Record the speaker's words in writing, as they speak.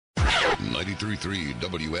93.3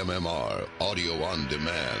 WMMR Audio on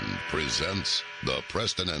Demand presents the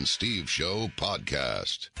Preston and Steve Show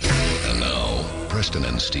podcast. And now, Preston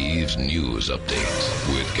and Steve's News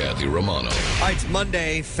Update with Kathy Romano. All right, it's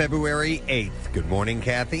Monday, February 8th. Good morning,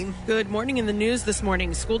 Kathy. Good morning. In the news this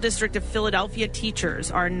morning, School District of Philadelphia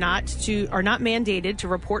teachers are not mandated to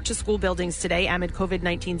report to school buildings today amid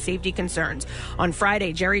COVID-19 safety concerns. On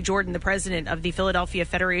Friday, Jerry Jordan, the president of the Philadelphia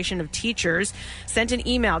Federation of Teachers, sent an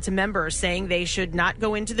email to members saying they should not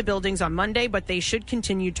go into the buildings on Monday, but they should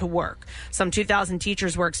continue to work. Some 2,000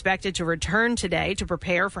 teachers were expected to return today to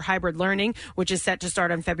prepare for hybrid learning, which is set to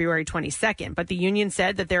start on February 22nd. But the union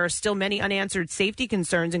said that there are still many unanswered safety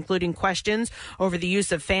concerns, including questions over the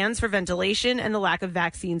use of fans for ventilation and the lack of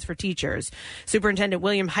vaccines for teachers. Superintendent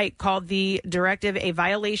William Hite called the directive a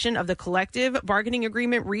violation of the collective bargaining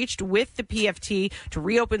agreement reached with the PFT to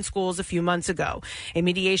reopen schools a few months ago. A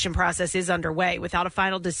mediation process is underway. Without a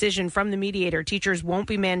final decision from the mediator, teachers won't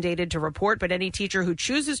be mandated to report, but any teacher who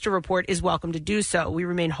chooses to report is welcome to do so. We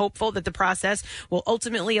remain hopeful that the process will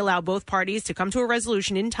ultimately allow both parties to come to a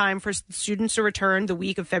resolution in time for students to return the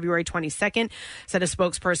week of February 22nd, said a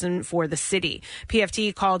spokesperson for the city.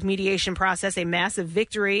 PFT called mediation process a massive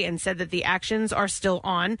victory and said that the actions are still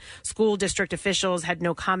on. School district officials had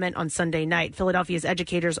no comment on Sunday night. Philadelphia's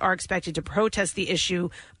educators are expected to protest the issue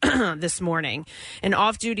this morning. An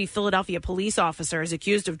off-duty Philadelphia police officer is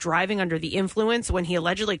accused of driving under the influence when he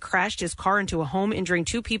allegedly crashed his car into a home, injuring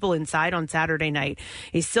two people inside on Saturday night.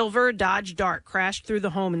 A silver Dodge Dart crashed through the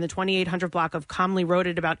home in the 2800 block of Comley Road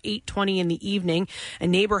at about 8:20 in the evening. A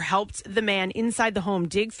neighbor helped the man inside the home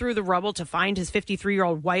dig through the rubble to find his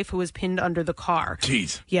 53-year-old wife, who was pinned under the car.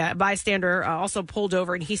 Jeez. Yeah, a bystander also pulled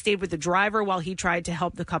over, and he stayed with the driver while he tried to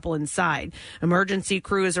help the couple inside. Emergency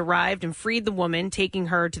crews arrived and freed the woman, taking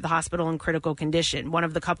her to the hospital in critical condition. One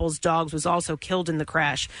of the couple's dogs was also killed in the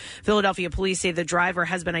crash. Philadelphia police say the driver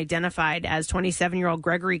has been identified as 27-year-old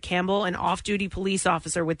Gregory Campbell, an off-duty police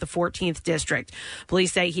officer with the 14th District.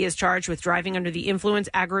 Police say he is charged with driving under the influence,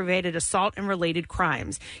 aggravated assault, and related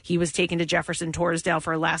crimes. He was taken to Jefferson Torresdale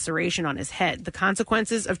for a laceration on his head. The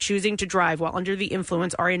consequences of choosing to drive while under the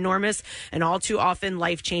influence are enormous and all too often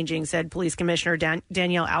life-changing, said Police Commissioner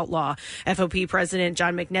Danielle Outlaw. FOP President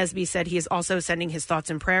John McNesby said he is also sending his thoughts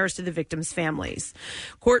and prayers to the victims' families.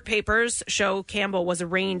 Court papers show Campbell was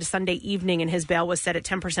arraigned Sunday evening and his bail was set at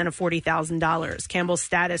 10% of $40,000. Campbell's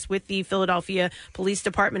status with the Philadelphia Police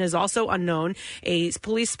Department is also unknown. A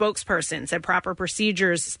police spokesperson said proper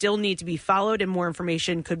procedures still need to be followed and more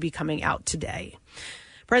information could be coming out today.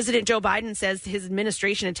 President Joe Biden says his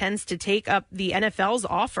administration intends to take up the NFL's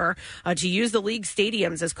offer to use the league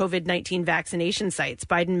stadiums as COVID-19 vaccination sites.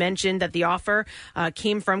 Biden mentioned that the offer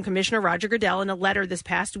came from Commissioner Roger Goodell in a letter this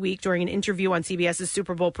past week during an interview on CBS's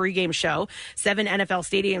Super Bowl pregame show. 7 NFL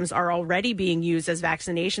stadiums are already being used as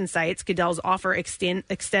vaccination sites. Goodell's offer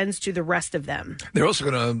extends to the rest of them. They're also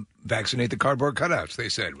going to vaccinate the cardboard cutouts, they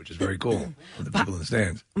said, which is very cool for the people in the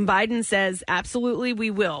stands. Biden says, absolutely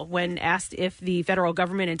we will, when asked if the federal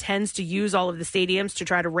government intends to use all of the stadiums to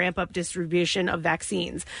try to ramp up distribution of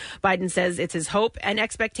vaccines. Biden says it's his hope and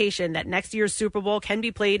expectation that next year's Super Bowl can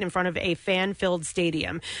be played in front of a fan-filled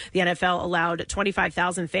stadium. The NFL allowed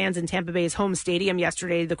 25,000 fans in Tampa Bay's home stadium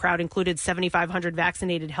yesterday. The crowd included 7,500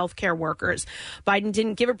 vaccinated healthcare workers. Biden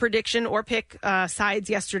didn't give a prediction or pick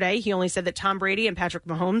sides yesterday. He only said that Tom Brady and Patrick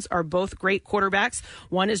Mahomes are both great quarterbacks.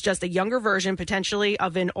 One is just a younger version, potentially,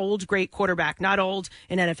 of an old great quarterback. Not old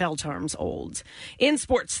in NFL terms, old. In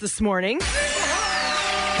sports this morning. Ball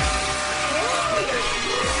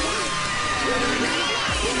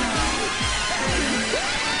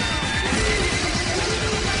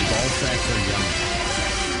sacks are young.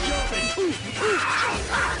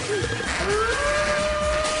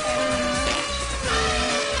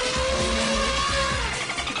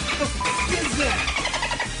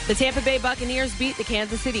 The Tampa Bay Buccaneers beat the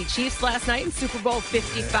Kansas City Chiefs last night in Super Bowl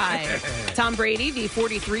 55. Tom Brady, the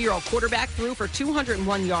 43-year-old quarterback, threw for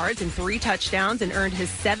 201 yards and 3 touchdowns and earned his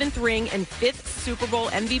 7th ring and 5th Super Bowl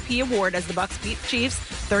MVP award as the Bucs beat Chiefs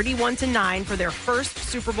 31-9 for their first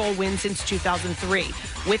Super Bowl win since 2003.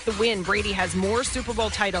 With the win, Brady has more Super Bowl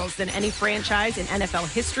titles than any franchise in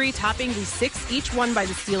NFL history, topping the 6 each won by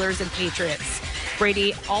the Steelers and Patriots.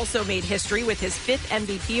 Brady also made history with his 5th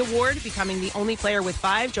MVP award, becoming the only player with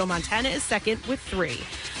 5. Joe Montana is second with 3.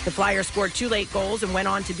 The Flyers scored 2 late goals and went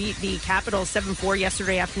on to beat the Capitals 7-4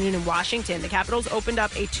 yesterday afternoon in Washington. The Capitals opened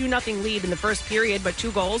up a 2-0 lead in the first period, but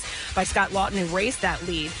 2 goals by Scott Lawton erased that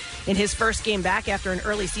lead. In his first game back after an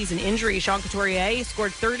early season injury, Sean Couturier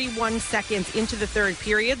scored 31 seconds into the third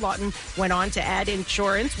period. Lawton went on to add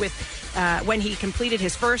insurance with when he completed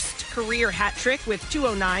his first career hat trick with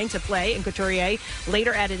 2:09 to play, and Couturier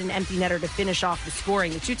later added an empty netter to finish off the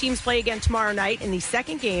scoring. The two teams play again tomorrow night in the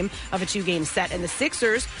second game of a 2-game set, and the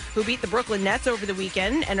Sixers, who beat the Brooklyn Nets over the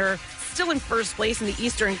weekend and are still in first place in the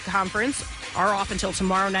Eastern Conference, are off until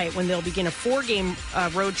tomorrow night when they'll begin a 4-game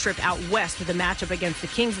road trip out west with a matchup against the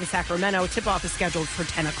Kings in Sacramento. Tip-off is scheduled for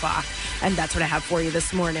 10 o'clock. And that's what I have for you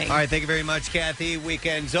this morning. All right, thank you very much, Kathy.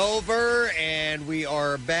 Weekend's over, and we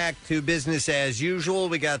are back to business as usual.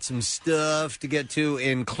 We got some stuff to get to,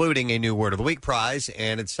 including a new Word of the Week prize,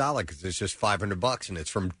 and it's solid because it's just $500, and it's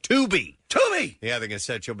from Tubi. Tubi! Yeah, they're going to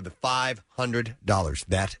set you up with the $500.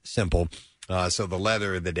 That simple. So the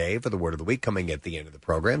letter of the day for the Word of the Week coming at the end of the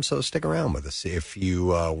program. So stick around with us if you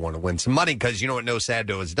want to win some money, because you know what No Sad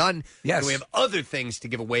Dough has done? Yes. And we have other things to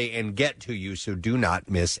give away and get to you, so do not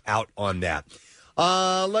miss out on that.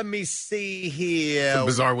 Let me see here. It's a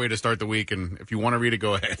bizarre way to start the week, and if you want to read it,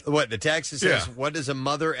 go ahead. What, the text says, what does a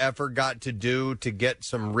mother effer got to do to get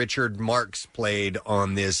some Richard Marx played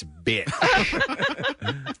on this bit?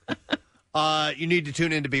 You need to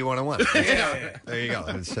tune in to B101. There you go.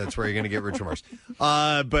 That's where you're going to get Richard Marx.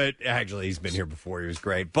 But actually, he's been here before. He was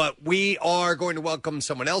great. But we are going to welcome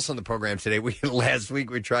someone else on the program today. Last week,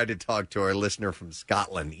 we tried to talk to our listener from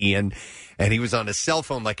Scotland, Ian, and he was on a cell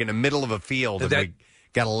phone, like in the middle of a field, and we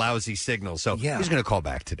got a lousy signal. So he's going to call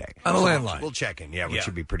back today. On a landline. We'll check in, which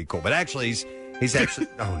would be pretty cool. But actually, he's actually...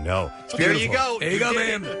 Oh, no. There you go. There you go,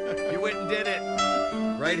 man. You went and did it.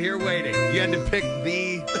 Right here waiting. You had to pick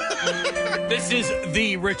the... This is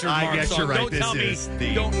the Richard Marx song. I guess you're right. Don't tell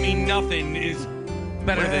me Don't Mean Nothing is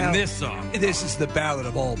better than this song. This is the ballad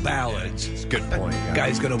of all ballads. It's a good point. Yeah.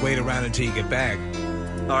 Guy's going to wait around until you get back.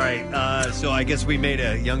 All right. So I guess we made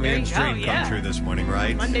a young man's dream come true this morning,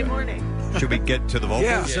 right? Monday morning. Should we get to the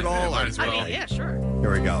vocals at all? Might as well. I mean, yeah, sure.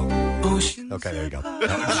 Here we go. Oceans Okay, there you go.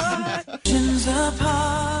 Oceans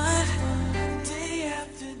apart, day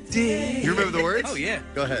after day. You remember the words? Oh, yeah.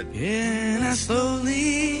 Go ahead. And I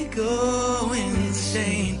slowly go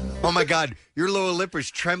insane. Oh, my God. Your lower lip is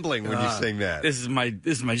trembling when you sing that. This is my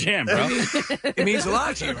jam, bro. It means a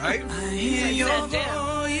lot to you, right? I hear your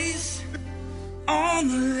voice on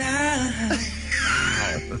the line.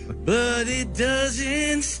 But it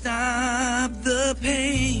doesn't stop the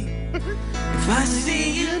pain. If I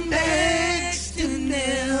see you next to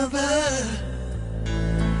never,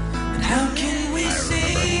 then how can we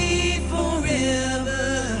say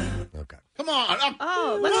forever? Okay. Come on.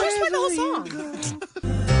 Oh, let's just play the whole song.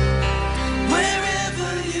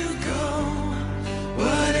 Wherever you go,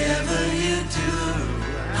 whatever you do,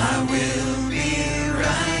 I will be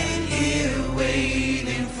right here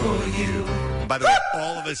waiting for you. By the way,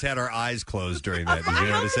 all of us had our eyes closed during that. Did you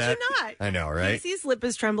notice that? How could you not? I know, right? Casey's lip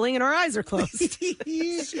is trembling and our eyes are closed.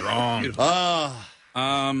 Strong. Oh,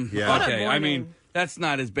 yeah. Okay, I mean, that's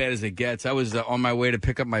not as bad as it gets. I was on my way to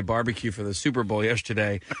pick up my barbecue for the Super Bowl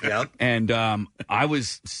yesterday. Yep. And I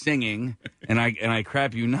was singing, and I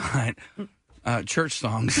crap you not, church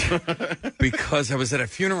songs because I was at a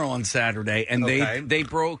funeral on Saturday, and they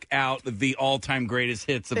broke out the all-time greatest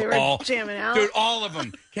hits of They were all. jamming out. Dude, all of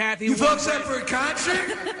them. Kathy, You folks up for a concert?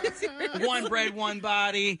 One bread, one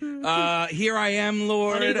body. Here I am,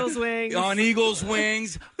 Lord. On Eagle's Wings. On Eagle's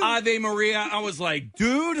Wings. Ave Maria. I was like,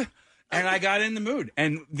 dude. And I got in the mood.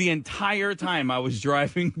 And the entire time I was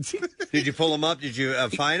driving. Did you pull them up? Did you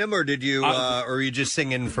find them, or did you, or are you just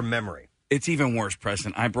singing from memory? It's even worse,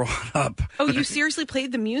 Preston. I brought up. Oh, you seriously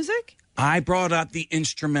played the music? I brought up the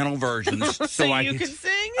instrumental versions so I you could could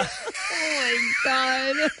sing? Oh,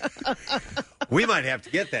 my God. We might have to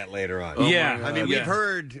get that later on. Yeah. I mean, yeah.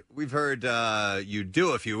 we've heard you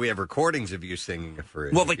do a few. We have recordings of you singing for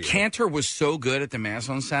it. Well, the cantor was so good at the Mass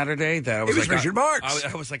on Saturday that I was was like, Richard Marx.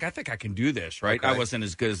 I was like, I think I can do this, right? Okay. I wasn't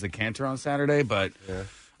as good as the cantor on Saturday, but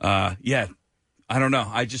yeah. I don't know.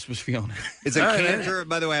 I just was feeling it. Is a cantor,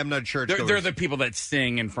 by the way, I'm not sure. They're the people that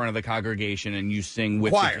sing in front of the congregation and you sing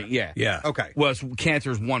with choir. Yeah. Yeah. Okay. Well,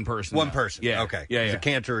 cantor's one person. One though. person. Yeah. Okay. Yeah. A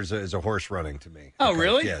cantor is a horse running to me. Oh, Okay.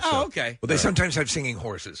 really? Yeah, Oh, so- okay. Well, they sometimes have singing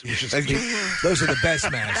horses, which is those are the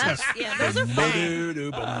best masses. Yeah, those are fun. They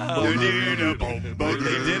did it.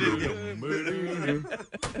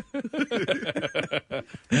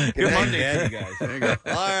 Good Monday, you guys. There you go.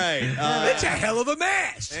 All right. That's a hell of a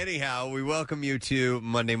mass. Anyhow, we welcome you to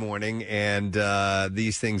Monday morning, and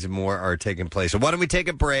these things and more are taking place. So why don't we take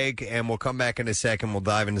a break, and we'll come back in a second. We'll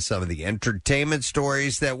dive into some of the entertainment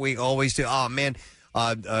stories that we always do. Oh, man.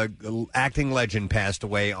 Acting legend passed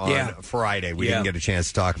away on Friday. We didn't get a chance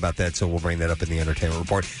to talk about that, so we'll bring that up in the entertainment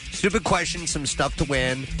report. Stupid question, some stuff to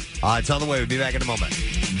win. It's on the way. We'll be back in a moment.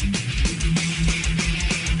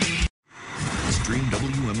 Stream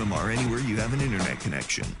WMMR WMMR anywhere you have an internet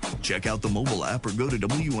connection. Check out the mobile app or go to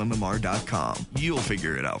WMMR.com. You'll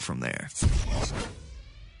figure it out from there.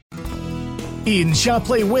 In Shop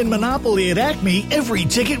Play Win Monopoly at Acme, every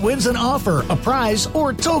ticket wins an offer, a prize,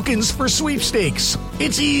 or tokens for sweepstakes.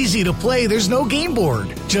 It's easy to play. There's no game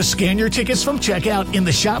board. Just scan your tickets from checkout in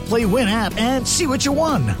the Shop Play Win app and see what you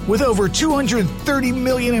won. With over 230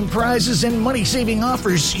 million in prizes and money-saving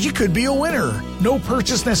offers, you could be a winner. No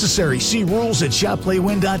purchase necessary. See rules at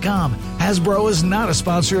shopplaywin.com. Hasbro is not a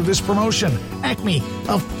sponsor of this promotion. Acme,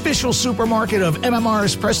 official supermarket of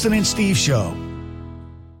MMR's Preston and Steve Show.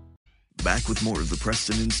 Back with more of the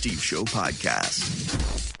Preston and Steve Show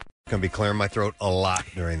podcast. Going to be clearing my throat a lot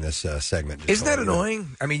during this segment. Isn't that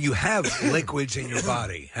annoying? I mean, you have liquids in your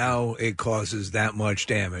body. How it causes that much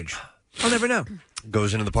damage, I'll never know.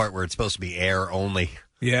 Goes into the part where it's supposed to be air only.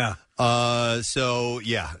 Yeah. So,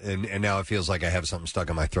 yeah, and now it feels like I have something stuck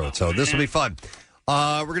in my throat. So this will be fun.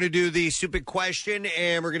 We're going to do the stupid question,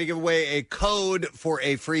 and we're going to give away a code for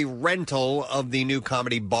a free rental of the new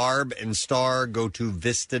comedy Barb and Star Go to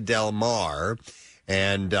Vista Del Mar.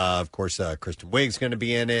 And, of course, Kristen Wiig's going to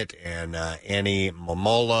be in it, and Annie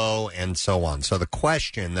Momolo, and so on. So the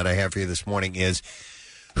question that I have for you this morning is,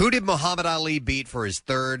 who did Muhammad Ali beat for his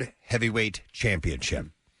third heavyweight championship?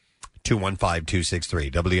 215-263,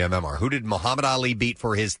 WMMR. Who did Muhammad Ali beat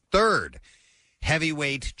for his third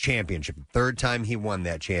heavyweight championship? Third time he won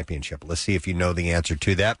that championship. Let's see if you know the answer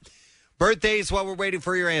to that. Birthdays while we're waiting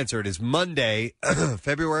for your answer. It is Monday,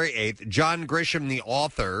 February 8th. John Grisham, the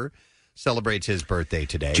author, celebrates his birthday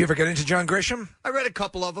today. Did you ever get into John Grisham? I read a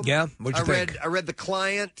couple of them. Yeah? What'd you think? I read The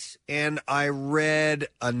Client, and I read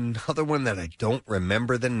another one that I don't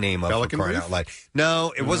remember the name of. Pelican for crying Brief? out loud.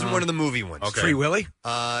 No, it wasn't one of the movie ones. Okay. Free Willy?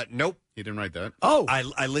 Nope. He didn't write that. Oh.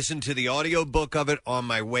 I listened to the audio book of it on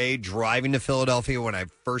my way driving to Philadelphia when I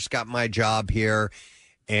first got my job here.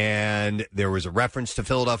 And there was a reference to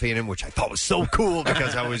Philadelphia in it, which I thought was so cool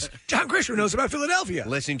because I was John Grisham knows about Philadelphia.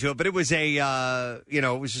 listening to it. But it was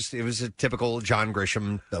it was a typical John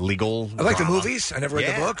Grisham legal. I like the drama. movies. I never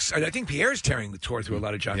read the books. I think Pierre's tearing the tour through a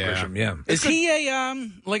lot of John Grisham. Yeah. Is he a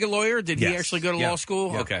like a lawyer? Did he Yes. actually go to law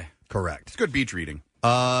school? Yeah. Okay. Correct. It's good beach reading.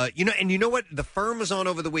 You know what? The Firm was on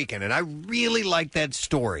over the weekend, and I really liked that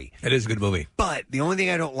story. It is a good movie. But the only thing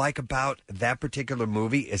I don't like about that particular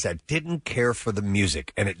movie is I didn't care for the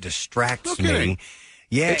music, and it distracts me.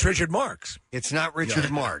 Yeah, It's Richard Marx. It's not Richard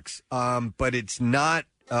Marx, but it's not.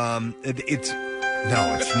 It's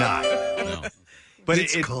not. No. But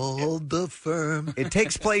It's called The Firm. It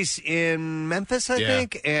takes place in Memphis, I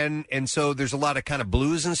think, and so there's a lot of kind of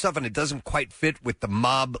blues and stuff, and it doesn't quite fit with the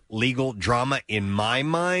mob legal drama in my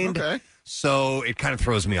mind. Okay. So it kind of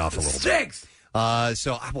throws me off a little Stinks. bit. I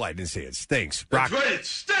didn't say it stinks. That's right, it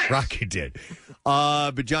stinks. Rocky did.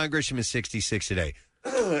 But John Grisham is 66 today.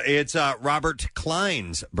 It's Robert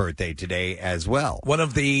Klein's birthday today as well. One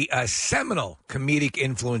of the seminal comedic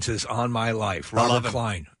influences on my life, I love Robert him.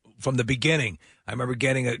 Klein. From the beginning, I remember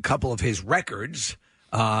getting a couple of his records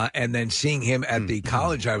and then seeing him at the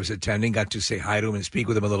college I was attending, got to say hi to him and speak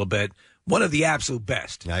with him a little bit. One of the absolute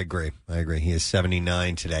best. I agree. He is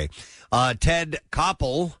 79 today. Ted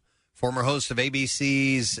Koppel, former host of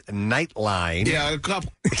ABC's Nightline. Yeah, a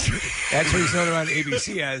couple. That's what he's known around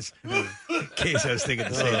ABC as. In case I was thinking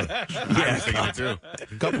the same. I was thinking it too.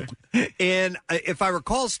 A couple. And if I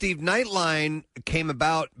recall, Steve, Nightline came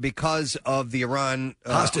about because of the Iran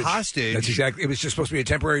hostage. That's exactly. It was just supposed to be a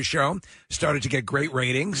temporary show. Started to get great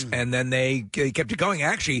ratings, and then they kept it going.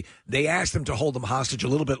 Actually, they asked them to hold them hostage a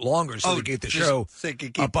little bit longer so they could get the show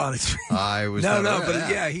up on its feet. I was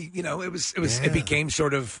it became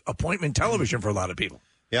sort of appointment television for a lot of people.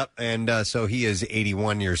 Yep, and so he is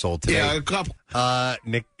 81 years old today. Yeah, a couple.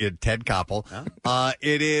 Ted Koppel.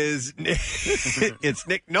 It's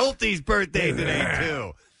Nick Nolte's birthday today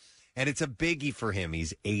too, and it's a biggie for him.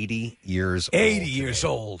 He's 80 years old. 80 years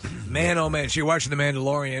old, man! Oh man! So you're watching The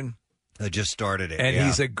Mandalorian. I just started it,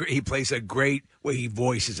 and he plays a great way. He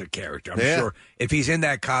voices a character. I'm sure if he's in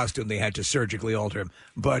that costume, they had to surgically alter him.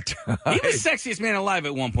 But he was sexiest man alive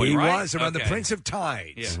at one point. He right? was around The Prince of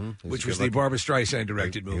Tides, which was the good-looking. Barbra Streisand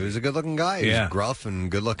directed movie. He was a good-looking guy. He was gruff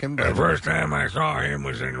and good-looking. The first time I saw him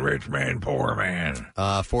was in Rich Man, Poor Man.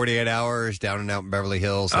 48 Hours, Down and Out in Beverly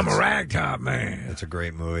Hills. I'm a ragtop man. That's a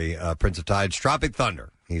great movie. Prince of Tides, Tropic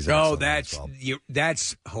Thunder. He's that's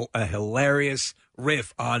a hilarious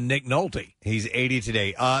riff on Nick Nolte. He's 80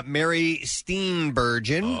 today. Mary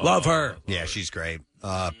Steenburgen. Love her. Yeah, she's great.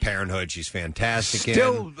 Parenthood, she's fantastic.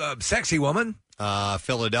 Still sexy woman.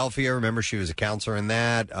 Philadelphia, remember she was a counselor in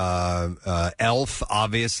that. Elf,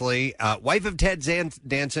 obviously. Wife of Ted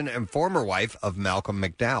Danson and former wife of Malcolm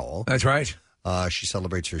McDowell. That's right. She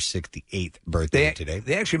celebrates her 68th birthday today.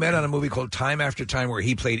 They actually met on a movie called Time After Time where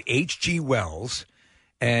he played H.G. Wells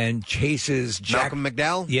and chases Jack Malcolm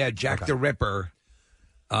McDowell? Yeah, Jack the Ripper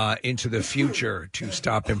into the future to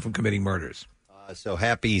stop him from committing murders. So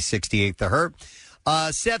happy 68th to her.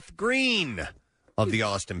 Seth Green of the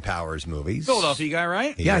Austin Powers movies. Philadelphia guy,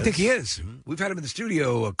 right? I think he is. We've had him in the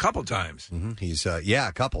studio a couple times. He's,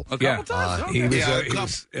 a couple. A couple times? Okay. He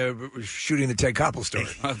was shooting the Ted Koppel story.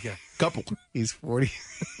 Okay. Couple. He's 40.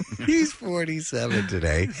 He's 47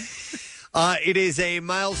 today. It is a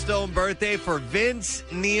milestone birthday for Vince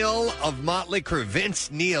Neil of Motley Crue. Vince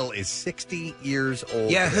Neil is 60 years old.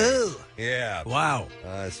 Yahoo! Today. Yeah. Wow.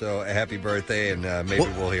 So a happy birthday, and maybe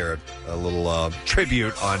we'll hear a little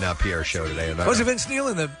tribute on Pierre's show today. Was it Vince Neil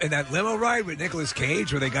in that limo ride with Nicolas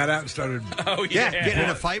Cage where they got out and started getting in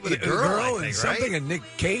a fight with a girl I think, and something, right? and Nick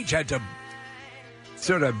Cage had to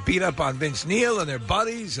sort of beat up on Vince Neil and their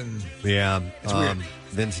buddies, and it's weird.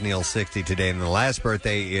 Vince Neil 60 today, and the last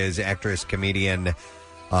birthday is actress comedian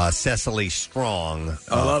Cecily Strong.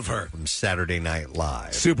 I love her from Saturday Night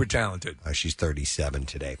Live. Super talented. She's 37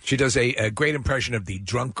 today. She does a great impression of the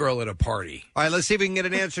drunk girl at a party. All right, let's see if we can get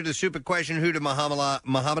an answer to the stupid question: who did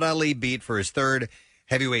Muhammad Ali beat for his third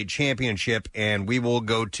heavyweight championship? And we will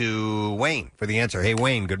go to Wayne for the answer. Hey,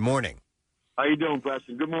 Wayne. Good morning. How you doing,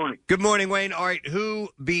 Preston? Good morning. Good morning, Wayne. All right, who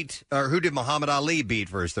did Muhammad Ali beat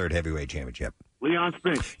for his third heavyweight championship? Leon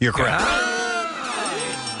Spinks. You're correct.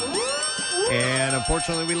 And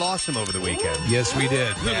unfortunately, we lost him over the weekend. Yes, we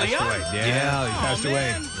did. He passed away. Yeah, he passed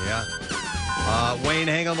away. Yeah. Wayne,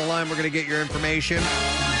 hang on the line. We're going to get your information.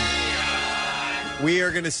 We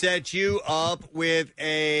are going to set you up with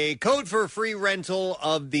a code for a free rental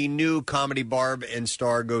of the new comedy Barb and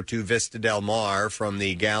Star Go to Vista Del Mar from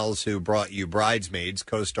the gals who brought you Bridesmaids,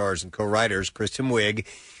 co-stars and co-writers Kristen Wiig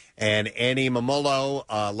and Annie Mamolo.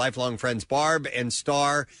 Lifelong friends Barb and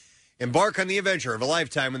Star embark on the adventure of a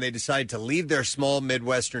lifetime when they decide to leave their small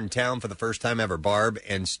Midwestern town for the first time ever. Barb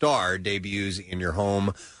and Star debuts in your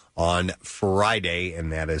home on Friday,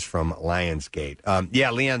 and that is from Lionsgate.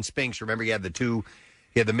 Leon Spinks, remember he had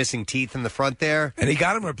the missing teeth in the front there? And he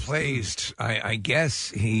got them replaced. I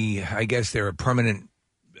guess they're permanent,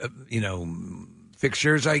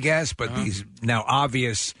 fixtures, I guess, but these now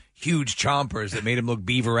obvious huge chompers that made him look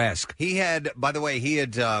Beaver-esque. He had, by the way,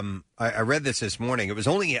 I read this morning. It was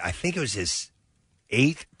I think it was his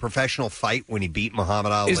 8th professional fight when he beat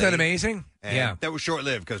Muhammad Ali. Isn't that amazing? And that was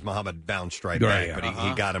short-lived because Muhammad bounced right back, yeah. but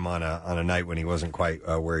he got him on a night when he wasn't quite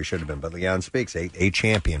where he should have been. But Leon Spinks, a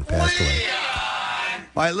champion, passed away.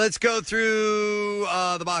 All right, let's go through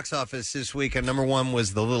the box office this week. And number 1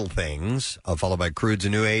 was The Little Things, followed by Crude's A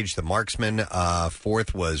New Age, The Marksman.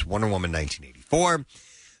 4th was Wonder Woman 1984.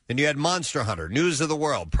 Then you had Monster Hunter, News of the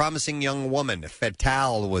World, Promising Young Woman,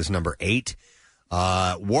 Fatale was number 8.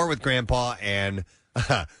 War with Grandpa, and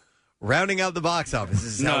rounding out the box office.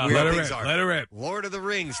 This is how weird things are. Let her rip. Lord of the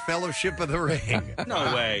Rings, Fellowship of the Ring.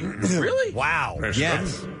 No way. Really? Wow. Preston,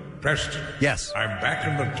 yes. Preston. Yes. I'm back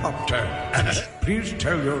in the top 10. Please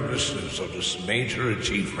tell your listeners of this major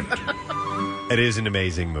achievement. It is an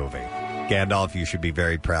amazing movie. Gandalf, you should be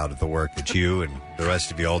very proud of the work that you and the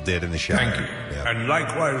rest of you all did in the show. Thank you. Yeah. And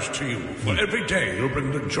likewise to you, for every day you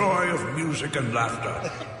bring the joy of music and laughter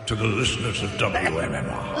to the listeners of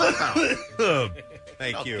WMMR.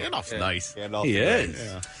 Thank you. Gandalf's nice. Gandalf He is.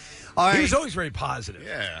 Yeah. All right. He was always very positive.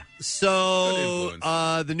 Yeah. So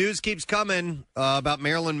the news keeps coming about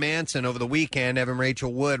Marilyn Manson over the weekend. Evan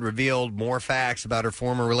Rachel Wood revealed more facts about her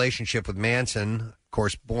former relationship with Manson, of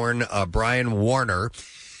course, born Brian Warner.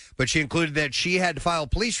 But she included that she had to file a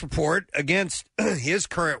police report against his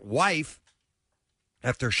current wife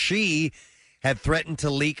after she had threatened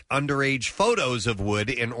to leak underage photos of Wood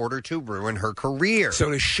in order to ruin her career.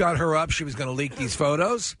 So to shut her up, she was going to leak these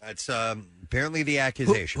photos? That's apparently the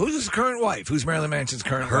accusation. Who's his current wife? Who's Marilyn Manson's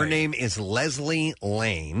current wife? Her name is Leslie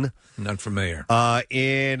Lane. Not familiar.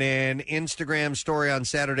 In an Instagram story on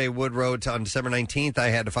Saturday, Wood wrote on December 19th, I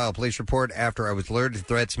had to file a police report after I was alerted to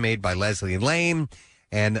threats made by Leslie Lane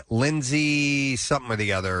and Lindsay something or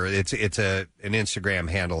the other. It's an Instagram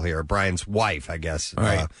handle here. Brian's wife, I guess.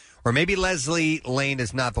 Right. Or maybe Leslie Lane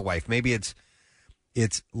is not the wife. Maybe it's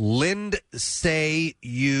Lindsay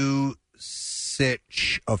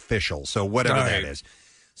Sitch official. So whatever that is.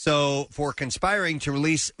 So for conspiring to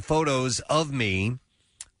release photos of me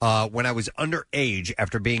when I was underage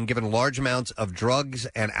after being given large amounts of drugs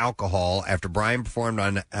and alcohol after Brian performed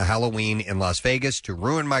on Halloween in Las Vegas to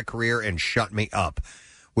ruin my career and shut me up.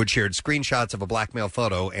 Wood shared screenshots of a blackmail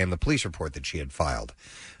photo and the police report that she had filed.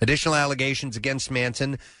 Additional allegations against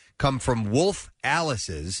Manson come from Wolf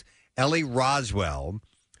Alice's Ellie Roswell,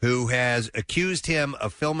 who has accused him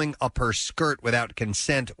of filming up her skirt without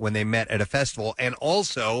consent when they met at a festival, and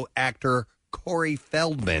also actor Corey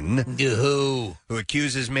Feldman, who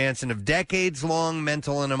accuses Manson of decades-long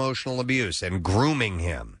mental and emotional abuse and grooming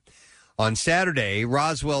him. On Saturday,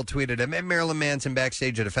 Roswell tweeted, "I met Marilyn Manson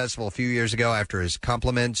backstage at a festival a few years ago. After his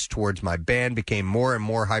compliments towards my band became more and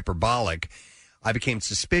more hyperbolic, I became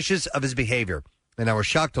suspicious of his behavior, and I was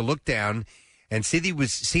shocked to look down and see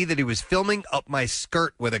that he was filming up my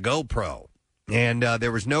skirt with a GoPro. And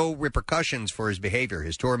there was no repercussions for his behavior.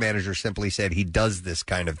 His tour manager simply said he does this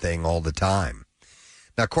kind of thing all the time."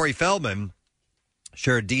 Now, Corey Feldman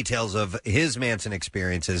shared details of his Manson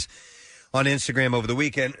experiences on Instagram over the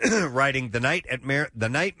weekend, writing, the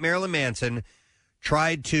night Marilyn Manson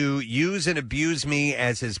tried to use and abuse me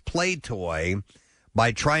as his play toy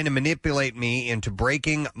by trying to manipulate me into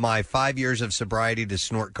breaking my 5 years of sobriety to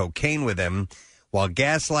snort cocaine with him while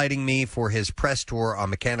gaslighting me for his press tour on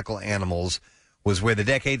mechanical animals was where the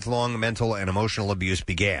decades-long mental and emotional abuse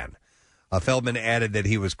began. Feldman added that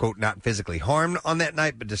he was, quote, not physically harmed on that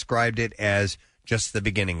night, but described it as just the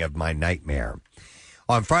beginning of my nightmare.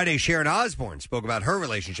 On Friday, Sharon Osbourne spoke about her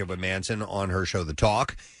relationship with Manson on her show, The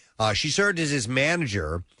Talk. She served as his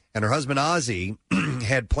manager, and her husband, Ozzy,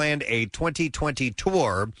 had planned a 2020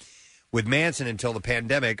 tour with Manson until the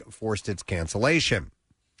pandemic forced its cancellation.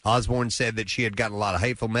 Osbourne said that she had gotten a lot of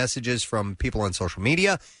hateful messages from people on social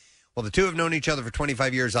media. Well, the two have known each other for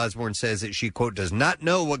 25 years. Osbourne says that she, quote, does not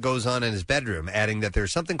know what goes on in his bedroom, adding that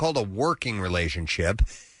there's something called a working relationship,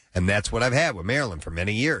 and that's what I've had with Marilyn for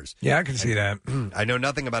many years. Yeah, I can see that. I know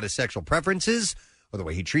nothing about his sexual preferences or the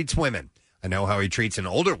way he treats women. I know how he treats an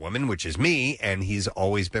older woman, which is me, and he's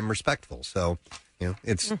always been respectful. So, you know,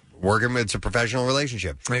 it's working. It's a professional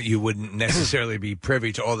relationship. You wouldn't necessarily be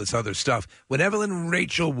privy to all this other stuff. When Evelyn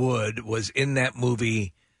Rachel Wood was in that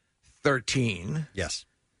movie 13. Yes.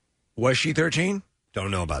 Was she 13? Don't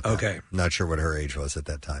know about that. Okay. Not sure what her age was at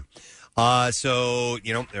that time. So,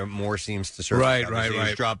 you know, there more seems to surface. Right.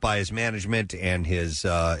 He's dropped by his management and his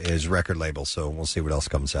record label, so we'll see what else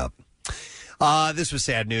comes up. This was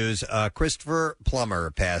sad news. Christopher Plummer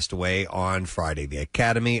passed away on Friday, the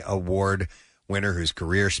Academy Award winner whose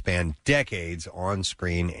career spanned decades on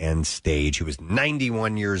screen and stage. He was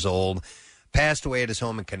 91 years old, passed away at his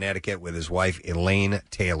home in Connecticut with his wife, Elaine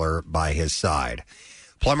Taylor, by his side.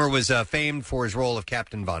 Plummer was famed for his role of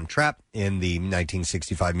Captain Von Trapp in the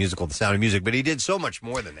 1965 musical The Sound of Music, but he did so much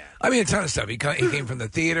more than that. I mean, a ton of stuff. He came from the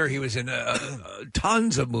theater. He was in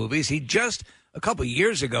tons of movies. He just, a couple of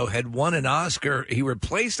years ago, had won an Oscar. He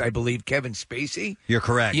replaced, I believe, Kevin Spacey. You're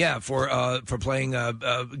correct. Yeah, for playing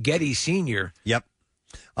Getty Sr. Yep.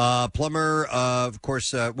 Plummer, of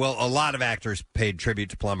course, a lot of actors paid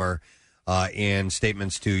tribute to Plummer in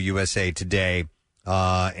statements to USA Today.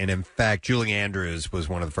 And in fact, Julie Andrews was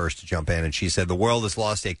one of the first to jump in, and she said, the world has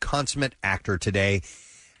lost a consummate actor today,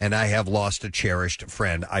 and I have lost a cherished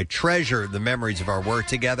friend. I treasure the memories of our work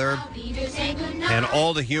together and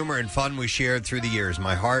all the humor and fun we shared through the years.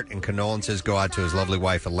 My heart and condolences go out to his lovely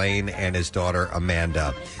wife, Elaine, and his daughter,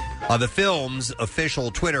 Amanda. The film's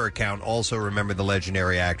official Twitter account also remembered the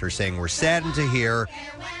legendary actor, saying, we're saddened to hear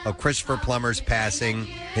of Christopher Plummer's passing.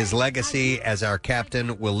 His legacy as our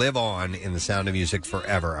captain will live on in The Sound of Music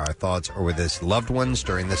forever. Our thoughts are with his loved ones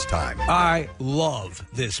during this time. I love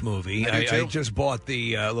this movie. I just bought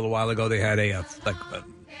a little while ago. They had a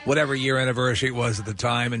whatever year anniversary it was at the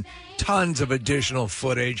time, and tons of additional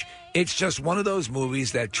footage. It's just one of those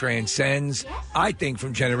movies that transcends, I think,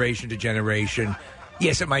 from generation to generation.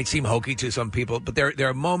 Yes, it might seem hokey to some people, but there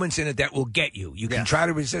are moments in it that will get you. You can try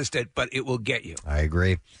to resist it, but it will get you. I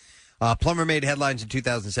agree. Plummer made headlines in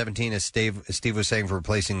 2017, as Steve was saying, for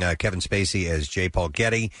replacing Kevin Spacey as J. Paul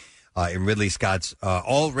Getty in Ridley Scott's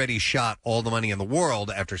already shot All the Money in the World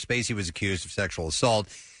after Spacey was accused of sexual assault.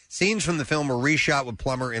 Scenes from the film were reshot with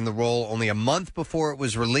Plummer in the role only a month before it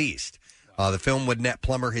was released. The film would net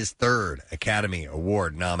Plummer his third Academy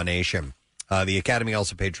Award nomination. The Academy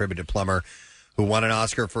also paid tribute to Plummer, who won an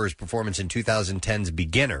Oscar for his performance in 2010's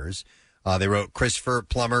Beginners. They wrote, Christopher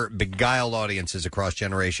Plummer beguiled audiences across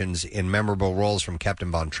generations in memorable roles from Captain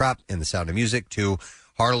Von Trapp in The Sound of Music to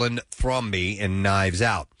Harlan Thrombey in Knives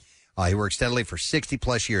Out. He worked steadily for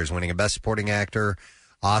 60-plus years, winning a Best Supporting Actor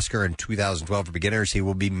Oscar in 2012 for Beginners. He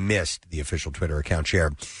will be missed, the official Twitter account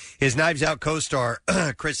shared. His Knives Out co-star,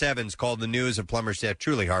 Chris Evans, called the news of Plummer's death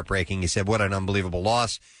truly heartbreaking. He said, what an unbelievable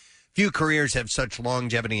loss. Few careers have such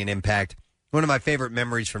longevity and impact. One of my favorite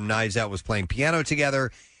memories from Knives Out was playing piano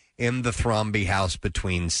together in the Thrombey house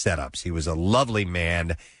between setups. He was a lovely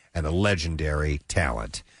man and a legendary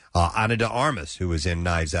talent. Ana de Armas, who was in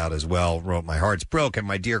Knives Out as well, wrote, "My heart's broken.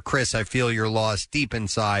 My dear Chris, I feel your loss deep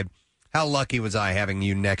inside. How lucky was I having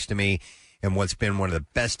you next to me and what's been one of the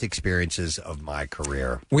best experiences of my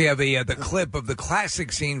career." We have the clip of the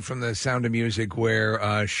classic scene from The Sound of Music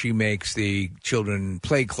where she makes the children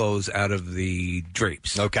play clothes out of the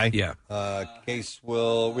drapes. Okay. Yeah.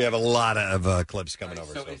 We have a lot of clips coming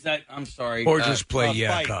over. So is that, I'm sorry. Or just play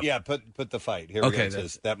fight. Cup. Yeah, put the fight. Here Okay, we go. It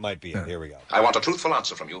says, that might be it. Here we go. I want a truthful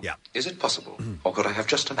answer from you. Yeah. Is it possible, or could I have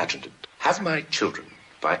just imagined it? Have my children,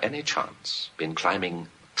 by any chance, been climbing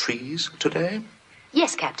trees today?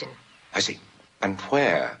 Yes, Captain. I see. And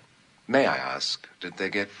where, may I ask, did they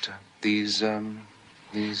get these?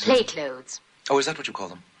 Play clothes. Oh, is that what you call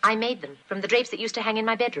them? I made them from the drapes that used to hang in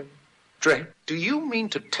my bedroom. Drape? Do you mean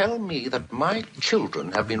to tell me that my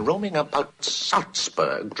children have been roaming about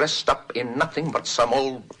Salzburg dressed up in nothing but some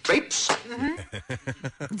old drapes?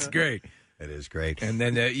 It's great. It is great. And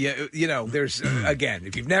then, there's, again,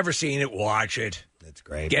 if you've never seen it, watch it. It's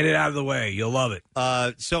great. Get it out of the way. You'll love it.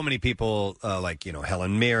 So many people, like,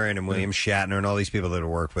 Helen Mirren and William Shatner and all these people that have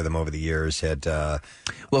worked with him over the years had, and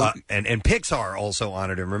Pixar also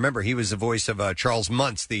honored him. Remember, he was the voice of Charles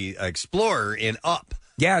Muntz, the explorer in Up.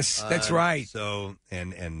 Yes, that's right. So,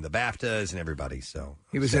 and the BAFTAs and everybody. So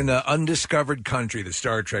he was in Undiscovered Country, the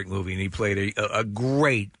Star Trek movie, and he played a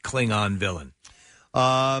great Klingon villain.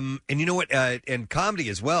 And you know what? And comedy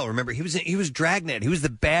as well. Remember, he was Dragnet. He was the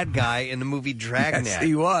bad guy in the movie Dragnet. Yes,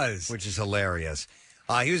 he was, which is hilarious.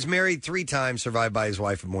 He was married 3 times, survived by his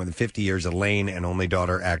wife of more than 50 years, Elaine, and only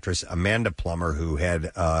daughter actress Amanda Plummer,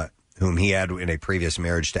 whom he had in a previous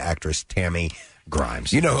marriage to actress Tammy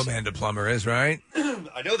Grimes. You know who Amanda Plummer is, right?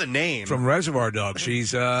 I know the name from Reservoir Dogs.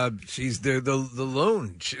 She's the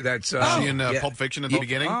loon. That's she in Pulp Fiction at the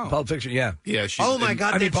beginning. Pulp Fiction, yeah. She's oh my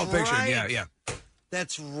God! I mean, Pulp Fiction, right. yeah.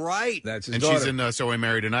 That's right. That's his and daughter. she's in So I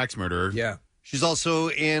Married an Axe Murderer. Yeah. She's also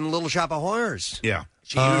in Little Shop of Horrors. Yeah.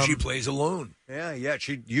 She usually plays a loon. Yeah.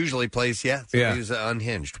 She usually plays, Yeah. She's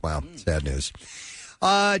unhinged. Wow. Sad news.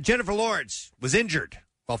 Jennifer Lawrence was injured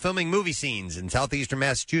while filming movie scenes in southeastern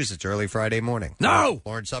Massachusetts early Friday morning. No!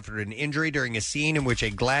 Lawrence suffered an injury during a scene in which a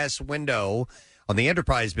glass window on the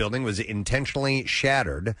Enterprise building was intentionally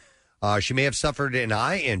shattered. She may have suffered an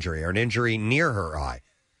eye injury or an injury near her eye.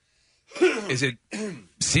 Is it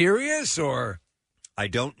serious or? I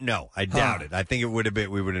don't know. I doubt it. I think it would have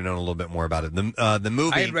been. We would have known a little bit more about it. The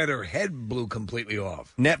movie. I had read her head blew completely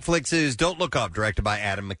off. Netflix's Don't Look Up, directed by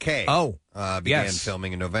Adam McKay. Began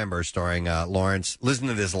filming in November, starring Lawrence. Listen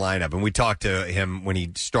to this lineup, and we talked to him when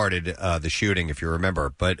he started the shooting, if you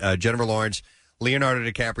remember. But Jennifer Lawrence, Leonardo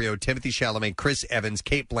DiCaprio, Timothy Chalamet, Chris Evans,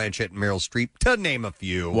 Cate Blanchett, and Meryl Streep, to name a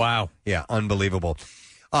few. Wow. Yeah, unbelievable.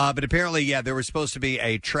 But apparently, there was supposed to be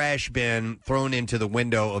a trash bin thrown into the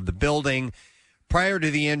window of the building. Prior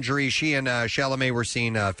to the injury, she and Chalamet were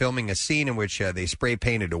seen filming a scene in which they spray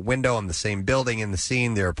painted a window on the same building. In the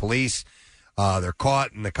scene, there are police. They're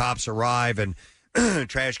caught, and the cops arrive, and a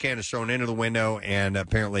trash can is thrown into the window, and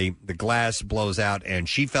apparently the glass blows out, and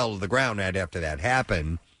she fell to the ground right after that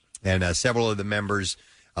happened. And several of the members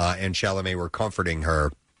and Chalamet were comforting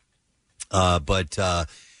her, but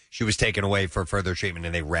she was taken away for further treatment,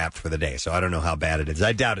 and they wrapped for the day. So I don't know how bad it is.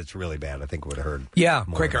 I doubt it's really bad. I think we would have heard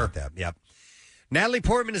more quicker. about that. Yep. Natalie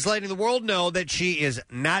Portman is letting the world know that she is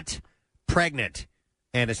not pregnant.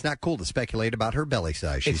 And it's not cool to speculate about her belly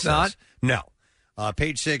size, she It's says. not? No.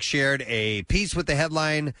 Page 6 shared a piece with the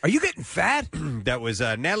headline. Are you getting fat? That was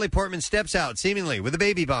Natalie Portman steps out, seemingly with a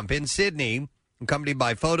baby bump in Sydney, accompanied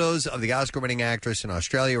by photos of the Oscar-winning actress in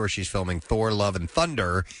Australia where she's filming Thor, Love, and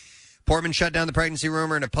Thunder. Portman shut down the pregnancy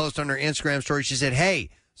rumor in a post on her Instagram story. She said, "Hey,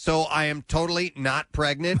 so I am totally not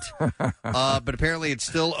pregnant, but apparently it's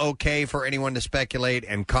still okay for anyone to speculate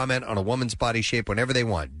and comment on a woman's body shape whenever they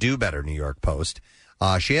want. Do better, New York Post."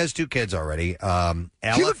 She has 2 kids already. I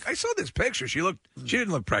saw this picture. She didn't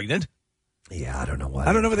look pregnant. Yeah, I don't know why.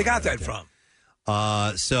 I don't know where they got that from.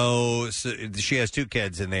 So she has 2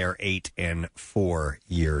 kids, and they are 8 and 4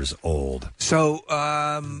 years old. So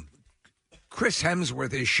Chris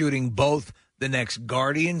Hemsworth is shooting both the next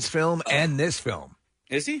Guardians film and this film.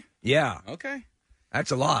 Is he? Yeah. Okay.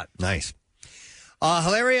 That's a lot. Nice.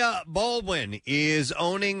 Hilaria Baldwin is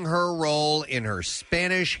owning her role in her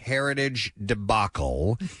Spanish heritage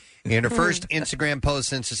debacle. In her first Instagram post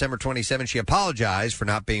since December 27, she apologized for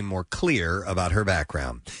not being more clear about her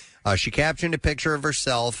background. She captioned a picture of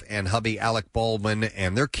herself and hubby Alec Baldwin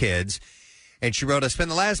and their kids. And she wrote, "I spent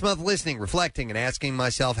the last month listening, reflecting, and asking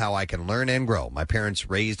myself how I can learn and grow. My parents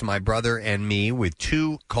raised my brother and me with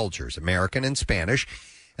 2 cultures, American and Spanish,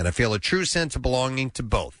 and I feel a true sense of belonging to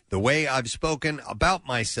both. The way I've spoken about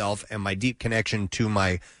myself and my deep connection to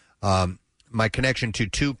my My connection to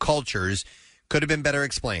two cultures could have been better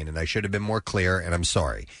explained, and I should have been more clear, and I'm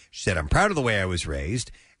sorry. She said, I'm proud of the way I was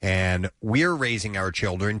raised, and we're raising our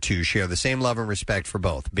children to share the same love and respect for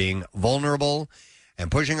both. Being vulnerable and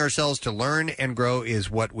pushing ourselves to learn and grow is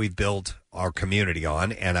what we've built our community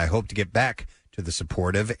on, and I hope to get back to the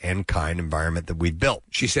supportive and kind environment that we've built.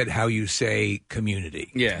 She said how you say community.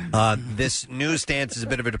 Yeah. This news stance is a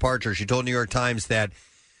bit of a departure. She told New York Times that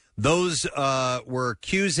those were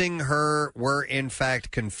accusing her were, in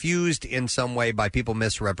fact, confused in some way by people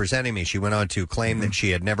misrepresenting me. She went on to claim that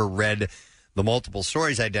she had never read the multiple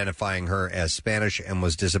stories identifying her as Spanish and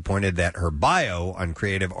was disappointed that her bio on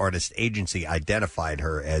Creative Artist Agency identified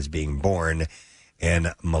her as being born in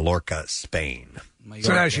Mallorca, Spain.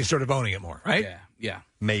 So now she's sort of owning it more, right? Yeah.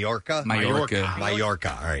 Mallorca? Mallorca.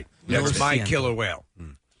 Mallorca. All right. That was my killer whale.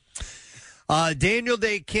 Daniel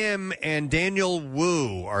Day Kim and Daniel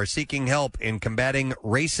Wu are seeking help in combating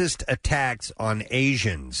racist attacks on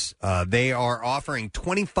Asians. They are offering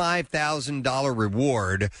 $25,000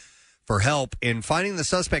 reward for help in finding the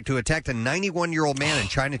suspect who attacked a 91-year-old man in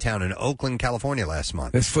Chinatown in Oakland, California last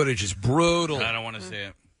month. This footage is brutal. I don't want to see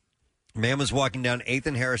it. Man was walking down 8th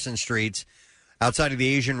and Harrison Streets outside of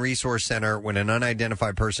the Asian Resource Center when an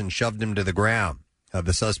unidentified person shoved him to the ground.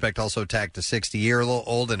 The suspect also attacked a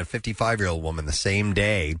 60-year-old and a 55-year-old woman the same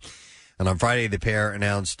day. And on Friday, the pair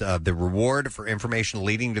announced the reward for information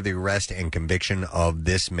leading to the arrest and conviction of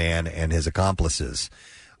this man and his accomplices.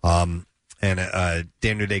 And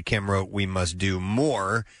Daniel Day Kim wrote, we must do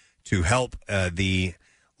more to help the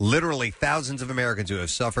literally thousands of Americans who have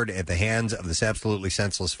suffered at the hands of this absolutely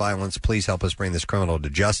senseless violence. Please help us bring this criminal to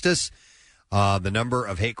justice. The number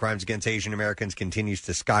of hate crimes against Asian Americans continues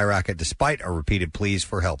to skyrocket despite our repeated pleas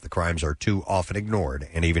for help. The crimes are too often ignored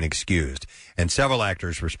and even excused. And several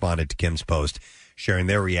actors responded to Kim's post, sharing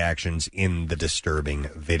their reactions in the disturbing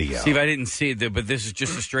video. Steve, I didn't see it, but this is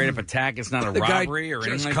just a straight-up attack. It's not a robbery or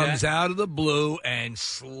anything like that? The guy just comes out of the blue and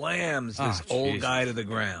slams this old guy to the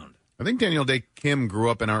ground. I think Daniel Day Kim grew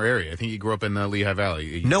up in our area. I think he grew up in Lehigh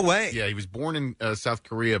Valley. No way. Yeah, he was born in South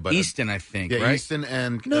Korea, but Easton, I think. Yeah, right? Easton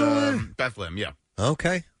and Bethlehem. Yeah.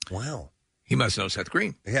 Okay. Wow. He must know Seth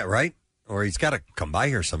Green. Yeah, right. Or he's got to come by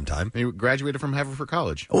here sometime. He graduated from Haverford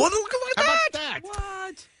College. Well, look at How that. about that?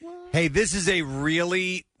 What? Hey, this is a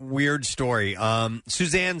really weird story.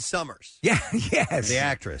 Suzanne Summers. Yeah, yes. The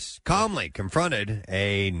actress calmly confronted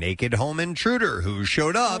a naked home intruder who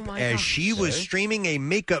showed up as she was streaming a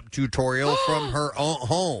makeup tutorial from her own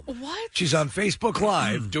home. What? She's on Facebook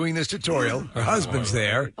Live doing this tutorial. Her husband's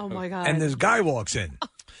there. Oh, my God. And this guy walks in.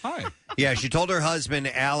 Hi. Yeah, she told her husband,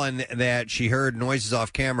 Alan, that she heard noises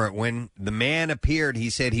off camera. When the man appeared, he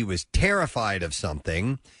said he was terrified of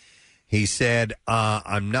something. He said,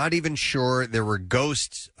 I'm not even sure there were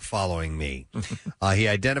ghosts following me. He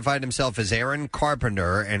identified himself as Aaron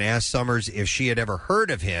Carpenter and asked Summers if she had ever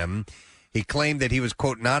heard of him. He claimed that he was,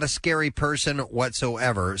 quote, not a scary person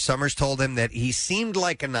whatsoever. Summers told him that he seemed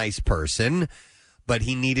like a nice person, but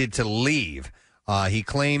he needed to leave. He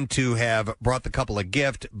claimed to have brought the couple a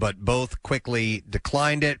gift, but both quickly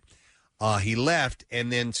declined it. He left,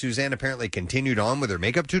 and then Suzanne apparently continued on with her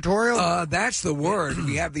makeup tutorial? That's the word.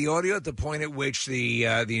 We have the audio at the point at which the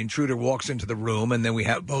intruder walks into the room, and then we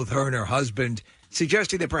have both her and her husband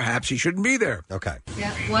suggesting that perhaps he shouldn't be there. Okay.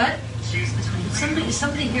 Yeah, what? Is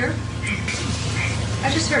somebody here?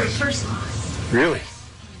 I just heard a person. Really?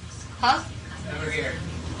 Huh? Over here.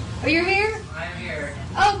 Oh, you're here? I'm here.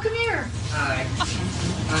 Oh, come here. Hi.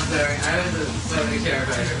 I'm sorry. I was slightly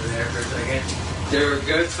terrified over there for a second. There were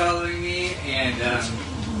ghosts following me, and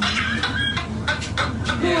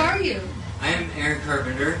Who are you? I am Aaron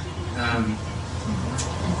Carpenter. I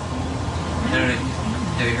don't know.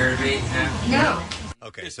 Have you heard of me? No.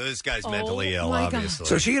 Okay, so this guy's mentally ill, obviously.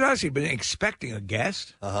 So she had actually been expecting a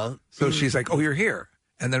guest. Uh-huh. So she's like, oh, you're here.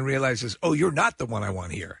 And then realizes, oh, you're not the one I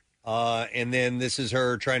want here. And then this is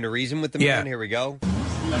her trying to reason with the man. Here we go.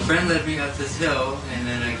 A friend led me up this hill, and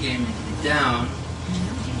then I came down.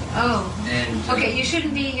 Oh. And Okay, you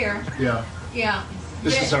shouldn't be here. Yeah. Yeah.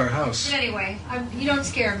 This is our house. But anyway, you don't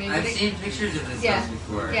scare me. I've seen pictures of this yeah. house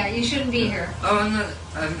before. Yeah, you shouldn't be here. Oh,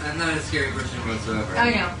 I'm not a scary person whatsoever. I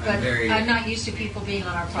know, but I'm not used to people being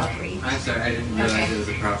on our property. I'm sorry, I didn't realize it was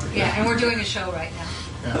a property. Yeah, and we're doing a show right now.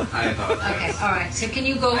 Yeah. I apologize. Okay, all right. So can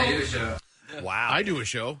you go home? I do a show. Wow. I do a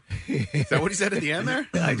show. Is that what he said at the end there?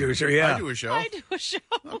 I do a show, yeah. I do a show. I do a show.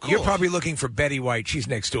 Oh, cool. You're probably looking for Betty White. She's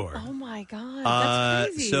next door. Oh, my God.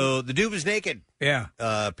 That's crazy. So the dude was naked. Yeah.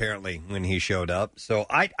 Apparently, when he showed up. So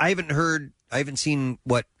I haven't seen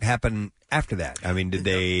what happened after that. I mean, did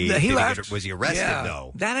they? He left. Was he arrested, yeah.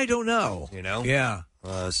 though? That I don't know. You know? Yeah.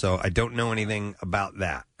 So I don't know anything about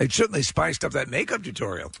that. It certainly spiced up that makeup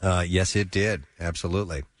tutorial. Yes, it did.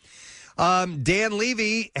 Absolutely. Dan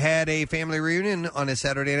Levy had a family reunion on his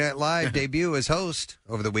Saturday Night Live debut as host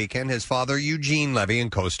over the weekend. His father, Eugene Levy,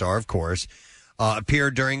 and co-star, of course,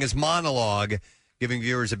 appeared during his monologue, giving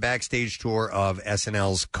viewers a backstage tour of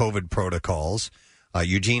SNL's COVID protocols.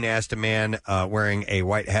 Eugene asked a man wearing a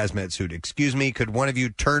white hazmat suit, "Excuse me, could one of you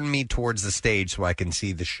turn me towards the stage so I can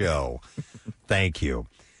see the show? Thank you."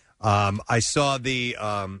 I saw the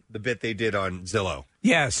bit they did on Zillow.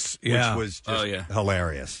 Yes, yeah. Which was just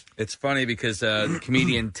hilarious. It's funny because the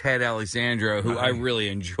comedian Ted Alexandro, who I really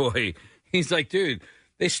enjoy, he's like, dude,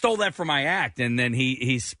 they stole that from my act. And then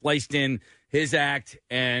he spliced in his act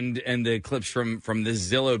and the clips from the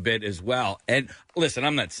Zillow bit as well. And listen,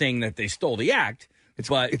 I'm not saying that they stole the act.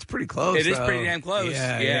 But it's pretty close. It is pretty damn close.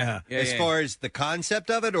 Yeah. As far as the concept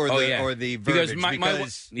of it, or the verbiage,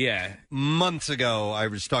 because months ago I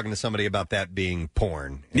was talking to somebody about that being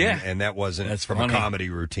porn, and that wasn't. That's from funny. A comedy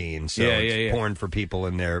routine. So it's porn for people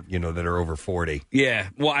in there, that are over 40. Yeah,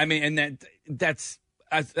 well, I mean, and that's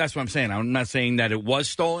what I'm saying. I'm not saying that it was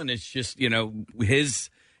stolen. It's just his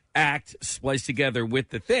act spliced together with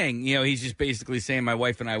the thing. He's just basically saying, my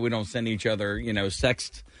wife and I, we don't send each other,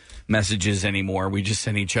 sext messages anymore. We just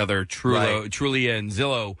send each other Trulia and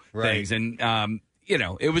Zillow things. And,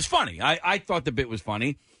 it was funny. I thought the bit was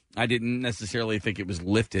funny. I didn't necessarily think it was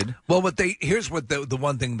lifted. Well, here's what the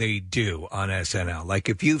one thing they do on SNL. Like,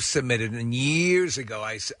 if you've submitted, and years ago,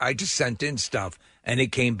 I just sent in stuff, and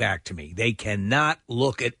it came back to me. They cannot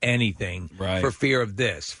look at anything for fear of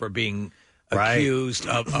this, for being accused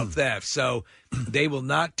of theft. So they will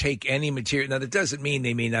not take any material. Now, that doesn't mean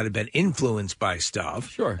they may not have been influenced by stuff.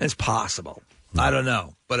 Sure. It's possible. I don't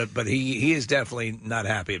know. But he is definitely not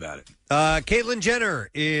happy about it. Caitlyn Jenner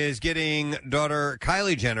is getting daughter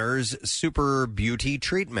Kylie Jenner's super beauty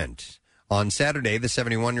treatment. On Saturday, the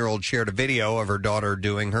 71-year-old shared a video of her daughter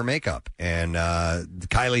doing her makeup. And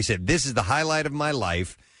Kylie said, "This is the highlight of my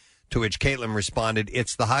life," to which Caitlyn responded,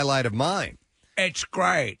 "It's the highlight of mine." It's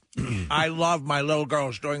great. I love my little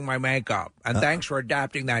girls doing my makeup. And thanks for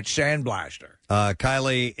adapting that sandblaster.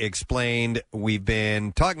 Kylie explained, "We've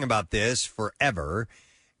been talking about this forever.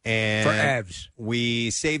 And we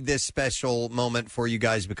saved this special moment for you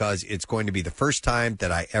guys because it's going to be the first time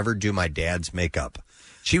that I ever do my dad's makeup."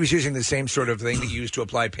 She was using the same sort of thing that you use to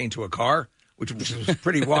apply paint to a car, which was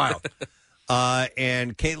pretty wild.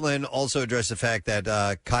 And Caitlyn also addressed the fact that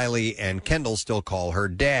Kylie and Kendall still call her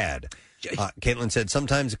dad. Caitlyn said,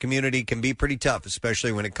 "Sometimes the community can be pretty tough,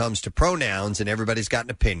 especially when it comes to pronouns, and everybody's got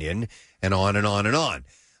an opinion, and on and on and on.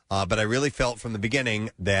 But I really felt from the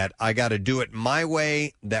beginning that I got to do it my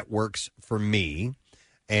way that works for me,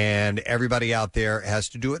 and everybody out there has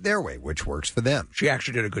to do it their way, which works for them." She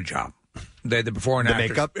actually did a good job. The before and the after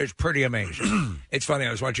makeup is pretty amazing. It's funny.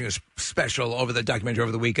 I was watching a special documentary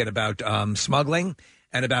over the weekend about smuggling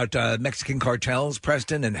and about Mexican cartels,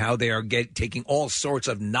 Preston, and how they are taking all sorts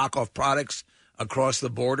of knockoff products across the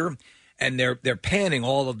border, and they're panning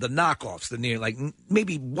all of the knockoffs. The near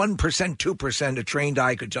maybe 1%, 2%, a trained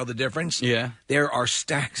eye could tell the difference. Yeah, there are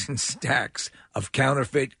stacks and stacks of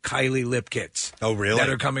counterfeit Kylie lip kits. Oh, really? That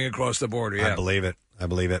are coming across the border. Yeah, I believe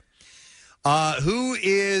it. Who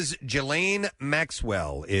is Ghislaine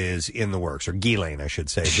Maxwell is in the works, or Ghislaine, I should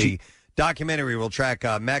say. The documentary will track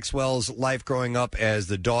Maxwell's life growing up as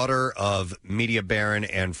the daughter of media baron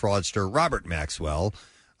and fraudster Robert Maxwell,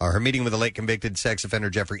 her meeting with the late convicted sex offender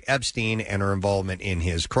Jeffrey Epstein, and her involvement in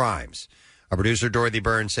his crimes. Our producer Dorothy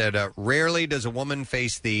Byrne said, "Rarely does a woman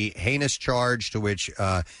face the heinous charge to which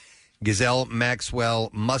Ghislaine Maxwell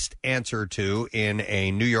must answer to in a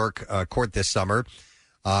New York court this summer.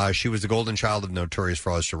 She was the golden child of notorious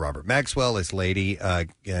fraudster Robert Maxwell, his lady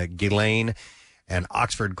Ghislaine, an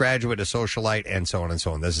Oxford graduate, a socialite, and so on and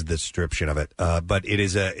so on." This is the description of it. But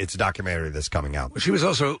it's a documentary that's coming out. She was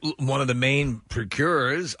also one of the main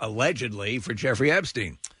procurers, allegedly, for Jeffrey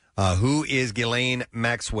Epstein. Who is Ghislaine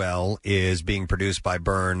Maxwell is being produced by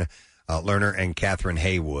Byrne, Lerner, and Catherine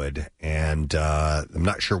Haywood. And I'm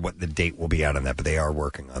not sure what the date will be out on that, but they are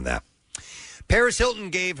working on that. Paris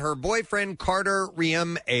Hilton gave her boyfriend Carter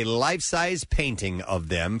Riem a life-size painting of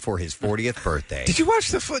them for his 40th birthday. Did you watch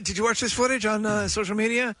Did you watch this footage on social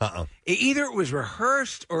media? Either it was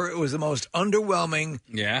rehearsed or it was the most underwhelming.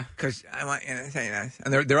 Yeah, because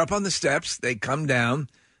and they're up on the steps. They come down,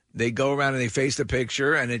 they go around and they face the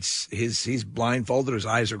picture, and he's blindfolded, his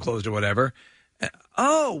eyes are closed or whatever.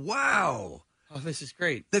 Oh wow! Oh, this is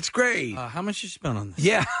great. That's great. How much you spent on this?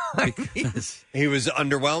 Yeah. He was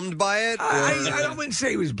underwhelmed by it? I wouldn't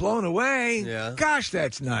say he was blown away. Yeah. Gosh,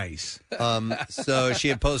 that's nice. So she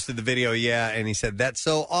had posted the video, and he said, "That's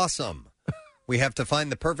so awesome. We have to find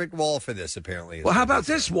the perfect wall for this, apparently." Well, how about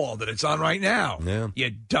this wall that it's on right now? Yeah. You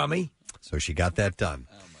dummy. So she got that done.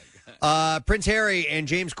 Prince Harry and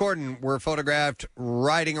James Corden were photographed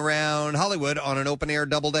riding around Hollywood on an open-air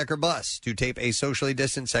double-decker bus to tape a socially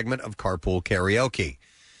distant segment of Carpool Karaoke.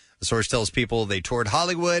 The source tells people they toured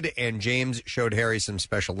Hollywood, and James showed Harry some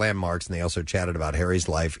special landmarks, and they also chatted about Harry's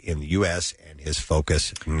life in the U.S. and his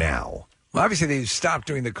focus now. Well, obviously, they stopped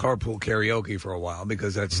doing the carpool karaoke for a while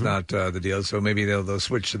because that's not the deal. So maybe they'll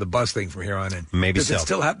switch to the bus thing from here on in. Maybe Does so. it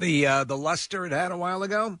still have the luster it had a while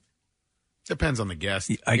ago? Depends on the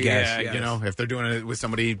guest. I guess. You know, if they're doing it with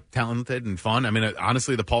somebody talented and fun. I mean,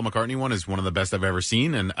 honestly, the Paul McCartney one is one of the best I've ever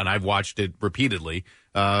seen, and I've watched it repeatedly.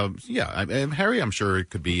 Harry, I'm sure it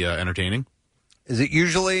could be entertaining. Is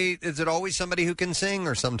it always somebody who can sing,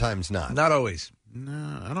 or sometimes not? Not always.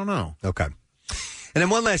 No, I don't know. Okay. And then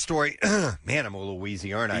one last story. Man, I'm a little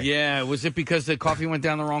wheezy, aren't I? Yeah. Was it because the coffee went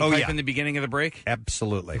down the wrong pipe in the beginning of the break?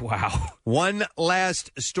 Absolutely. Wow. One last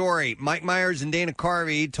story. Mike Myers and Dana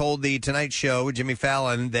Carvey told the Tonight Show, Jimmy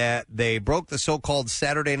Fallon, that they broke the so-called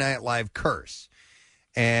Saturday Night Live curse.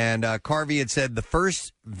 And Carvey had said the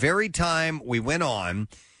first very time we went on,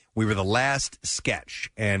 we were the last sketch.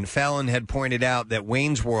 And Fallon had pointed out that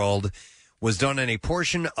Wayne's World was done in a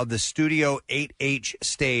portion of the Studio 8H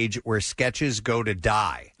stage where sketches go to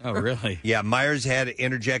die. Oh, really? Yeah, Myers had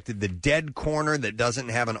interjected the dead corner that doesn't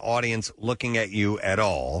have an audience looking at you at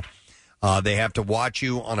all. They have to watch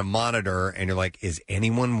you on a monitor, and you're like, is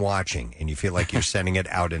anyone watching? And you feel like you're sending it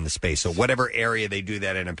out into space. So whatever area they do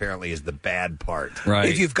that in apparently is the bad part. Right.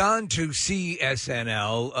 If you've gone to see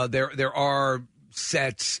SNL, there are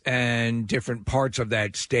sets and different parts of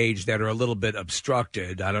that stage that are a little bit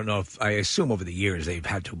obstructed. I don't know I assume over the years they've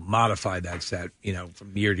had to modify that set,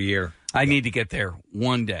 from year to year. I need to get there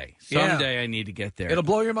one day. Someday I need to get there. It'll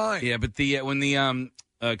blow your mind. Yeah, but when the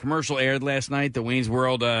commercial aired last night, the Wayne's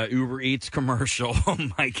World Uber Eats commercial,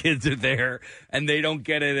 my kids are there, and they don't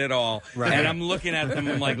get it at all. Right. And I'm looking at them,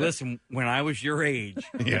 I'm like, listen, when I was your age,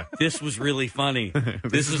 this was really funny.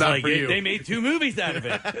 This is not like, for you. they made 2 movies out of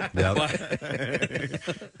it. Yep.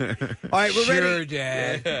 All right, we're Sure, ready.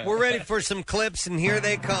 Dad. We're ready for some clips, and here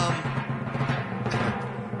they come.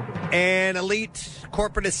 An elite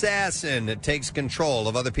corporate assassin takes control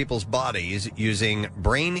of other people's bodies using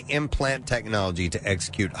brain implant technology to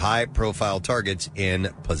execute high-profile targets in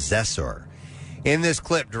Possessor. In this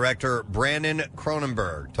clip, director Brandon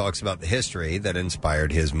Cronenberg talks about the history that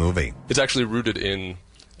inspired his movie. It's actually rooted in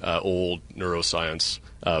old neuroscience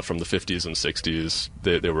from the 50s and 60s.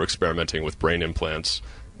 They were experimenting with brain implants,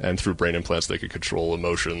 and through brain implants they could control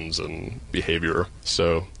emotions and behavior.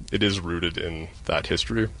 So it is rooted in that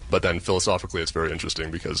history. But then philosophically it's very interesting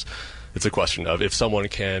because it's a question of if someone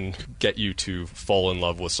can get you to fall in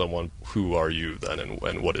love with someone, who are you then,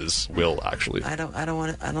 and what is will actually? I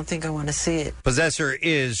don't think I want to see it. Possessor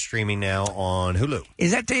is streaming now on Hulu.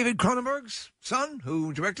 Is that David Cronenberg's son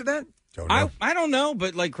who directed that? I don't know,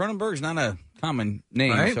 but like Cronenberg's not a common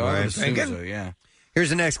name, Right. so I would Right. assume so, yeah. Here's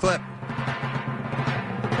the next clip.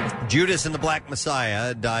 Judas and the Black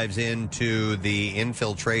Messiah dives into the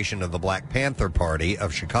infiltration of the Black Panther Party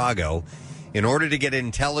of Chicago in order to get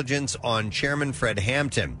intelligence on Chairman Fred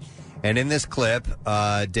Hampton. And in this clip,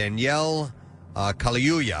 Danielle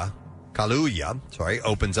Kaluuya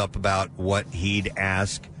opens up about what he'd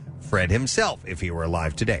ask Fred himself if he were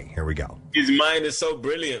alive today. Here we go. His mind is so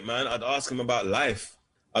brilliant, man. I'd ask him about life.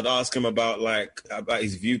 I'd ask him about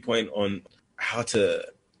his viewpoint on how to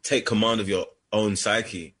take command of your own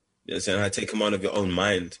psyche. You know what I'm saying? How to take command of your own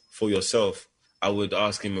mind for yourself. I would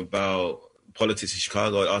ask him about politics in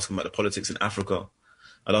Chicago. I'd ask him about the politics in Africa.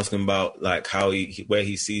 I'd ask him about where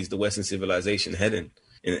he sees the Western civilization heading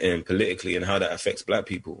and politically, and how that affects black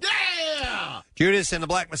people. Judas and the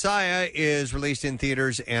Black Messiah is released in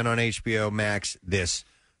theaters and on HBO Max this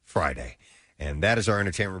Friday. And that is our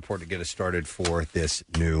entertainment report to get us started for this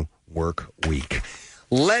new work week.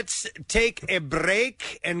 Let's take a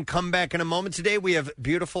break and come back in a moment. Today we have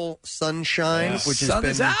beautiful sunshine, which has Sun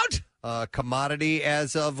been is out. a commodity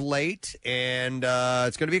as of late. And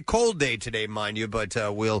it's going to be a cold day today, mind you, but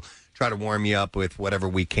we'll try to warm you up with whatever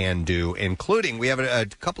we can do, including we have a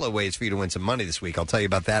couple of ways for you to win some money this week. I'll tell you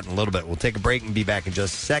about that in a little bit. We'll take a break and be back in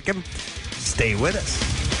just a second. Stay with us.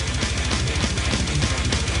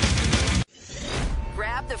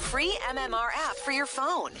 Grab the free MMR app for your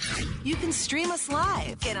phone. You can stream us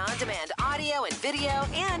live, get on-demand audio and video,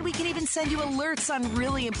 and we can even send you alerts on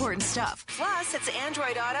really important stuff. Plus, it's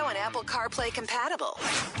Android Auto and Apple CarPlay compatible.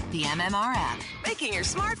 The MMR app, making your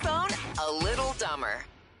smartphone a little dumber.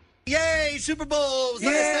 Yay, Super Bowls!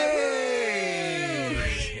 Yay!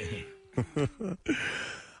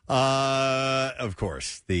 Of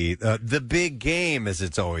course, the big game, as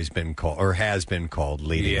it's always been called, or has been called,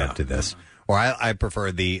 leading up to this. Or I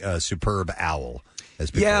prefer the superb owl,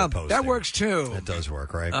 as people are posting. That works too. That does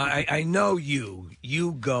work, right? I know you.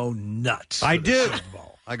 You go nuts. I for the do. Super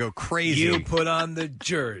Bowl. I go crazy. You put on the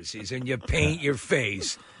jerseys and you paint your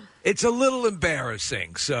face. It's a little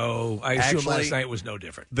embarrassing, so I assume Actually, last night was no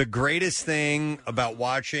different. The greatest thing about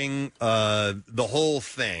watching the whole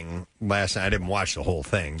thing last night, I didn't watch the whole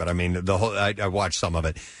thing, but I mean, I watched some of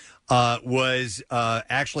it, was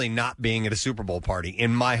actually not being at a Super Bowl party,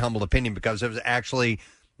 in my humble opinion, because it was actually,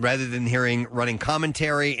 rather than running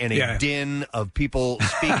commentary and a din of people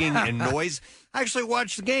speaking and noise, I actually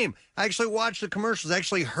watched the game. I actually watched the commercials. I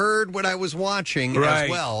actually heard what I was watching as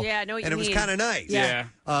well. Yeah, I know what and you it was mean. kind of nice. Yeah.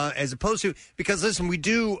 As opposed to, because listen, we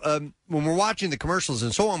do, when we're watching the commercials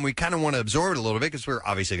and so on, we kind of want to absorb it a little bit because we're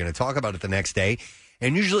obviously going to talk about it the next day.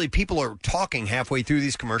 And usually people are talking halfway through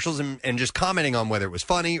these commercials and just commenting on whether it was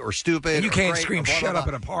funny or stupid. And you or can't great scream or blah, "shut blah, up"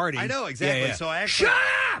 blah. at a party. I know, exactly. Yeah, yeah. So I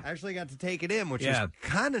actually got to take it in, which was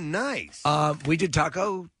kind of nice. We did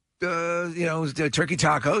turkey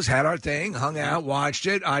tacos, had our thing, hung out, watched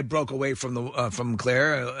it. I broke away from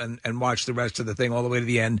Claire and watched the rest of the thing all the way to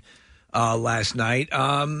the end last night.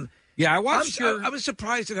 I watched I was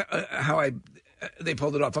surprised at how they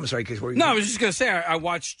pulled it off. I'm sorry, because No, I was just going to say, I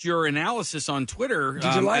watched your analysis on Twitter.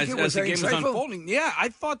 Did you like as, it? as the that game insightful? was unfolding. Yeah, I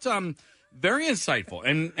thought very insightful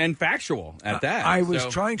and factual at that. I was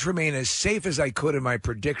trying to remain as safe as I could in my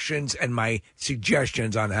predictions and my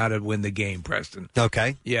suggestions on how to win the game, Preston.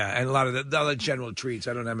 Okay. Yeah, and a lot of the other general treats.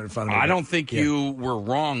 I don't have them in front of me. I don't think you were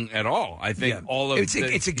wrong at all. I think all of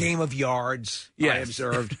it's a game of yards. I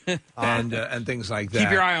observed and things like that. Keep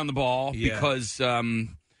your eye on the ball because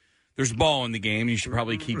there's a ball in the game. You should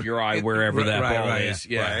probably keep your eye wherever that ball is.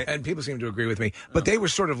 Yeah. Right. And people seem to agree with me. But they were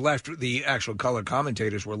sort of left, the actual color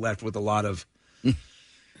commentators were left with a lot of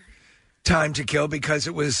time to kill because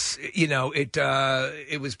it was,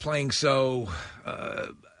 it was playing so,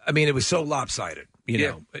 it was so lopsided. You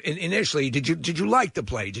know, initially, did you like the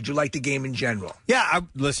play? Did you like the game in general? Yeah, I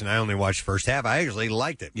only watched the first half. I actually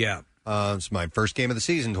liked it. Yeah. It's my first game of the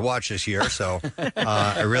season to watch this year, so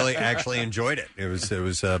I really actually enjoyed it. It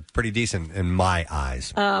was pretty decent in my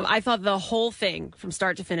eyes. I thought the whole thing from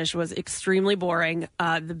start to finish was extremely boring.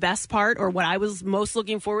 The best part, or what I was most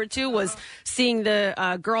looking forward to, was seeing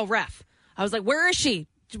the girl ref. I was like, where is she?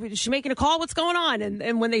 Is she making a call? What's going on?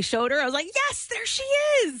 And when they showed her, I was like, yes, there she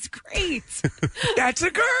is. Great. That's a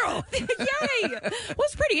girl. Yay. It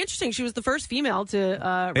was pretty interesting. She was the first female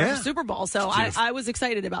to ref a Super Bowl, so I was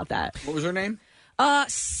excited about that. What was her name?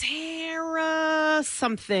 Sarah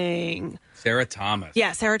something. Sarah Thomas.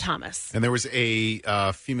 Yeah, Sarah Thomas. And there was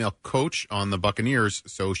a female coach on the Buccaneers,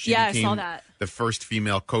 so she I became saw that. the first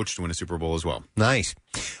female coach to win a Super Bowl as well. Nice.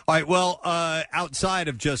 All right, well, outside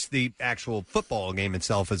of just the actual football game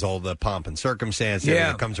itself is all the pomp and circumstance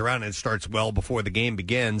that comes around, and it starts well before the game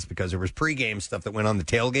begins because there was pregame stuff that went on the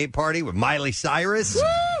tailgate party with Miley Cyrus.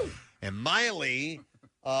 Woo! And Miley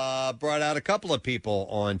brought out a couple of people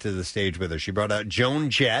onto the stage with her. She brought out Joan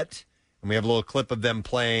Jett, and we have a little clip of them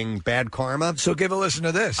playing Bad Karma. So give a listen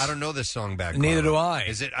to this. I don't know this song, Bad Karma. Neither do I.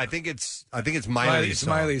 Is it? I think it's Miley's song.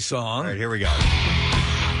 Miley's song. All right, here we go. You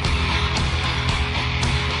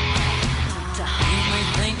may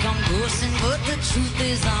think I'm ghosting, but the truth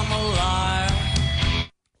is I'm a liar.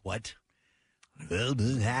 What?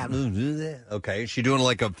 Okay, is she doing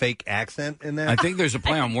like a fake accent in there? I think there's a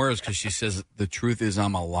play on words because she says the truth is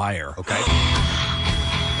I'm a liar. Okay. I'll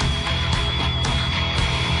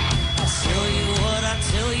tell you what I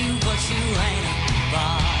tell you, but you ain't a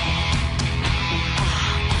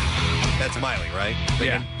That's Miley, right?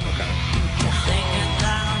 Yeah. Okay. thinking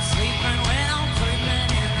that I'm sleeping when I'm creeping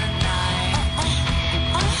in the night.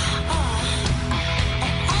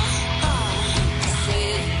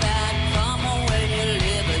 Say it's bad karma when you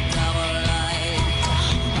live a double life.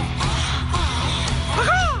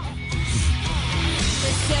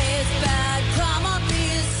 They say it's bad karma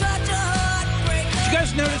being such a heartbreaker. Did you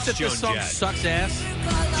guys notice that Joan this song Jett. sucks ass?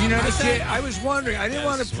 Do you notice that? I was wondering. I didn't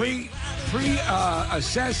want to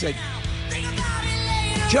assess it.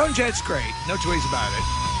 Joan Jett's great. No two ways about it.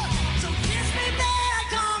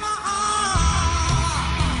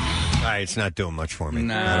 All right, it's not doing much for me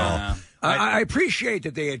Nah. at all. I appreciate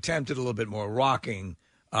that they attempted a little bit more rocking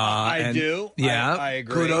I do. Yeah, I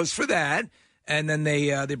agree. Kudos for that. And then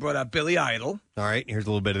they brought out Billy Idol. All right, here's a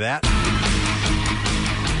little bit of that.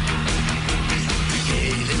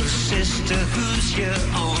 Hey, little sister, who's your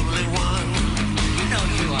only one? No,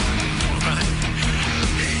 you are. Right.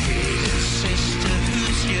 Hey, little sister,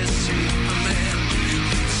 who's your Superman?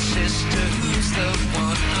 Sister, who's the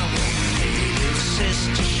one I want? Hey, little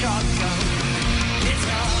sister, shotgun. It's a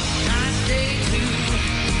nice day to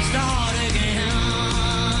start again.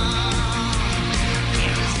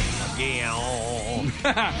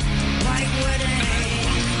 I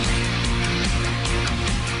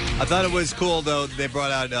thought it was cool, though. They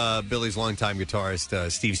brought out Billy's longtime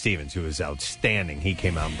guitarist, Steve Stevens, who was outstanding. He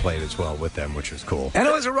came out and played as well with them, which was cool. And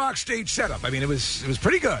it was a rock stage setup. I mean, it was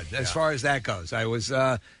pretty good as far as that goes. I was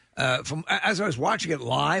as I was watching it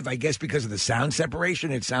live, I guess because of the sound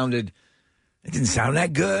separation, it didn't sound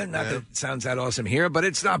that good. Not that it sounds that awesome here, but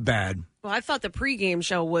it's not bad. Well, I thought the pregame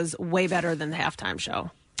show was way better than the halftime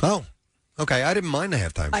show. Oh, okay. I didn't mind the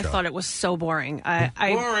halftime show. I thought it was so boring. Boring.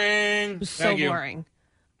 It was so boring.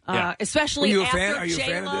 Yeah. Especially Are you a after fan? Are you a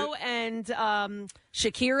fan of J-Lo and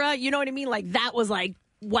Shakira. You know what I mean? Like, that was like,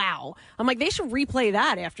 wow. I'm like, they should replay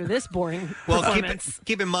that after this boring performance.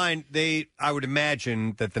 Keep in mind, I would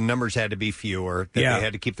imagine that the numbers had to be fewer, that they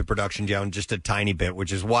had to keep the production down just a tiny bit,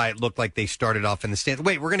 which is why it looked like they started off in the stands.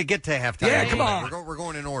 Wait, we're going to get to halftime. Yeah, come on. We're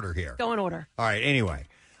going in order here. Go in order. All right, anyway.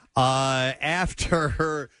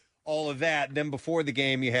 After all of that, then before the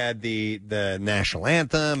game, you had the national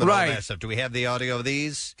anthem and all that stuff. Do we have the audio of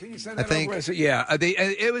these? Can you send that over? Yeah,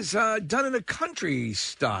 it was done in a country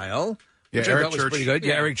style. Yeah, Which I Eric thought was Church. pretty good.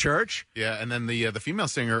 Yeah, Eric Church. Yeah, and then the female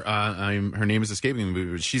singer, her name is escaping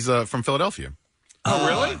me. She's from Philadelphia. Oh,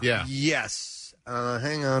 really? Yeah. Yes.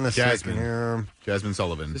 Hang on a second here. Jasmine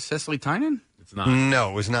Sullivan. Is Cecily Tynan? It's not.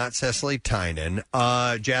 No, it was not Cecily Tynan.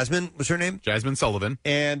 Jasmine was her name? Jasmine Sullivan.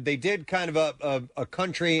 And they did kind of a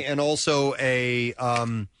country and also a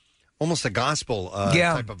almost a gospel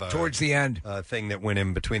type of towards the end thing that went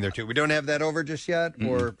in between their two. We don't have that over just yet?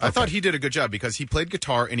 Or I thought he did a good job because he played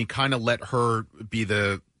guitar and he kind of let her be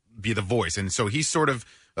the voice. And so he sort of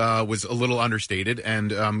was a little understated and,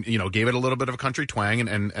 gave it a little bit of a country twang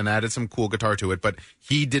and added some cool guitar to it. But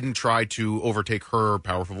he didn't try to overtake her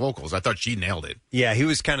powerful vocals. I thought she nailed it. Yeah, he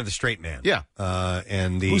was kind of the straight man. Yeah.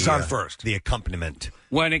 And the Who's on first? The accompaniment.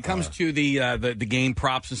 When it comes to the game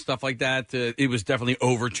props and stuff like that, it was definitely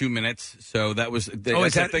over 2 minutes. So that was is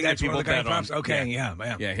that thing that's that one of people the game bet on. props? Okay,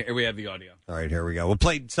 yeah. Yeah, here we have the audio. All right, here we go. We'll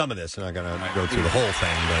play some of this. I'm not going to go through the whole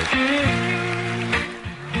thing, but...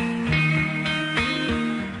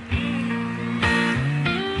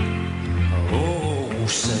 Oh,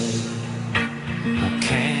 say,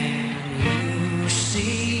 can you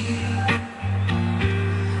see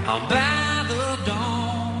by the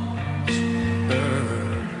dawn's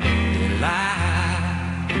early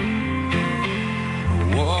light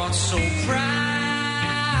what so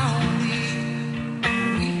proudly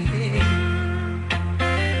we hailed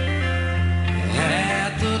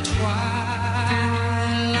at the twilight's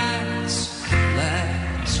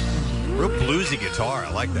last gleam. Real bluesy guitar. I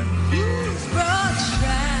like that. Broad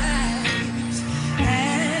stripes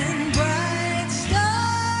and bright stars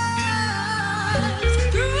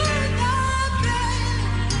through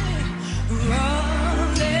the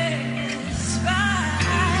rolling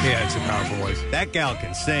sky. Yeah, it's a powerful voice. That gal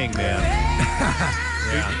can sing, man.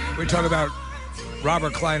 We're talking about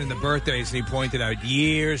Robert Klein and the birthdays, and he pointed out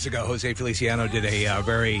years ago, Jose Feliciano did a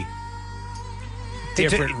very He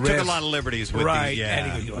different took riff. a lot of liberties with right,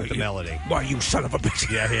 the with the melody. Why, you son of a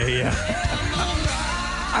bitch. Yeah.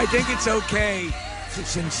 I think it's okay to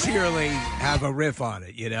sincerely have a riff on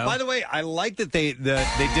it, you know? By the way, I like that they did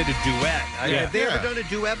a duet. Have they ever done a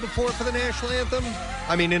duet before for the national anthem?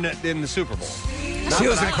 I mean, in the Super Bowl. Not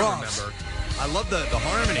Seals that and I Crofts. remember. I love the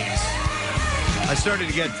harmonies. I started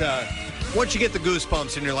to get once you get the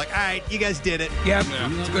goosebumps and you're like, all right, you guys did it. Yep,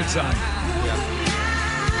 it's a good sign.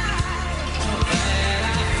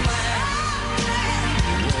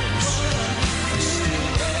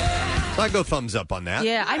 So I go thumbs up on that.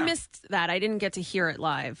 Yeah, I missed that. I didn't get to hear it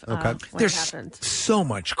live. When it There's happened. so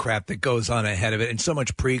much crap that goes on ahead of it, and so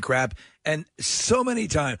much pre-crap, and so many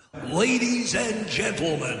times, ladies and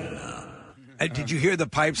gentlemen. Did you hear the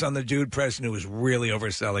pipes on the dude, Preston, who was really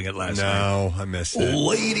overselling it last night? No, I missed it.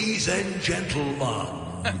 Ladies and gentlemen.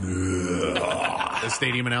 The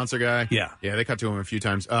stadium announcer guy. Yeah, they cut to him a few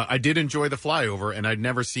times. I did enjoy the flyover, and I'd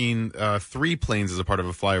never seen 3 planes as a part of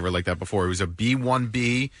a flyover like that before. It was a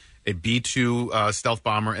B-1B, a B-2 stealth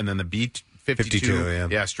bomber, and then the B-2 52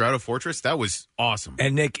 yeah, Strato Fortress. That was awesome.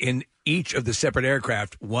 And Nick, in each of the separate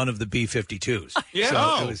aircraft, one of the B-52s. Yeah. So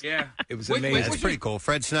Oh. it was amazing. That's pretty cool.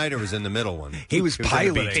 Fred Snyder was in the middle one. He was in the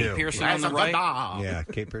piloting. B2. Kate Pearson on the right. Yeah,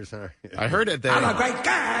 Kate Pearson. I heard it. I'm a great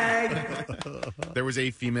guy. There was a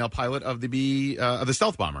female pilot of the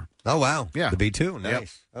stealth bomber. Oh wow, yeah, the B2.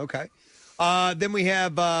 Nice. Yep. Okay. Then we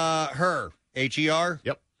have her HER.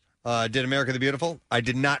 Yep. Did America the Beautiful? I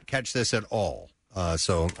did not catch this at all,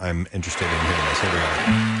 so I'm interested in hearing this. Here we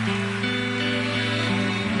go.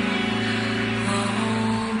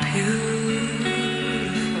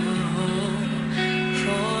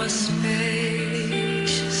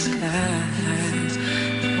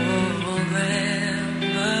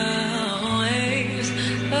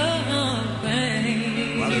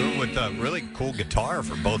 With a really cool guitar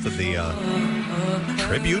for both of the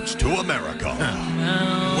tributes to America.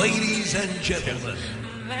 Ladies and gentlemen.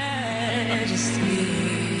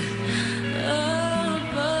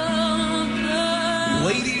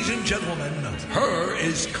 Ladies and gentlemen, her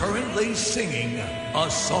is currently singing a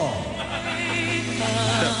song.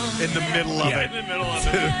 In the middle of it. In the middle of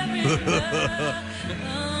it.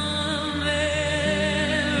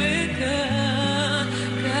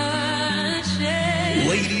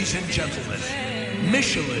 Ladies and gentlemen,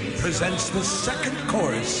 Michelin presents the second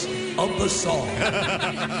chorus of the song.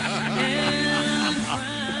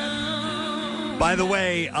 By the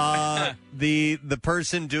way, the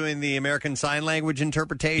person doing the American Sign Language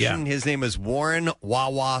interpretation, his name is Warren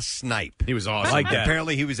Wawa Snipe. He was awesome. Like that.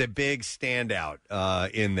 Apparently, he was a big standout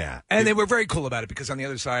in that. And they were very cool about it because on the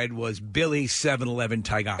other side was Billy 7-Eleven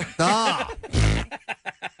Tiger. Ah.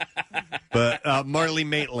 But Marlee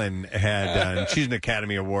Maitland had, she's an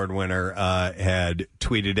Academy Award winner, had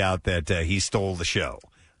tweeted out that he stole the show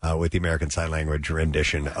with the American Sign Language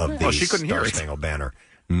rendition of the she couldn't hear Star it. Spangled Banner.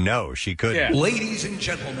 No, she couldn't. Ladies and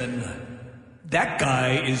gentlemen, that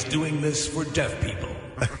guy is doing this for deaf people.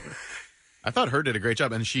 I thought her did a great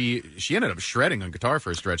job, and she ended up shredding on guitar for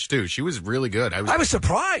a stretch too. She was really good. I was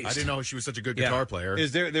surprised. I didn't know she was such a good guitar player.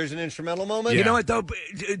 There's an instrumental moment? You know what though?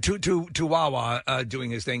 To Wawa doing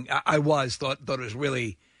his thing, I thought it was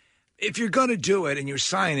really. If you're going to do it and you're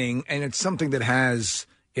signing, and it's something that has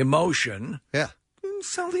emotion,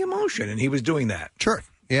 sell the emotion, and he was doing that. Sure.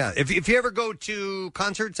 Yeah, if you ever go to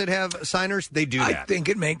concerts that have signers, they do that. I think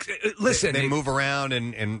it makes. Listen, they move around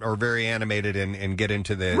and are very animated and get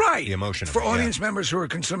into the emotion. For of it, audience members who are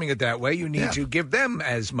consuming it that way, you need to give them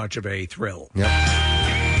as much of a thrill. Yep.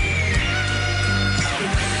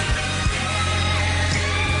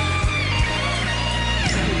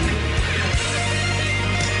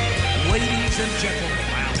 Ladies and gentlemen,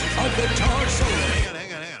 a guitar solo.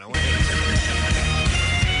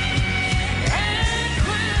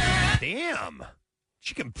 Damn.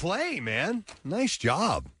 She can play, man. Nice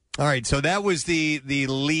job. All right, so that was the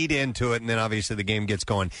lead into it, and then obviously the game gets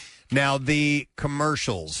going. Now, the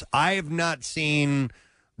commercials. I have not seen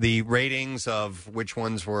the ratings of which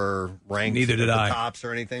ones were ranked Neither did at the I. tops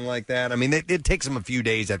or anything like that. I mean, it takes them a few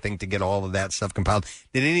days, I think, to get all of that stuff compiled.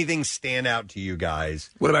 Did anything stand out to you guys?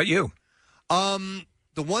 What about you? The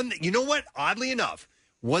one that, you know what, oddly enough,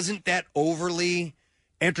 wasn't that overly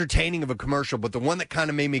entertaining of a commercial, but the one that kind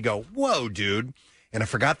of made me go, whoa, dude. And I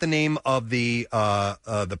forgot the name of the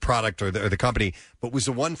product or the company, but was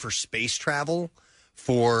the one for space travel,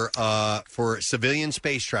 for civilian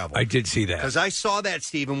space travel. I did see that. Because I saw that,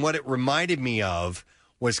 Steve, and what it reminded me of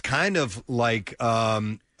was kind of like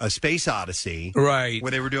a Space Odyssey. Right.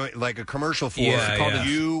 Where they were doing like a commercial for Yeah, called yeah.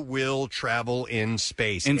 You Will Travel in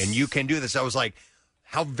Space, and you can do this. I was like,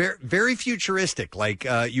 how very, very futuristic. Like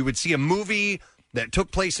you would see a movie that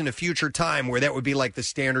took place in a future time where that would be like the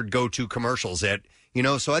standard go-to commercials that, you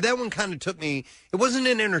know, so that one kind of took me, it wasn't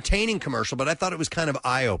an entertaining commercial, but I thought it was kind of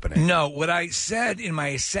eye-opening. No, what I said in my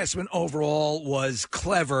assessment overall was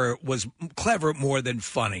clever more than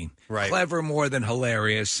funny. Right. Clever more than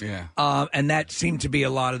hilarious. Yeah. And that seemed to be a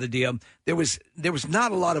lot of the deal. There was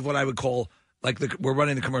not a lot of what I would call, like we're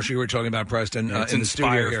running the commercial you were talking about, Preston, It's in the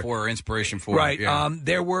studio inspire here. for, inspiration for. Right. Yeah.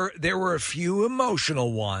 There were a few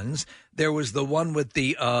emotional ones. There was the one with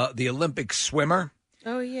the Olympic swimmer.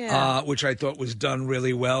 Oh yeah, which I thought was done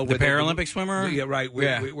really well. The with Paralympic swimmer? Yeah, right.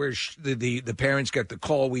 Where the parents get the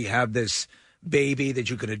call. We have this baby that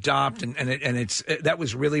you could adopt, and it's that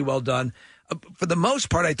was really well done. For the most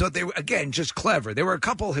part, I thought they were again just clever. There were a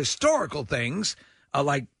couple historical things.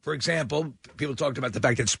 Like, for example, people talked about the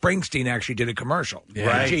fact that Springsteen actually did a commercial.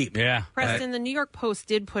 Yeah. Jeep. Yeah. Preston, the New York Post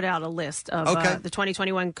did put out a list of Okay. the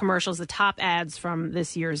 2021 commercials, the top ads from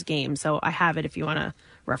this year's game. So I have it if you want to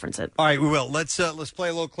reference it. All right, we will. Let's play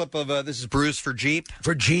a little clip of this is Bruce for Jeep.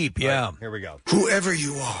 For Jeep, yeah. All right, here we go. Whoever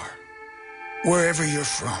you are, wherever you're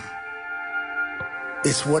from.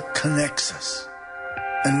 It's what connects us,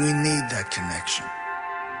 and we need that connection.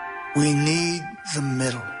 We need the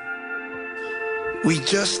middle. We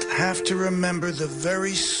just have to remember the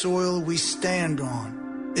very soil we stand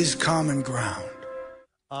on is common ground.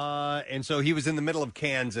 And so he was in the middle of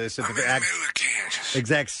Kansas, at the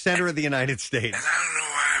exact center of the United States. And I don't know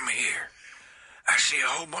why I'm here. I see a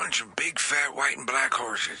whole bunch of big, fat, white, and black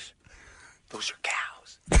horses. Those are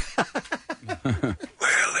cows.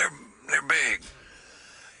 Well, they're big.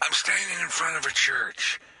 I'm standing in front of a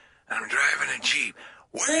church. I'm driving a Jeep.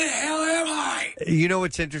 Where the hell am I? You know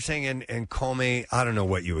what's interesting, and call me, I don't know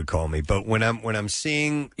what you would call me, but when I'm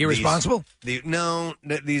seeing Irresponsible?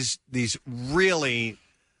 These really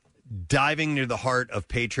diving near the heart of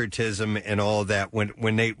patriotism and all of that,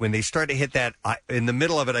 when they start to hit that, in the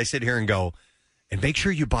middle of it, I sit here and go, and make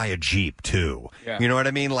sure you buy a Jeep too. Yeah. You know what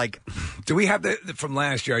I mean? Like, do we have from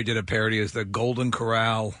last year? I did a parody as the Golden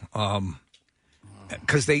Corral,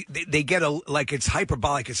 because they get it's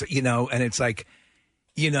hyperbolic, and it's like,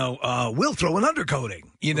 we'll throw an undercoating.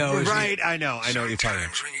 Right? I know what you're talking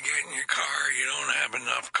about. Sometimes when you get in your car, you don't have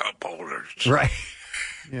enough cup holders. Right.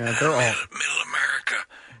 Yeah, they're all middle America.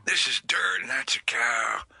 This is dirt, and that's a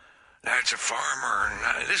cow. That's a farmer,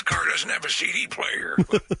 and this car doesn't have a CD player.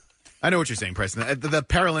 I know what you're saying, Preston. The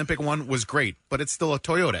Paralympic one was great, but it's still a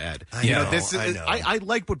Toyota ad. I know. I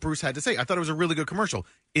like what Bruce had to say. I thought it was a really good commercial.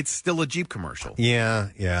 It's still a Jeep commercial. Yeah.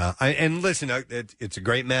 And listen, it's a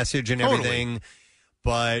great message and everything.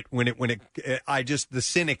 But the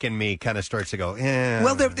cynic in me kind of starts to go, yeah.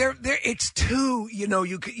 Well, it's too,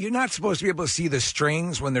 you're not supposed to be able to see the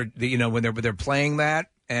strings when they're playing that,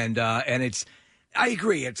 and it's. I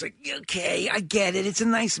agree. It's like, okay, I get it. It's a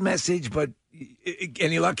nice message, but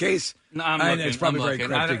any luck, Case? No, I'm looking. It's probably very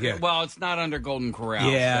cryptic. Yeah. Well, it's not under Golden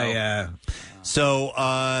Corral. Yeah. So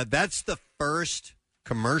that's the first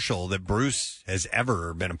commercial that Bruce has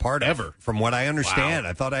ever been a part of. Ever. From what I understand. Wow.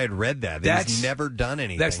 I thought I had read that. He's never done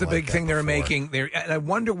anything. That's the big like thing that they're before. making. And I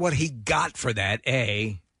wonder what he got for that,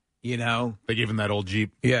 They gave him that old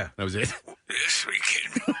Jeep. Yeah. That was it. This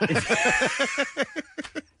weekend.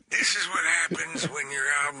 This is what happens when your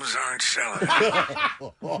albums aren't selling.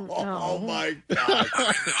 Oh, my God. I'm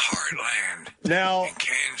in the heartland. Now, in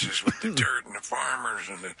Kansas with the dirt and the farmers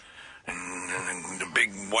and the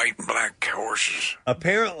big white and black horses.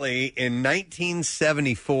 Apparently, in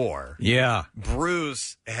 1974,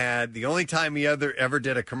 Bruce had the only time he ever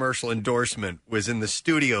did a commercial endorsement was in the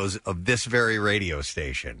studios of this very radio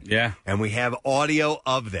station. Yeah. And we have audio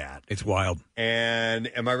of that. It's wild.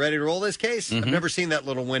 And am I ready to roll this case? Mm-hmm. I've never seen that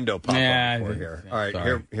little window pop up before here. All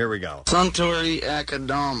right, here we go. Suntory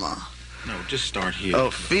Akadama. No, just start here.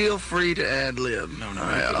 Oh, feel free to ad lib. No.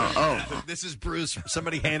 Right, This is Bruce.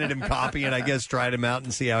 Somebody handed him copy and I guess tried him out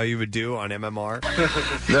and see how he would do on MMR.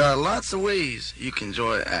 There are lots of ways you can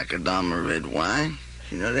enjoy Akadama red wine.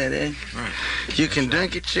 You know that, Ed? Right. You can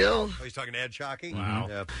drink it chilled. Oh, he's talking to Ed Shockey? Wow.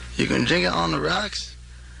 Yep. You can drink it on the rocks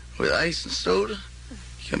with ice and soda.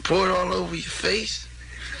 You can pour it all over your face.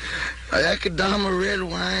 Akadama red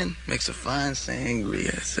wine makes a fine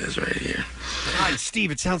sangria, it says right here. God,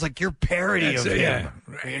 Steve, it sounds like your parody of him.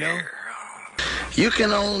 You know? You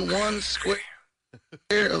can own 1 square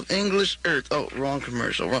of English earth. Oh, wrong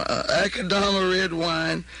commercial. Akadama red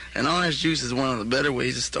wine and orange juice is one of the better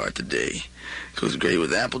ways to start the day. Goes great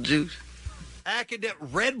with apple juice.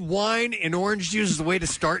 Red wine and orange juice is the way to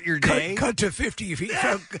start your day? Cut to 50.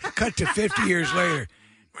 Cut to 50 years later.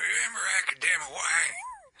 Remember Akadama wine?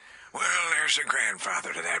 Well, there's a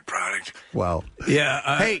grandfather to that product. Wow.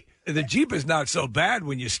 Yeah. Hey, the Jeep is not so bad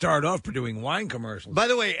when you start off for doing wine commercials. By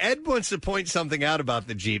the way, Ed wants to point something out about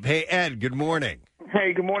the Jeep. Hey, Ed, good morning.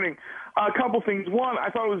 Hey, good morning. A couple things. One,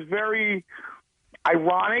 I thought it was very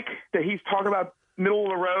ironic that he's talking about middle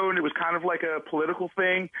of the road. It was kind of like a political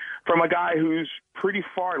thing from a guy who's pretty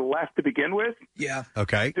far left to begin with. Yeah.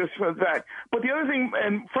 Okay. Just for that. But the other thing,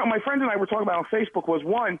 and my friends and I were talking about on Facebook, was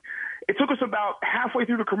one, it took us about halfway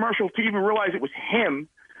through the commercial to even realize it was him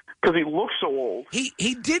because he looked so old.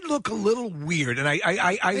 He did look a little weird, and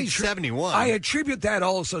he's 71. I attribute that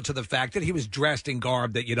also to the fact that he was dressed in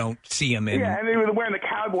garb that you don't see him in. Yeah, and he was wearing the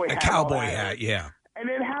cowboy hat. A cowboy hat, yeah. And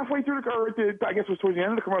then halfway through I guess it was towards the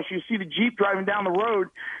end of the commercial, you see the Jeep driving down the road.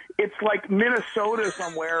 It's like Minnesota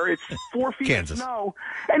somewhere. It's 4 feet Kansas. of snow,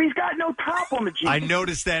 and he's got no top on the Jeep. I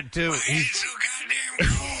noticed that too. He's so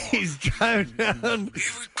goddamn cold. He's driving down.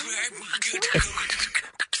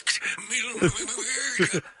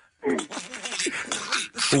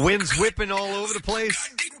 Wind's whipping all over the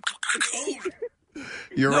place.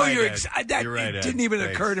 You're no, right, You're Ed. that You're right, it Ed. didn't even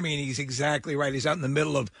Thanks. occur to me, and he's exactly right. He's out in the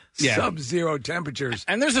middle of Yeah. sub-zero temperatures.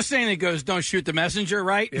 And there's a saying that goes, "Don't shoot the messenger,"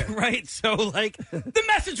 right? Right. So, like, the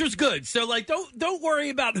message was good. So, like, don't worry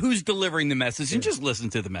about who's delivering the message, and just listen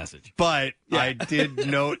to the message. But I did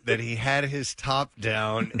note that he had his top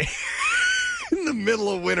down in the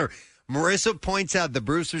middle of winter. Marissa points out that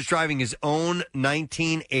Bruce was driving his own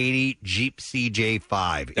 1980 Jeep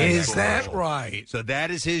CJ5. Is that right? So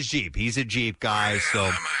that is his Jeep. He's a Jeep guy,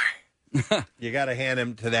 so you got to hand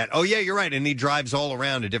him to that. Oh, yeah, you're right. And he drives all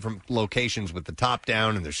around to different locations with the top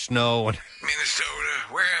down, and there's snow. And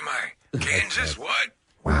Minnesota, where am I? Kansas, what?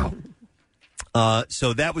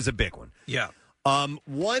 so that was a big one. Yeah.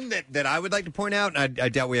 One that I would like to point out, and I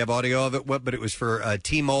doubt we have audio of it, but it was for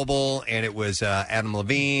T-Mobile, and it was Adam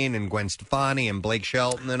Levine and Gwen Stefani and Blake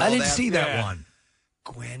Shelton and all that. I didn't see that one.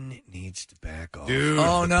 Gwen needs to back off. Dude.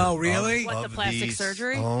 Oh, no, really? What, the plastic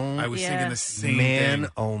surgery? Oh, I was thinking the same man,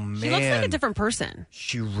 thing. oh, man. She looks like a different person.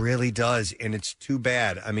 She really does, and it's too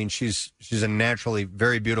bad. I mean, she's a naturally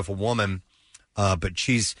very beautiful woman, but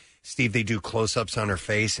Steve, they do close-ups on her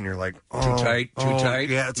face, and you're like, oh, Too tight.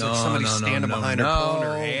 Yeah, it's like No, somebody no, no, standing no, behind her pulling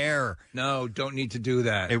her hair. No, don't need to do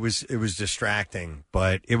that. It was distracting,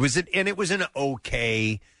 but it was an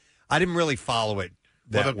okay. I didn't really follow it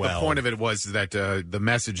that The point of it was that the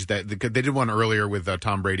message that they did one earlier with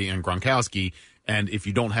Tom Brady and Gronkowski, and if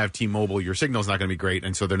you don't have T-Mobile, your signal's not going to be great,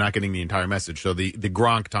 and so they're not getting the entire message. So the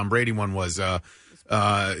Gronk Tom Brady one was,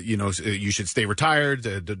 you should stay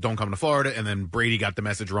retired, don't come to Florida, and then Brady got the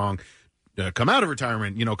message wrong. Come out of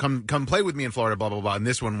retirement, come play with me in Florida, blah, blah, blah. And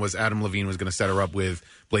this one was Adam Levine was going to set her up with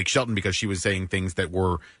Blake Shelton because she was saying things that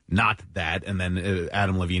were not that. And then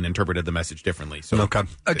Adam Levine interpreted the message differently. So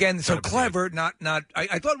Again, so clever, not.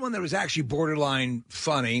 I thought one that was actually borderline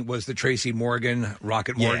funny was the Tracy Morgan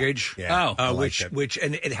Rocket Mortgage. Yeah. Which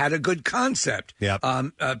and it had a good concept. Yep.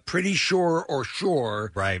 Pretty sure or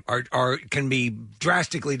sure right. are can be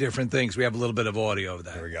drastically different things. We have a little bit of audio of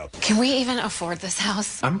that. There we go. Can we even afford this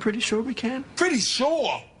house? I'm pretty sure we can. Pretty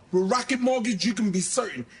sure. With Rocket Mortgage, you can be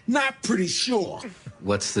certain. Not pretty sure.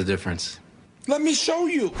 What's the difference? Let me show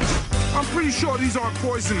you. I'm pretty sure these aren't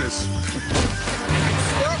poisonous.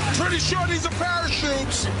 Yep, pretty sure these are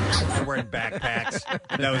parachutes. They're wearing backpacks.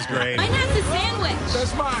 That was great. Mine has the sandwich.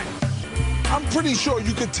 That's mine. I'm pretty sure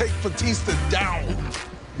you could take Batista down.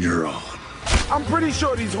 You're on. I'm pretty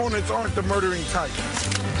sure these Hornets aren't the murdering type.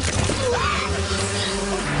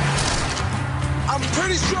 I'm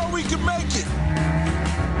pretty sure we can make it.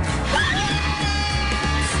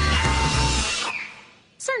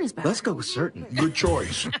 Certain is better. Let's go with certain. Good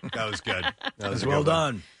choice. That was good. That was well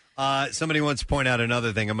good done. Somebody wants to point out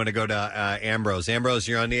another thing. I'm going to go to Ambrose. Ambrose,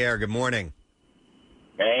 you're on the air. Good morning.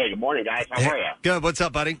 Hey, good morning, guys. How are you? Good. What's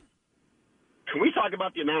up, buddy? Can we talk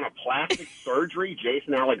about the amount of plastic surgery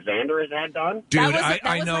Jason Alexander has had done? Dude, that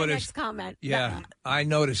I was noticed. my next comment. Yeah, I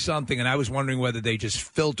noticed something, and I was wondering whether they just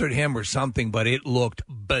filtered him or something, but it looked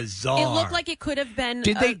bizarre. It looked like it could have been.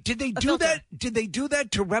 Did they do filter. that? Did they do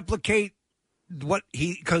that to replicate what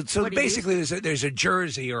he? Cause, so What he basically, there's a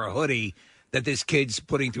jersey or a hoodie that this kid's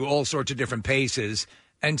putting through all sorts of different paces.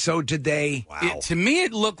 And so did they. To me,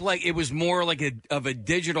 it looked like it was more like of a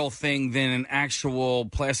digital thing than an actual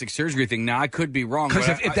plastic surgery thing. Now, I could be wrong. Because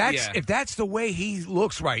but if that's the way he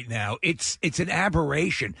looks right now, it's an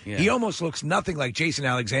aberration. Yeah. He almost looks nothing like Jason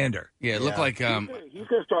Alexander. Yeah, it looked like. He's going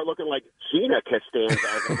to start looking like Gina Costanza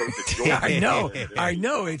as opposed to Jordan. I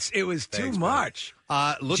know. It was too much.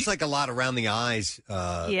 Looks like a lot around the eyes.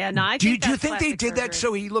 Yeah, no, I Do you think think they that's did that plastic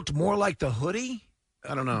so he looked more like the hoodie?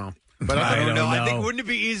 I don't know. But I don't know. I think wouldn't it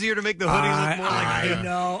be easier to make the hoodie look more like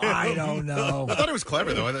I don't know. I thought it was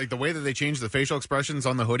clever though. Like the way that they changed the facial expressions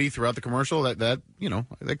on the hoodie throughout the commercial. That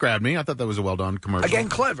grabbed me. I thought that was a well done commercial. Again,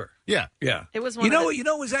 clever. Yeah. It was one You know of the-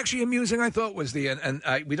 what was actually amusing? I thought was we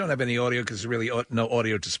don't have any audio because there's really no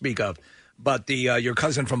audio to speak of. But the your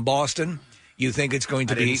cousin from Boston. You think it's going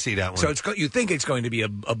to be? Didn't see that one. So you think it's going to be a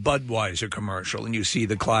Budweiser commercial, and you see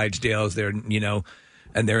the Clydesdales there,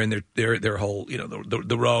 and they're in their whole,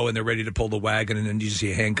 the row, and they're ready to pull the wagon, and then you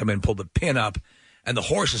see a hand come in and pull the pin up, and the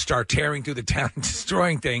horses start tearing through the town,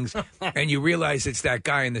 destroying things, and you realize it's that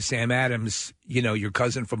guy in the Sam Adams, your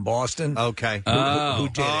cousin from Boston. Okay. Who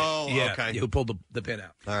did Oh, it. Yeah, okay. who pulled the pin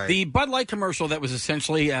out. All right. The Bud Light commercial that was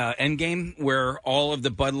essentially Endgame, where all of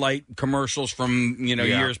the Bud Light commercials from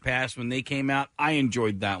years past when they came out, I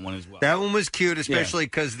enjoyed that one as well. That one was cute, especially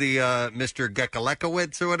because the Mr.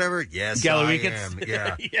 Gekalekowitz or whatever. Yes, Galawikowicz. I am.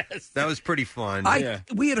 Yeah, Yes. that was pretty fun.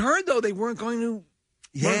 We had heard though they weren't going to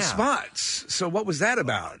run spots. So what was that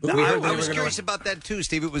about? I was curious about that too,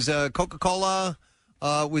 Steve. It was Coca-Cola.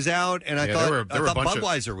 was out, and I thought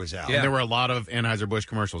Budweiser was out. And there were a lot of Anheuser-Busch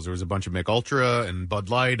commercials. There was a bunch of Mick Ultra and Bud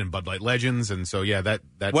Light Legends, and so that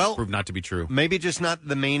proved not to be true. Maybe just not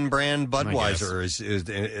the main brand. Budweiser is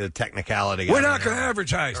a technicality. We're not going to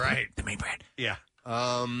advertise the main brand. Yeah.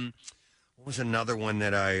 What was another one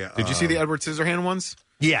that I... Did you see the Edward Scissorhand ones?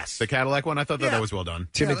 Yes. The Cadillac one? I thought that was well done.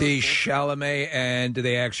 Timothy Chalamet, and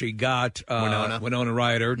they actually got Winona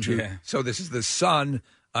Ryder. So this is the son,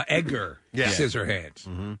 Edgar Scissorhands.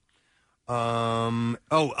 Mm-hmm.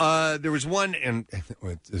 There was one, and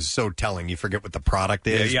it's so telling. You forget what the product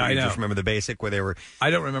is. Yeah, I know. Just remember the basic where they were.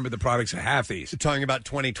 I don't remember the products of half these. Talking about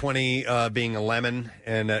 2020 being a lemon,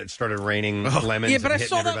 and it started raining lemons and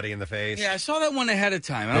hitting everybody in the face. Yeah, I saw that one ahead of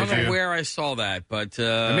time. I don't know where I saw that, but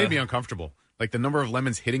it made me uncomfortable. Like the number of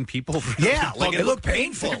lemons hitting people. Yeah, like it looked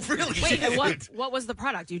painful. Really Wait, and what was the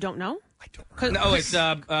product? You don't know? I don't know. No, it's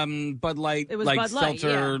Bud Light, it was like Bud Light,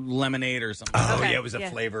 seltzer lemonade or something. Oh, yeah, it was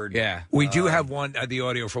a flavored. Yeah. We do have one, the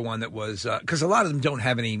audio for one that was, because a lot of them don't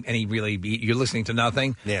have any really, you're listening to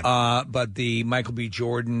nothing. Yeah. But the Michael B.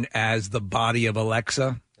 Jordan as the body of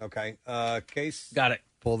Alexa. Okay. Case. Got it.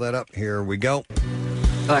 Pull that up. Here we go.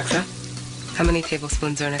 Alexa, how many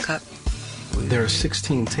tablespoons are in a cup? There are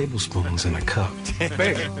 16 tablespoons in a cup.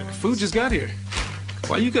 Babe, food just got here.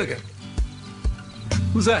 Why you cooking?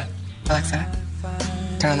 Who's that? Alexa,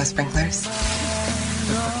 turn on the sprinklers.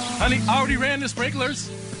 Honey, I already ran the sprinklers.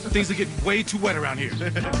 Things are getting way too wet around here.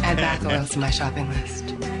 Add bath oils to my shopping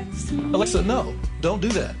list. Alexa, no. Don't do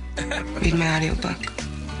that. Read my audiobook.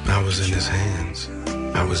 I was in his hands.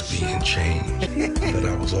 I was being changed. But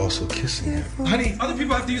I was also kissing him. Honey, other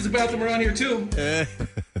people have to use the bathroom around here, too.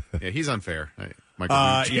 Yeah, he's unfair.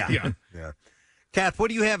 Yeah. Kath, what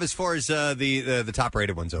do you have as far as the top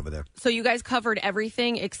rated ones over there? So you guys covered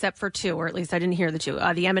everything except for two, or at least I didn't hear the two.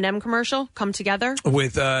 The M&M commercial, Come Together.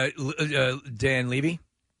 With Dan Levy?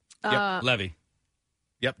 Levy.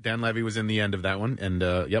 Yep, Dan Levy was in the end of that one, and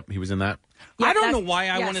he was in that. Yeah, I don't know why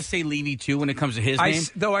I want to say Levy too when it comes to his name.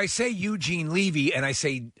 Though I say Eugene Levy, and I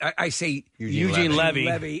say Eugene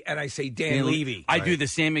Levy, and I say Dan Levy. I do the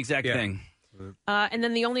same exact thing. And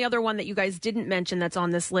then the only other one that you guys didn't mention that's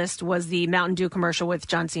on this list was the Mountain Dew commercial with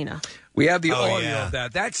John Cena. We have the audio of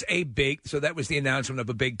that. That's so that was the announcement of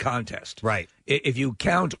a big contest. Right. If you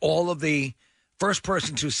count all of the first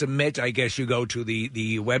person to submit, I guess you go to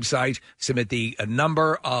the website, submit the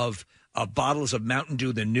number of bottles of Mountain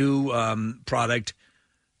Dew, the new product,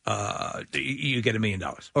 you get $1 million.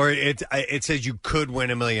 Or it says you could win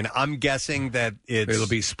 $1 million. I'm guessing that it'll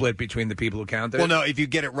be split between the people who count it. Well, no, if you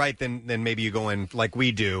get it right, then maybe you go in like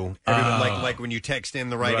we do. Everyone, like when you text in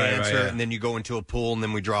the right answer, and then you go into a pool, and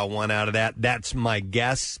then we draw one out of that. That's my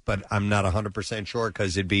guess, but I'm not 100% sure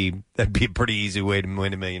because that'd be a pretty easy way to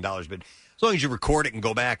win $1 million. But as long as you record it and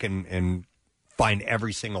go back and find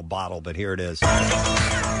every single bottle, but here it is.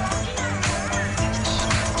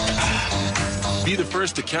 Be the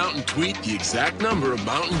first to count and tweet the exact number of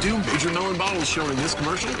Mountain Dew Major Melon bottles shown in this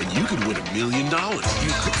commercial, and you could win $1 million.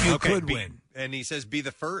 You could win. And he says, be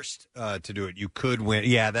the first to do it. You could win.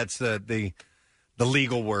 Yeah, that's the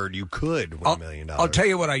legal word. You could win $1 million. I'll tell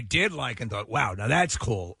you what I did like and thought, wow, now that's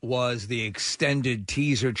cool, was the extended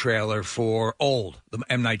teaser trailer for Old, the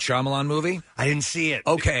M. Night Shyamalan movie. I didn't see it.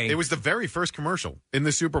 Okay. It was the very first commercial in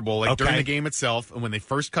the Super Bowl, during the game itself. And when they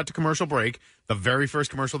first cut to commercial break, the very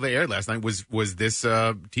first commercial they aired last night was this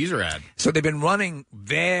teaser ad. So they've been running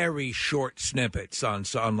very short snippets on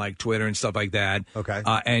like Twitter and stuff like that. Okay.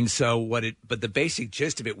 And so but the basic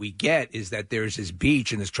gist of it we get is that there's this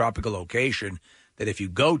beach in this tropical location that if you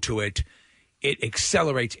go to it, it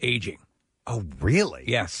accelerates aging. Oh, really?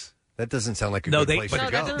 Yes. That doesn't sound like a good place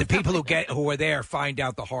to go. The people who are there find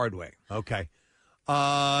out the hard way. Okay.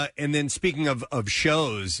 And then speaking of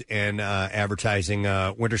shows and advertising,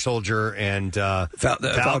 Winter Soldier and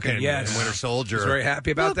Falcon yes. and Winter Soldier. I was very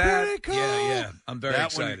happy about that. Cool. Yeah. I'm very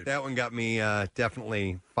excited. That one got me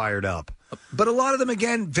definitely fired up. But a lot of them,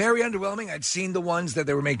 again, very underwhelming. I'd seen the ones that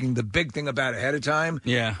they were making the big thing about ahead of time.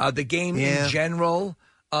 Yeah. The game in general.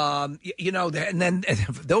 And then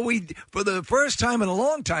though for the first time in a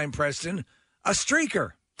long time, Preston, a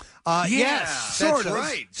streaker. Yes, sort that's of.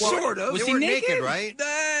 right. Sort of. Was he naked, right?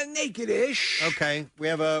 Naked-ish. Okay, we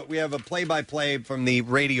have a play-by-play from the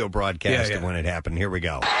radio broadcast of when it happened. Here we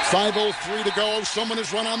go. 5:03 to go. Someone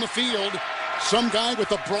has run on the field. Some guy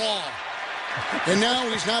with a bra. And now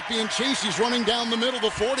he's not being chased. He's running down the middle of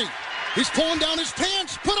the 40. He's pulling down his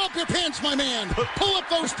pants. Put up your pants, my man. Pull up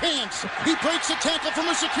those pants. He breaks a tackle from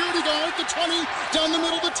a security guard. The 20, down the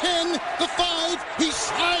middle, the 10, the 5. He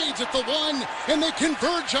slides at the 1, and they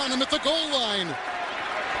converge on him at the goal line.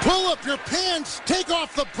 Pull up your pants, take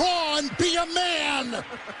off the bra, and be a man. All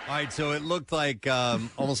right, so it looked like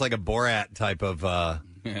almost like a Borat type of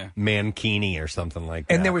mankini or something like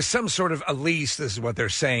that. And there was some sort of, at least this is what they're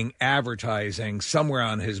saying, advertising somewhere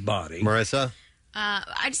on his body. Marissa?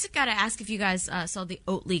 I just got to ask if you guys saw the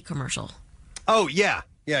Oatly commercial. Oh, yeah.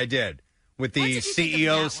 Yeah, I did. With the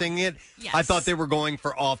CEO singing it. Yes. I thought they were going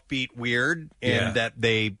for offbeat weird and that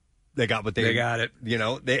they got what they got it. You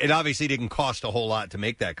know, it obviously didn't cost a whole lot to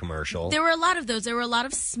make that commercial. There were a lot of those. There were a lot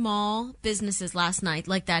of small businesses last night,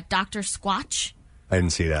 like that Dr. Squatch. I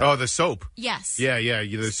didn't see that. Oh, the soap. Yes. Yeah.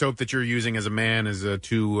 The soap that you're using as a man is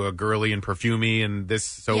too girly and perfumey, and this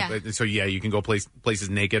soap. Yeah. So you can go places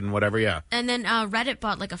naked and whatever. Yeah. And then Reddit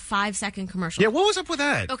bought like a 5-second commercial. Yeah. What was up with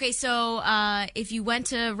that? Okay, so if you went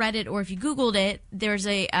to Reddit or if you Googled it, there's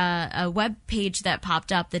a web page that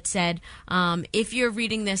popped up that said, if you're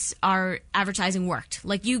reading this, our advertising worked.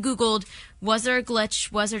 Like you Googled, was there a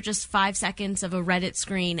glitch? Was there just 5 seconds of a Reddit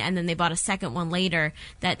screen? And then they bought a second one later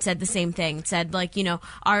that said the same thing. It said, like, you know,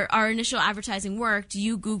 our initial advertising worked.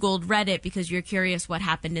 You Googled Reddit because you're curious what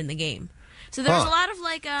happened in the game. So there's a lot of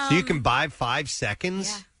like... so you can buy 5 seconds?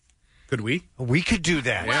 Yeah. Could we? We could do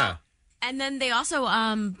that. Yeah. And then they also,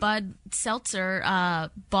 Bud Seltzer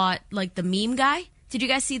bought like the meme guy. Did you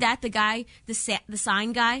guys see that? The guy, the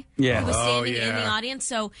sign guy, Yeah. who was Oh, standing in yeah. the audience.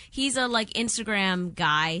 So he's a like Instagram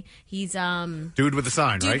guy. He's Dude with a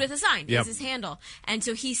sign, dude right? with a sign Yep. is his handle, and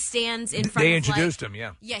so he stands in front. They of, introduced like, him,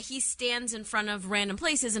 yeah. Yeah, he stands in front of random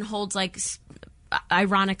places and holds like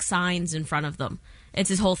ironic signs in front of them. It's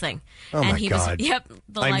his whole thing. Oh, and my he God. Was, yep.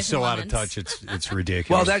 The I'm Life so of out of Lemons. touch. It's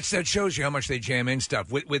ridiculous. Well, that shows you how much they jam in stuff.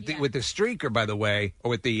 With the streaker, by the way,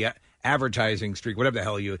 or with the advertising streak, whatever the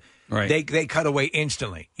hell Right. they cut away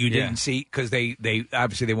instantly. You Yeah. didn't see, because they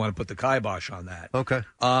obviously they want to put the kibosh on that. Okay.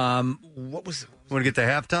 What was... Want to get to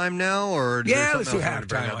halftime now, or is there Yeah, something let's do else you want to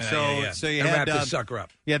bring halftime. up? Yeah. So you And had wrap this sucker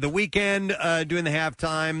up. Yeah, the weekend doing the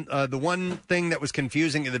halftime. The one thing that was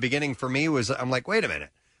confusing at the beginning for me was I'm like, wait a minute,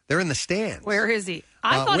 they're in the stands. Where is he?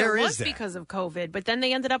 I thought where it is was that? because of COVID, but then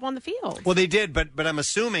they ended up on the field. Well, they did, but I'm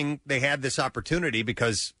assuming they had this opportunity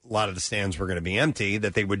because a lot of the stands were going to be empty,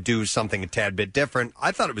 that they would do something a tad bit different.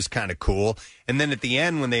 I thought it was kind of cool. And then at the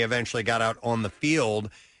end, when they eventually got out on the field,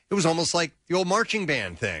 it was almost like the old marching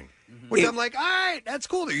band thing. Which I'm like, all right, that's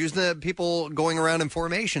cool. They're using the people going around in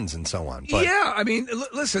formations and so on. But Yeah, I mean,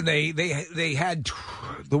 listen, they had,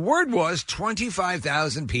 the word was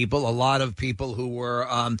 25,000 people. A lot of people who were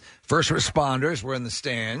first responders were in the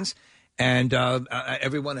stands, and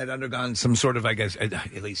everyone had undergone some sort of, I guess,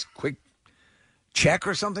 at least quick check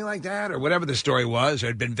or something like that, or whatever the story was, or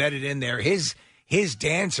had been vetted in there. His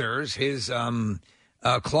dancers, his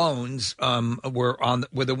clones,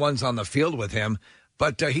 were the ones on the field with him.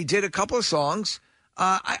 But he did a couple of songs.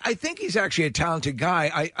 I think he's actually a talented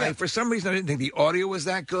guy. I for some reason, I didn't think the audio was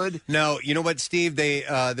that good. no, you know what, Steve?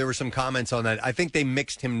 There were some comments on that. I think they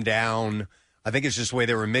mixed him down. I think it's just the way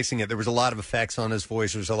they were mixing it. There was a lot of effects on his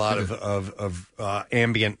voice. There was a lot of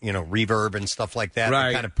ambient, reverb and stuff like that. Right.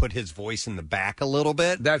 That kind of put his voice in the back a little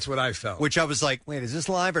bit. That's what I felt. Which I was like, wait, is this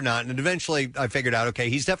live or not? And eventually I figured out, okay,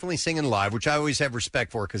 he's definitely singing live, which I always have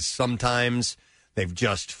respect for because sometimes they've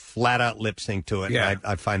just flat out lip synced to it. Yeah. And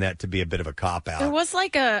I find that to be a bit of a cop out. There was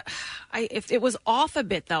like if it was off a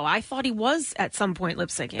bit though. I thought he was at some point lip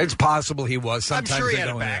syncing. It's possible he was. I'm Sometimes sure he they had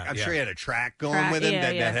a go in back. and out, I'm yeah. sure he had a track going with him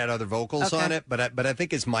that had other vocals Okay. on it. But I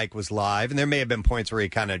think his mic was live, and there may have been points where he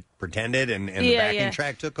kind of pretended, and the backing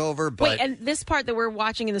track took over. But Wait, and this part that we're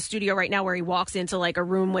watching in the studio right now, where he walks into like a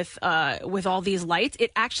room with all these lights,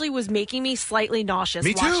 it actually was making me slightly nauseous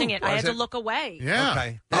Me too. watching it. I Was had to it? look away.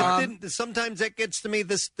 Okay. Sometimes that gets to me.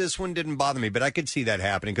 This one didn't bother me, but I could see that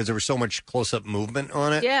happening because there was so much close up movement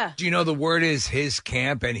on it. Yeah. Do you know the word is his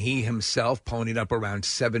camp, and he himself ponied up around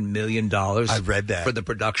 $7 million. I read that for the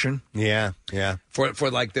production. Yeah. For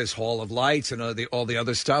like this Hall of Lights and all the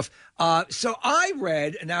other stuff. So I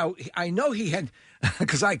read. Now I know he had,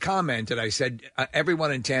 because I commented. I said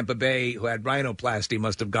everyone in Tampa Bay who had rhinoplasty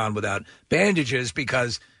must have gone without bandages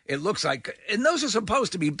because it looks like, and those are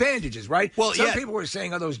supposed to be bandages, right? Well, some yeah. people were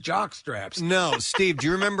saying, "Are those jock straps?" No, Steve. Do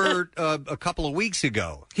you remember a couple of weeks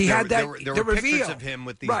ago? He had that. There the were pictures reveal of him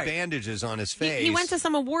with these Right. bandages on his face. He went to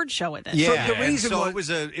some award show with it. Yeah, So the reason so was-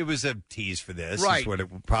 it was a tease for this. Right. Is what it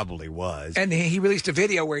probably was. And he released a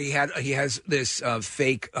video where he has this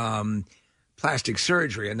fake plastic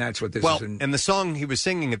surgery, and that's what this is. And the song he was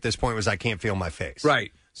singing at this point was "I Can't Feel My Face."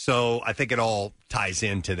 Right. So I think it all ties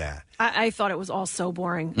into that. I thought it was all so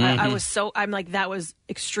boring. I'm like, that was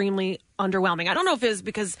extremely underwhelming. I don't know if it was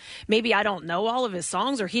because maybe I don't know all of his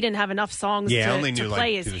songs or he didn't have enough songs I only to knew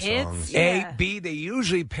play like his 2 hits. songs. Yeah. A, B, they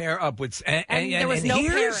usually pair up with, and there was no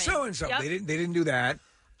here's pairing. so-and-so. Yep. They didn't do that.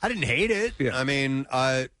 I didn't hate it. Yeah. I mean,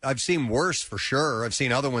 I've seen worse for sure. I've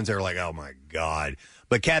seen other ones that are like, oh my God.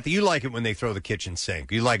 But Kathy, you like it when they throw the kitchen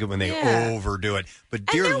sink. You like it when they overdo it. But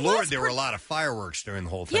dear Lord, there were a lot of fireworks during the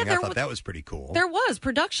whole thing. I thought that was pretty cool. There was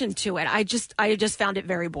production to it. I just found it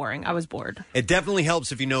very boring. I was bored. It definitely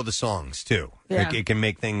helps if you know the songs too. Yeah. It can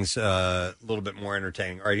make things a little bit more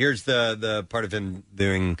entertaining. All right, here's the part of him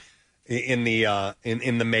doing in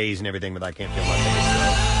the maze and everything, but I can't feel my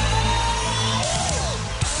face.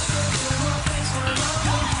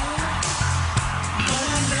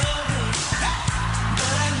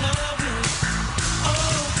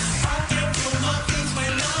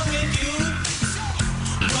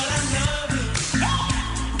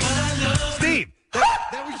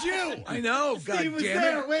 I know. God Steve was damn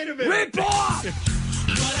there. it. Wait a minute. Rip off!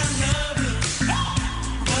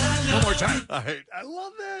 One more time. All right. I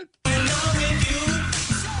love that.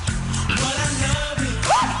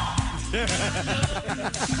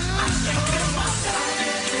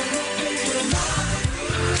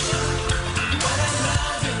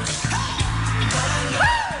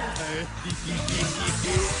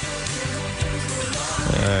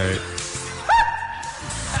 All right.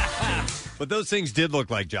 But those things did look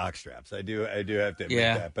like jock straps. I do have to admit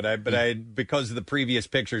that. But I because of the previous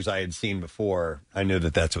pictures I had seen before, I knew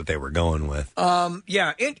that that's what they were going with.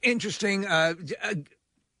 Interesting.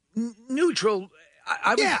 Neutral.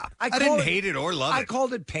 I didn't hate it or love it. I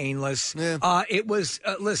called it painless. Yeah. It was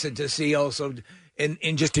listen to see also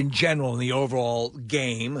in just in general in the overall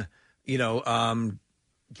game. You know,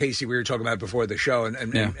 Casey, we were talking about before the show,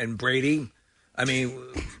 and Brady. I mean,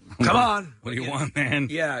 come on. What do you want, man?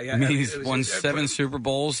 Yeah. I mean, he's won 7 Super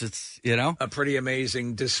Bowls. It's, a pretty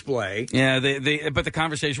amazing display. Yeah, but the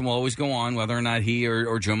conversation will always go on whether or not he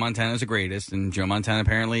or Joe Montana is the greatest. And Joe Montana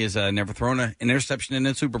apparently has never thrown an interception in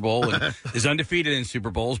a Super Bowl and is undefeated in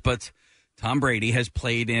Super Bowls. But Tom Brady has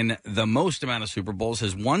played in the most amount of Super Bowls,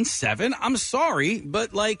 has won 7. I'm sorry,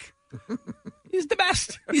 but, he's the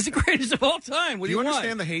best. He's the greatest of all time. What do you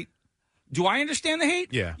understand the hate? Do I understand the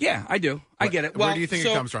hate? Yeah. Yeah, I do. I get it. Where do you think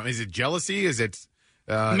it comes from? Is it jealousy? Is it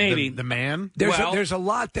maybe the man? There's a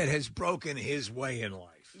lot that has broken his way in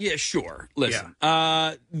life. Yeah, sure. Listen,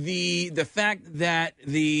 the fact that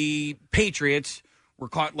the Patriots were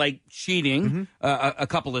caught cheating a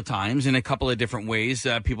couple of times in a couple of different ways,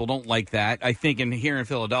 people don't like that. I think here in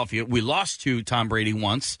Philadelphia, we lost to Tom Brady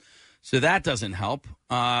once, so that doesn't help.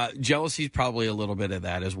 Jealousy is probably a little bit of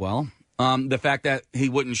that as well. The fact that he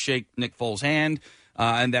wouldn't shake Nick Foles' hand,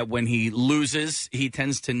 and that when he loses, he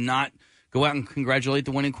tends to not go out and congratulate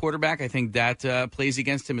the winning quarterback. I think that plays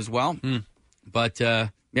against him as well. But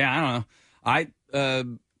I don't know. I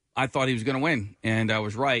thought he was going to win, and I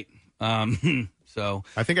was right. So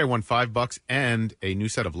I think I won $5 and a new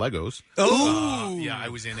set of Legos. Oh, yeah! I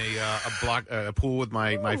was in a pool with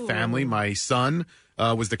my family. My son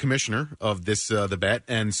was the commissioner of the bet,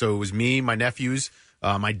 and so it was me, my nephews.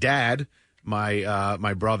 My dad,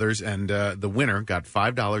 my brothers, and the winner got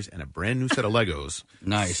 $5 and a brand new set of Legos.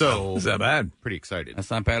 Nice. So is that bad? Pretty excited. That's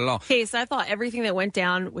not bad at all. Case, I thought everything that went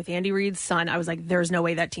down with Andy Reid's son, I was like, there's no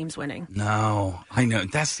way that team's winning. No, I know.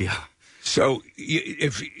 That's the... So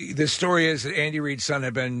if the story is that Andy Reid's son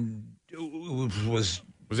had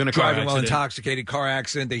was in a car driving while accident. intoxicated, car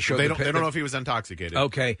accident. They showed They don't know if he was intoxicated.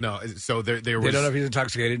 Okay. No, so there was. They don't know if he's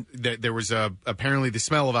intoxicated. There was apparently the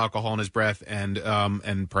smell of alcohol in his breath and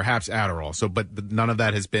perhaps Adderall. So, but none of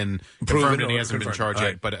that has been confirmed, and he hasn't been charged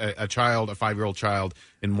yet. But a 5-year-old child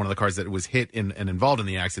in one of the cars that was hit and involved in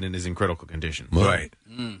the accident is in critical condition. Right.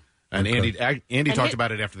 And Okay. Andy talked his-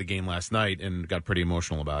 about it after the game last night and got pretty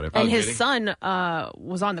emotional about it. And his son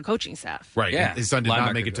was on the coaching staff. Right. Yeah. His son did not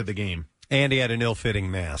Linebacker make it to the game. And he had an ill-fitting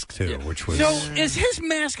mask, too, which was... So, is his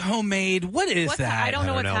mask homemade? What is What's that? I don't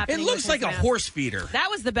know what's happening. It looks with like his a mask. horse feeder. That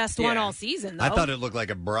was the best one Yeah. all season, though. I thought it looked like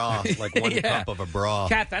a bra, like one cup of a bra.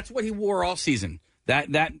 Kat, that's what he wore all season.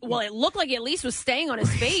 That. Well, it looked like it at least was staying on his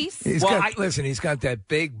face. He's got that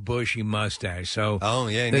big bushy mustache. So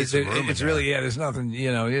he needs some room it's in really there's nothing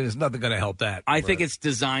there's nothing going to help that. I think it's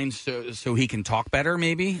designed so he can talk better,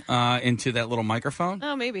 maybe into that little microphone.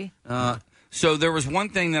 Oh, maybe. So there was one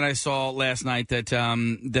thing that I saw last night that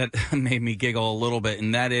that made me giggle a little bit,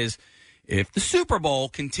 and that is, if the Super Bowl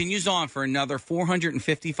continues on for another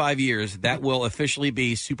 455 years, that will officially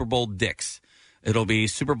be Super Bowl Dix. It'll be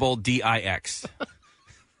Super Bowl DIX.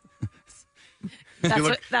 That's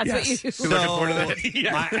what you. So,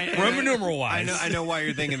 Roman numeral wise. I know why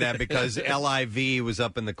you're thinking that, because LIV was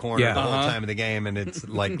up in the corner the whole time of the game, and it's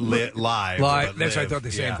like lit live. Live. That's what I thought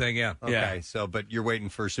the same thing. Yeah. Okay. So, but you're waiting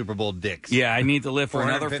for Super Bowl dicks. Yeah, I need to live for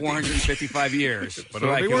another 455 years, But so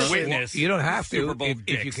I it'll be can worth it. witness. You don't have to Super Bowl if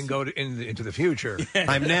you dicks. can go into the future.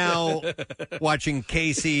 I'm now watching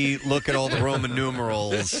Casey look at all the Roman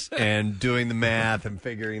numerals and doing the math and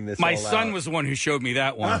figuring this My all son out. was the one who showed me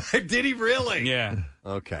that one. Did he really? Yeah.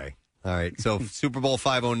 Okay. All right. So Super Bowl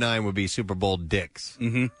 509 would be Super Bowl dicks.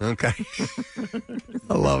 Mm-hmm. Okay.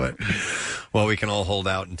 I love it. Well, we can all hold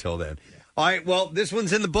out until then. All right. Well, this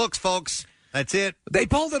one's in the books, folks. That's it. They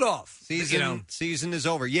pulled it off. Season is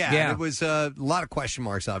over. Yeah. Yeah. It was a lot of question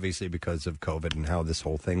marks, obviously, because of COVID and how this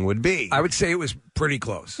whole thing would be. I would say it was pretty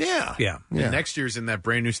close. Yeah. Yeah. And next year's in that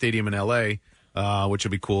brand new stadium in L.A., which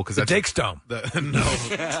will be cool because The Dakes Dome. No,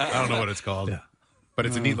 I don't know what it's called, but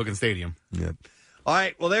it's a neat looking stadium. Yeah. All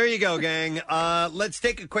right. Well, there you go, gang. Let's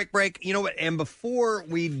take a quick break. You know what? And before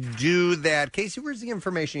we do that, Casey, where's the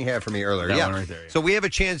information you had for me earlier? That one right there, yeah. So we have a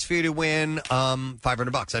chance for you to win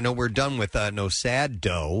 $500. I know we're done with No Sad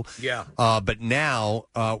Dough. Yeah. But now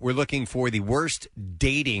we're looking for the worst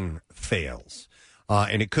dating fails.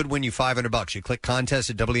 And it could win you $500. You click contest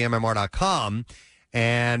at WMMR.com.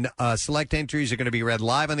 And select entries are going to be read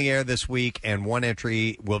live on the air this week, and one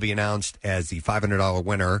entry will be announced as the $500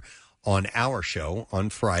 winner on our show on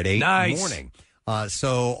Friday morning.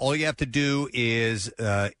 So all you have to do is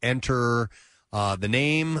enter the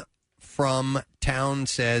name from town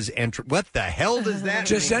says entry. What the hell does that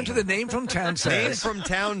Just mean? enter the name from town says. Name from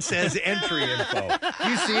town says entry info.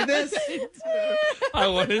 You see this? I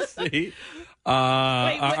want to see. All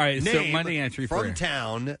right, so Name Monday entry for from you.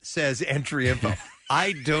 town says entry info.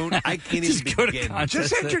 I can't Just even go to begin. contest.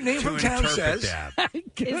 Just enter name from town interpret says. that.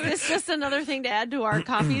 Is this just another thing to add to our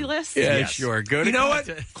coffee list? Yeah, Yes. sure. Go to You know what?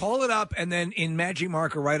 contest. Call it up, and then in magic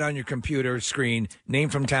marker, right on your computer screen, name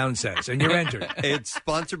from town says, and you're entered. It's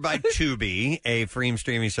sponsored by Tubi, a free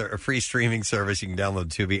streaming service. You can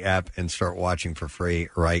download the Tubi app and start watching for free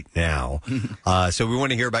right now. So we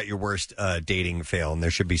want to hear about your worst dating fail, and there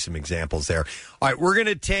should be some examples there. All right, we're going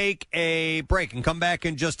to take a break and come back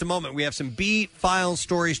in just a moment. We have some B-file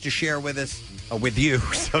stories to share with us, with you,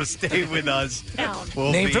 so stay with us.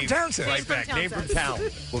 We'll Name be from town says. right back. Name from town.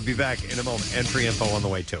 We'll be back in a moment. Entry info on the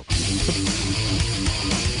way, too.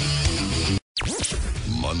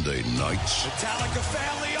 Monday nights. Metallica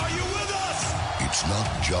family, are you with us? It's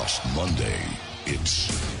not just Monday,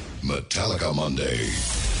 it's Metallica Monday.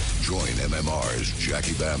 Join MMR's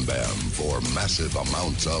Jackie Bam Bam for massive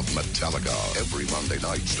amounts of Metallica every Monday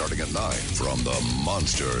night starting at 9. From the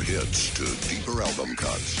monster hits to deeper album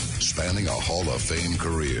cuts, spanning a Hall of Fame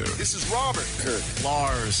career. This is Robert, Kurt,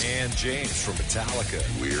 Lars, and James from Metallica.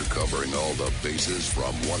 We're covering all the bases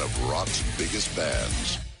from one of rock's biggest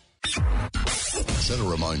bands. Set a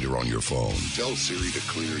reminder on your phone. Tell Siri to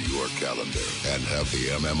clear your calendar and have the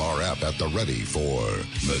MMR app at the ready for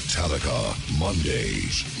Metallica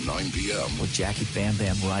Mondays, 9 p.m. With Jackie Bam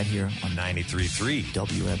Bam right here on 93.3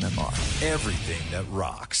 WMMR. Everything that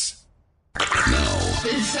rocks.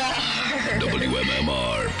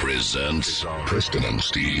 WMMR presents Preston and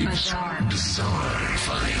Steve's Bizarre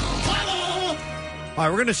File. All right,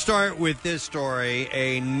 we're going to start with this story.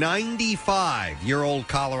 A 95-year-old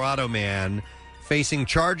Colorado man facing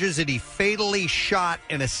charges that he fatally shot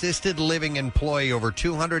an assisted living employee over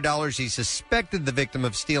 $200 he suspected the victim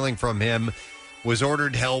of stealing from him was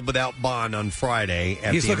ordered held without bond on Friday.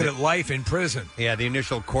 He's looking at life in prison. Yeah, the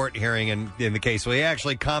initial court hearing in the case. Well, he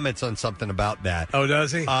actually comments on something about that. Oh,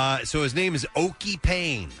 does he? So his name is Okie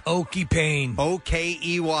Payne. Okie Payne.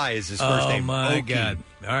 O-K-E-Y is his first name. Oh, my Okie. God.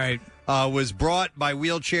 All right. Was brought by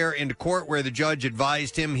wheelchair into court where the judge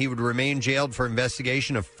advised him he would remain jailed for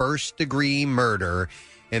investigation of first-degree murder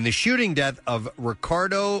and the shooting death of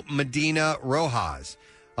Ricardo Medina Rojas.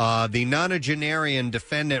 The nonagenarian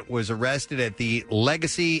defendant was arrested at the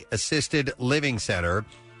Legacy Assisted Living Center.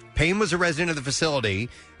 Payne was a resident of the facility,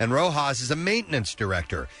 and Rojas is a maintenance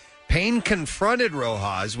director. Payne confronted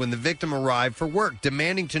Rojas when the victim arrived for work,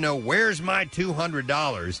 demanding to know, "Where's my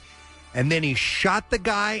 $200?" And then he shot the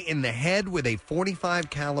guy in the head with a .45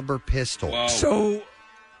 caliber pistol. Whoa. So,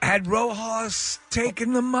 had Rojas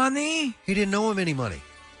taken the money? He didn't owe him any money.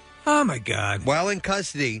 Oh, my God. While in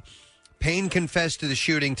custody, Payne confessed to the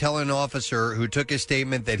shooting, telling an officer who took his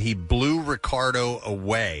statement that he blew Ricardo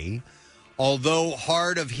away. Although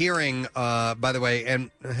hard of hearing, by the way,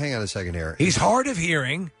 and hang on a second here. He's hard of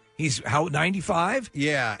hearing. He's how 95?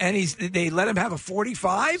 Yeah. And they let him have a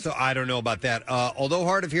 45? So I don't know about that. Although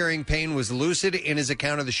hard of hearing, Payne was lucid in his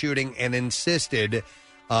account of the shooting and insisted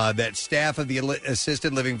that staff of the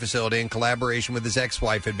assisted living facility, in collaboration with his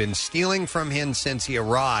ex-wife, had been stealing from him since he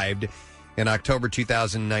arrived in October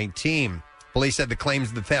 2019. Police said the claims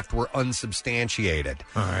of the theft were unsubstantiated.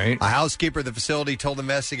 All right. A housekeeper at the facility told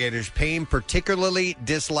investigators Payne particularly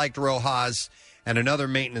disliked Rojas and another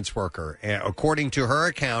maintenance worker. According to her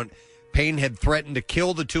account, Payne had threatened to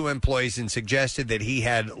kill the two employees and suggested that he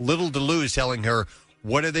had little to lose, telling her,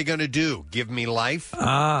 "What are they going to do? Give me life?"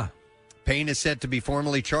 Payne is set to be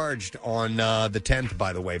formally charged on the 10th,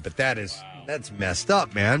 by the way, but that's messed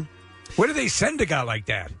up, man. Where do they send a guy like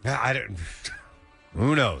that? I don't.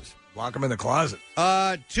 Who knows? Lock him in the closet.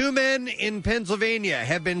 2 men in Pennsylvania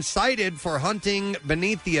have been cited for hunting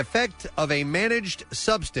beneath the effect of a managed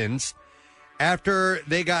substance after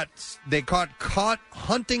they caught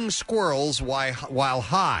hunting squirrels while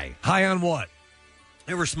high. High on what?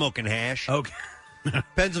 They were smoking hash. Okay.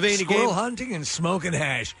 Pennsylvania Squirrel hunting and smoking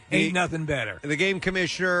hash. Ain't nothing better. The game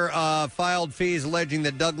commissioner filed fees alleging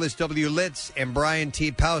that Douglas W. Litz and Brian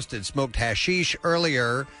T. Pousted smoked hashish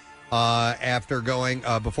earlier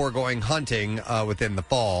before going hunting within the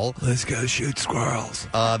fall. Let's go shoot squirrels.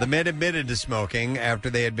 The men admitted to smoking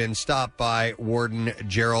after they had been stopped by Warden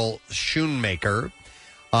Gerald Schoonmaker.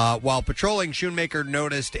 While patrolling, Schoonmaker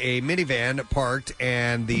noticed a minivan parked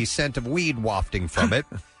and the scent of weed wafting from it.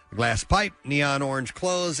 A glass pipe, neon orange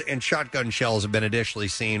clothes, and shotgun shells have been additionally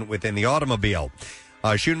seen within the automobile.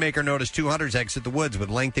 Schoonmaker noticed 2 hunters exit the woods with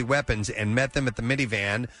lengthy weapons and met them at the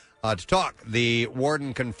minivan to talk. The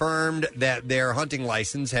warden confirmed that their hunting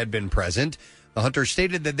license had been present. The hunters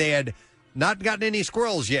stated that they had not gotten any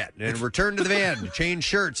squirrels yet and returned to the van to change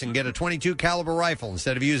shirts and get a .22 caliber rifle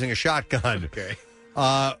instead of using a shotgun. Okay.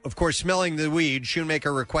 Of course, smelling the weed,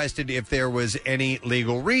 Schoonmaker requested if there was any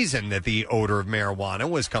legal reason that the odor of marijuana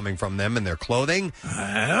was coming from them and their clothing.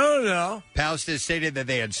 I don't know. Pousted stated that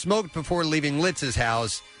they had smoked before leaving Litz's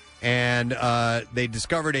house, and they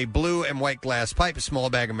discovered a blue and white glass pipe, a small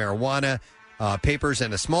bag of marijuana, papers,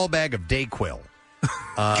 and a small bag of Dayquil.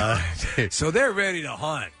 So they're ready to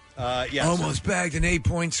hunt. Yes. Almost bagged an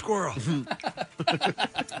 8-point squirrel.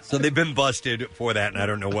 So they've been busted for that, and I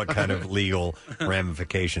don't know what kind of legal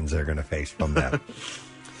ramifications they're going to face from that.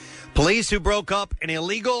 Police who broke up an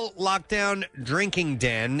illegal lockdown drinking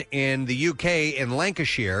den in the UK in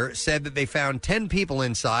Lancashire said that they found 10 people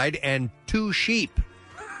inside and 2 sheep.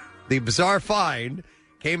 The bizarre find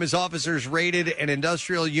came as officers raided an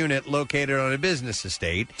industrial unit located on a business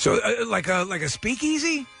estate. So like a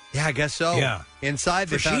speakeasy? Yeah, I guess so. Yeah. Inside,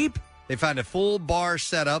 For sheep? They found a full bar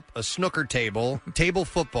setup, a snooker table, table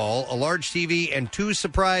football, a large TV, and 2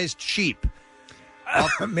 surprised sheep.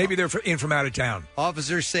 Maybe they're in from out of town.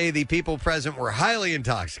 Officers say the people present were highly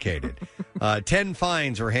intoxicated. 10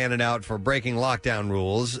 fines were handed out for breaking lockdown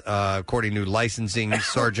rules, according to licensing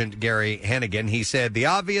Sergeant Gary Hannigan. He said the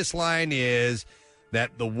obvious line is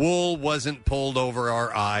that the wool wasn't pulled over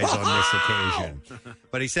our eyes on this occasion.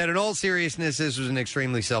 But he said, in all seriousness, this was an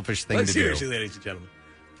extremely selfish thing to do. Seriously, ladies and gentlemen.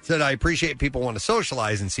 Said, I appreciate people want to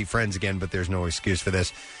socialize and see friends again, but there's no excuse for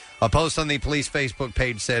this. A post on the police Facebook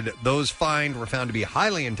page said those fined were found to be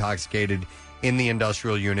highly intoxicated in the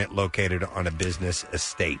industrial unit located on a business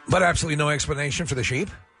estate. But absolutely no explanation for the sheep?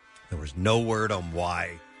 There was no word on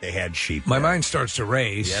why they had sheep. My mind starts to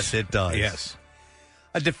race. Yes, it does. Yes.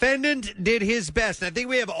 A defendant did his best, and I think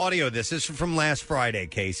we have audio of this. This is from last Friday,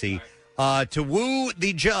 Casey, to woo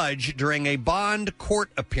the judge during a bond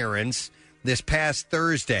court appearance this past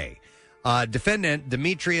Thursday. Defendant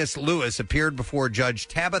Demetrius Lewis appeared before Judge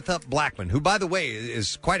Tabitha Blackman, who, by the way,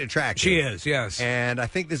 is quite attractive. She is, yes. And I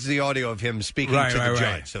think this is the audio of him speaking to the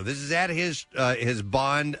judge. So this is at his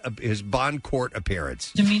bond court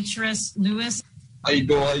appearance. Demetrius Lewis. How you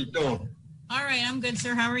doing? How you doing? All right, I'm good,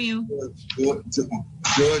 sir. How are you? Good.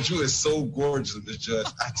 Judge, you are so gorgeous, Miss Judge.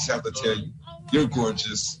 I just have to tell you, you're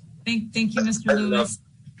gorgeous. Thank you, Mr. Lewis.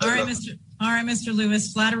 All right, Mr.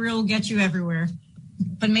 Lewis. Flattery will get you everywhere,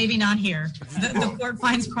 but maybe not here. The court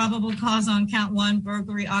finds probable cause on count 1,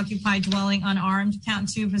 burglary, occupied dwelling, unarmed.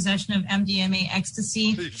 Count 2, possession of MDMA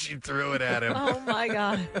ecstasy. She threw it at him. Oh, my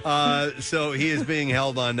God. So he is being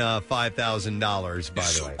held on $5,000, by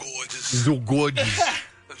the way. So gorgeous.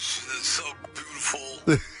 So beautiful.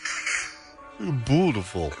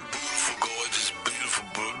 Beautiful. Beautiful, gorgeous, beautiful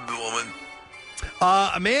woman.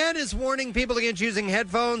 A man is warning people against using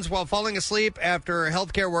headphones while falling asleep after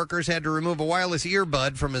healthcare workers had to remove a wireless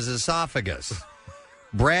earbud from his esophagus.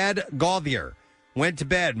 Brad Gauthier went to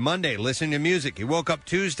bed Monday listening to music. He woke up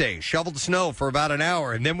Tuesday, shoveled snow for about an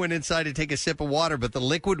hour, and then went inside to take a sip of water, but the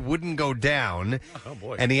liquid wouldn't go down. Oh,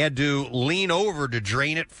 boy. And he had to lean over to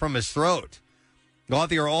drain it from his throat.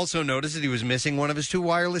 Gauthier also noticed that he was missing one of his 2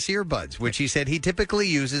 wireless earbuds, which he said he typically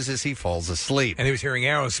uses as he falls asleep. And he was hearing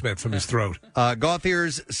Aerosmith from his throat.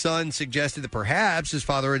 Gauthier's son suggested that perhaps his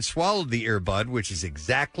father had swallowed the earbud, which is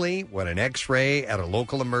exactly what an X-ray at a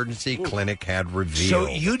local emergency clinic had revealed. So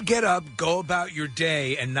you'd get up, go about your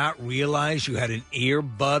day, and not realize you had an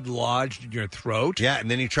earbud lodged in your throat? Yeah, and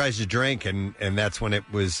then he tries to drink, and that's when it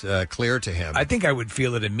was clear to him. I think I would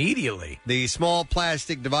feel it immediately. The small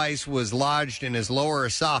plastic device was lodged in his lower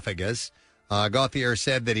esophagus. Gauthier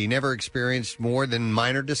said that he never experienced more than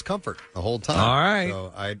minor discomfort the whole time. All right.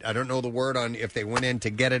 So I don't know the word on if they went in to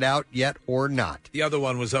get it out yet or not. The other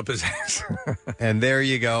one was up his ass. And there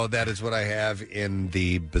you go. That is what I have in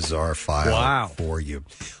the bizarre file for you.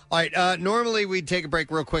 All right. Normally we'd take a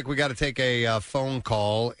break real quick. We got to take a phone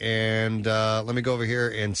call. And let me go over here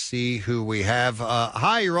and see who we have.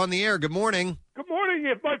 Hi, you're on the air. Good morning. Good morning,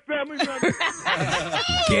 if my family members.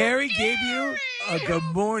 Gary gave you a good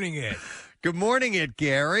morning it. Good morning,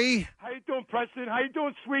 Gary. How you doing, Preston? How you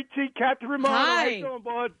doing, sweet tea, Captain Romano? Hi. How you doing,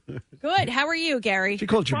 bud? Good. How are you, Gary? She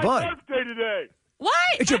called you My bud. birthday today. What?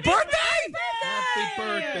 It's your birthday? Happy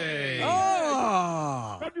birthday.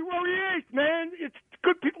 Oh. February 8th, man. It's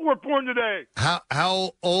good people were born today.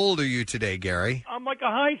 How old are you today, Gary? I'm like a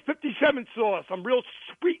Heinz 57 sauce. I'm real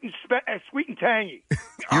sweet and tangy.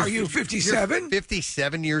 Are you 57?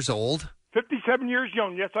 57 years old? 57 years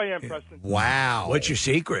young. Yes, I am, Preston. Wow. What's your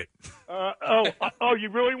secret? You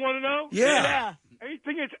really want to know? Yeah.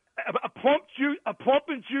 Anything is a plump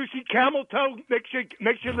and juicy camel toe makes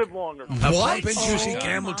you live longer. A plump and juicy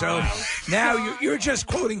camel toe. Now you're just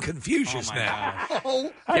quoting Confucius now. How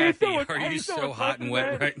you Kathy, doing? are How you so doing, hot and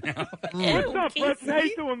wet Preston, right now? man? What's up, Preston? How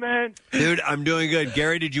you doing, man? Dude, I'm doing good.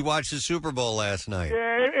 Gary, did you watch the Super Bowl last night?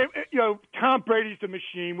 Yeah, Tom Brady's the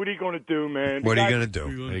machine. What are you going to do, man? What are you going to do?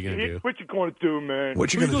 What are you going to do? What you going to do, man?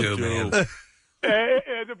 What you going to do, man?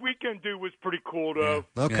 The Weekend dude was pretty cool, though.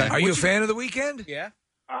 Okay. Are you a fan of The Weeknd? Yeah.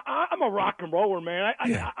 I'm a rock and roller, man.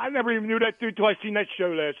 I never even knew that dude till I seen that show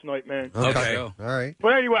last night, man. Okay. All right.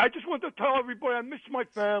 But anyway, I just wanted to tell everybody I miss my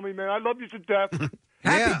family, man. I love you to death.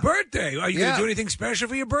 Happy birthday. Are you going to do anything special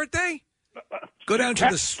for your birthday? Go down to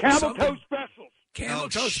the... Camel toe specials. Camel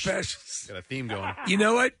toe specials. Got a theme going. You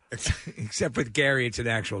know what? Except with Gary, it's an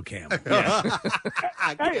actual camel. Hey,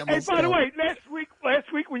 by the way,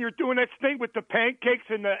 last week when you were doing that thing with the pancakes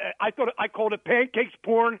and I called it pancakes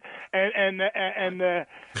porn and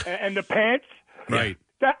the pants. Right.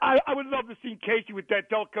 That I would love to see Casey with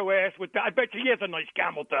that Delco ass. With that, I bet you he has a nice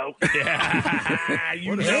camel toe. Yeah,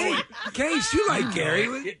 you know it. Case, you like Gary?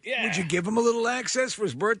 Would you give him a little access for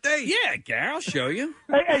his birthday? Yeah, Gary, I'll show you.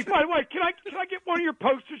 Hey, by the way, can I get one of your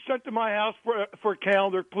posters sent to my house for a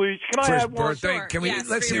calendar, please? Can For I his have one? birthday? Sure. Can we? Yes,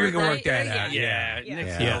 let's for see if we your can work birthday, that out.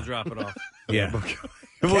 Yeah, I'll drop it off. Yeah.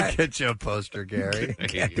 We'll get you a poster, Gary.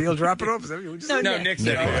 Kathy will drop it off. Is that what you just No, Nick.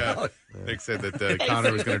 Nick said that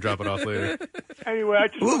Connor was going to drop it off later. Anyway, I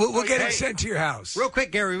just We'll get it sent to your house. Real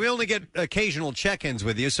quick, Gary, we only get occasional check-ins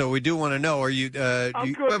with you, so we do want to know, are you...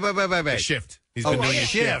 I'm good. Wait. Shift. He's Oh, been doing a a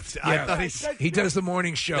shift. I Yeah. thought He does the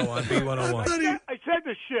morning show on B101. I said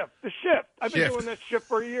the shift. The shift. I've been Shift. doing this shift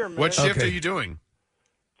for a year, man. What shift Okay. are you doing?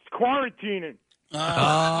 It's quarantining.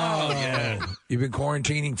 Yeah. You've been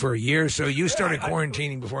quarantining for a year, so you started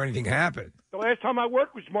quarantining before anything happened. The last time I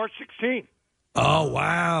worked was March 16th. Oh,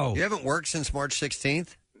 wow. You haven't worked since March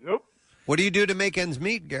 16th? Nope. What do you do to make ends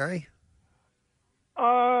meet, Gary?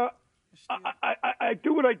 I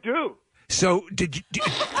do what I do. So,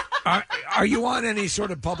 are you on any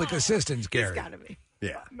sort of public assistance, Gary? Gotta be.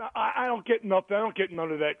 Yeah. No, I don't get nothing. I don't get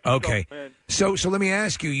none of that. Okay. Stuff, man. So let me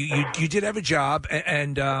ask you. You did have a job,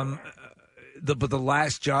 and but the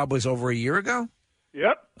last job was over a year ago.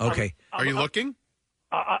 Yep. Okay. Are you looking?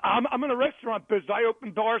 I'm in a restaurant business. I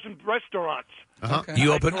open bars and restaurants. Uh-huh.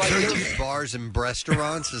 You open bars and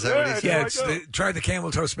restaurants? Is that what he said? Yeah, try the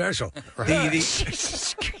camel toe special.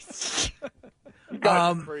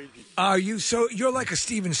 Are you you're like a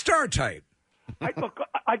Steven Starr type? I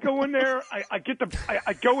go in there.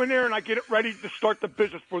 I go in there and I get it ready to start the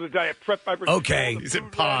business for the day. I prep everything. Okay. He's in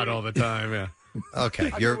pod all the time, yeah.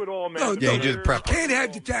 Okay. I do it all, man. No, Yeah, you do the prep. Can't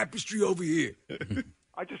have the tapestry over here.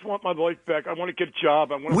 I just want my life back. I want to get a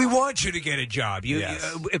job. We want you to get a job.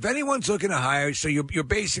 If anyone's looking to hire, so you're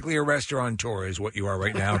basically a restaurateur, is what you are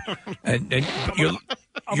right now, and you're.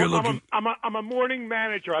 I'm a morning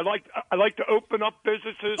manager. I like to open up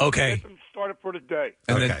businesses. Okay. And get them started for the day.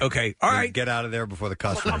 And then, all right. Get out of there before the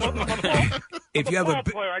customers. If you have a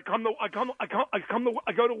player, I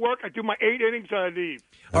go to work. I do my 8 innings and I leave.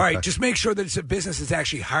 All right, just make sure that it's a business that's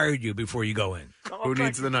actually hired you before you go in. Who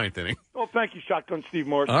needs the 9th inning? Oh, thank you, Shotgun Steve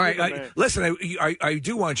Morris. All right, You're the man. listen. I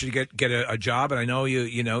do want you to get a job, and I know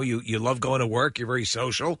you love going to work. You're very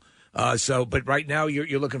social. But right now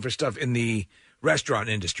you're looking for stuff in the restaurant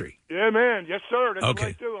industry. Yeah, man. Yes, sir. That's Okay.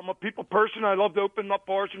 what I do. I'm a people person. I love to open up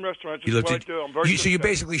bars and restaurants. That's what I do. I'm very So you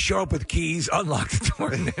basically show up with keys, unlock the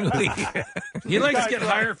door, and then leave. He likes to get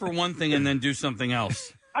hired for one thing and then do something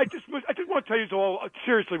else. I just want to tell you all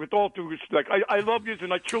seriously, with all due respect, I love you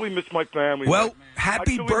and I truly miss my family. Well, I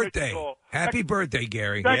happy truly miss birthday. you all. Happy birthday,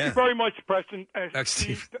 Gary. Thank you very much, Preston. That's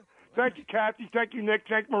Steve. Thank you, Kathy. Thank you, Nick.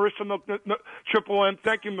 Thank Marissa. Triple M.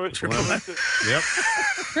 Thank you, Marissa. Yep.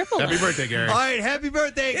 Happy birthday, Gary. All right, happy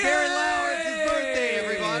birthday, Gary Lauer. It's his birthday,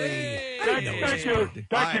 everybody. Thank you.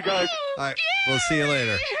 Thank you, guys. All right, we'll see you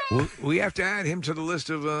later. We have to add him to the list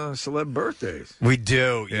of celeb birthdays. We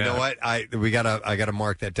do. You Yeah. know what? I gotta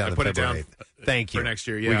mark that down. I to put it February down 8th. Thank you for next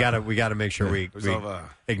year. Yeah, we gotta make sure we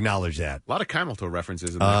acknowledge that. A lot of camel toe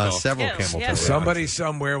references in that call. Several camel toe. Somebody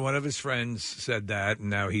somewhere, one of his friends said that,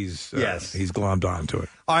 and now he's glommed onto it.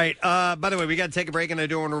 All right. By the way, we got to take a break, and I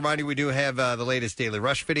do want to remind you we do have the latest Daily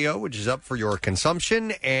Rush video, which is up for your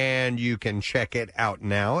consumption, and you can check it out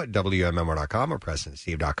now at WMMR.com or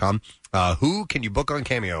PrestonandSteve.com. Who can you book on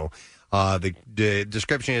Cameo? The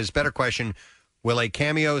description is better question. Will a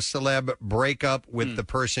Cameo celeb break up with the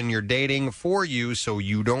person you're dating for you so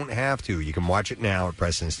you don't have to? You can watch it now at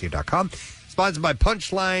PrestonandSteve.com. Sponsored by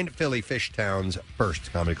Punchline, Philly Fishtown's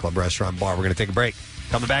first comedy club restaurant bar. We're going to take a break.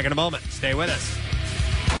 Coming back in a moment. Stay with us.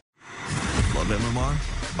 Love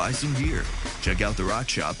MMR? Buy some gear. Check out the rock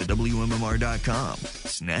shop at WMMR.com.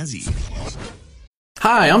 Snazzy.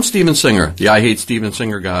 Hi, I'm Steven Singer, the I Hate Steven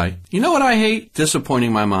Singer guy. You know what I hate?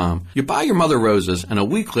 Disappointing my mom. You buy your mother roses, and a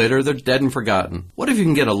week later they're dead and forgotten. What if you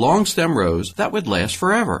can get a long stem rose that would last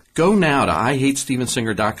forever? Go now to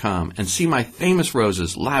IHateStevenSinger.com and see my famous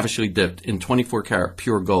roses lavishly dipped in 24-karat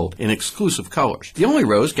pure gold in exclusive colors. The only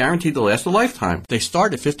rose guaranteed to last a lifetime. They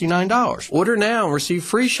start at $59. Order now and receive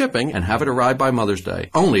free shipping and have it arrive by Mother's Day.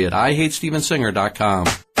 Only at IHateStevenSinger.com.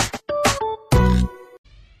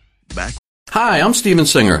 Back. Hi, I'm Steven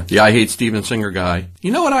Singer, the I Hate Steven Singer guy.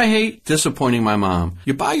 You know what I hate? Disappointing my mom.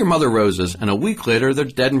 You buy your mother roses, and a week later they're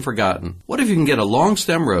dead and forgotten. What if you can get a long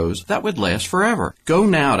stem rose that would last forever? Go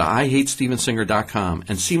now to IHateStevenSinger.com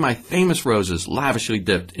and see my famous roses lavishly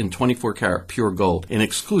dipped in 24-karat pure gold in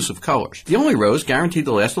exclusive colors. The only rose guaranteed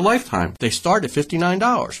to last a lifetime. They start at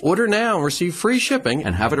 $59. Order now and receive free shipping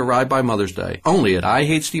and have it arrive by Mother's Day. Only at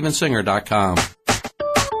IHateStevenSinger.com.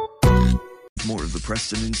 More of the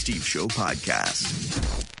Preston and Steve Show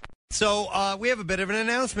podcast. So we have a bit of an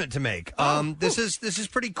announcement to make. This is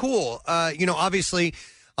pretty cool. Obviously,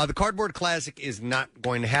 the Cardboard Classic is not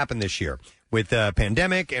going to happen this year with the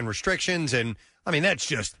pandemic and restrictions, and I mean that's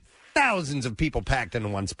just thousands of people packed into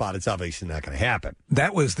one spot. It's obviously not going to happen.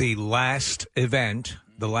 That was the last event,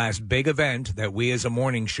 the last big event that we as a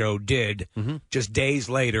morning show did. Just days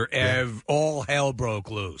later, all hell broke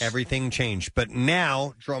loose. Everything changed. But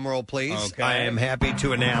now, drum roll please, I am happy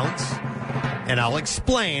to announce, and I'll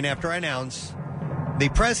explain after I announce, the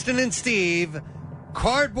Preston and Steve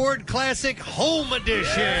Cardboard Classic Home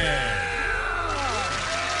Edition.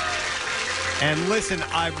 And listen,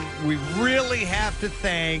 we really have to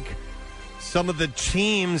thank some of the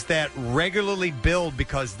teams that regularly build,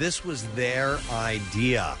 because this was their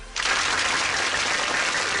idea.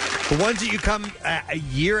 The ones that you come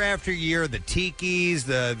year after year, the Tikis,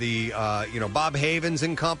 the Bob Havens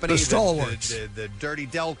and company, The stalwarts. the Dirty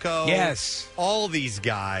Delco, Yes. all these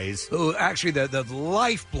guys. Who actually the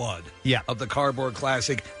lifeblood of the Cardboard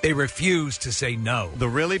Classic, they refuse to say no. The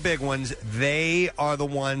really big ones, they are the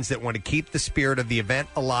ones that want to keep the spirit of the event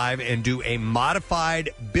alive and do a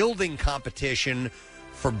modified building competition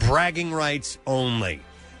for bragging rights only.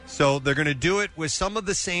 So they're going to do it with some of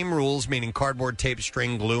the same rules, meaning cardboard, tape,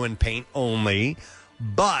 string, glue, and paint only.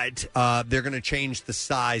 But they're going to change the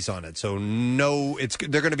size on it. So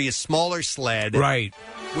they're going to be a smaller sled. Right.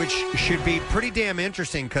 Which should be pretty damn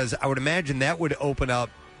interesting, because I would imagine that would open up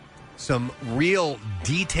some real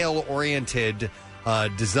detail-oriented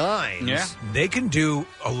designs. Yeah. They can do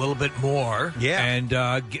a little bit more. Yeah. And,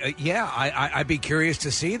 I'd be curious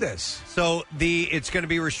to see this. So it's going to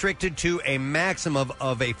be restricted to a maximum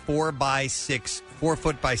of a 4 foot by 6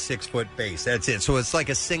 foot base. That's it. So it's like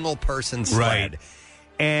a single person sled. Right.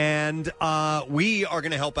 And we are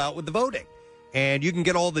going to help out with the voting. And you can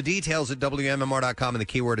get all the details at WMMR.com, and the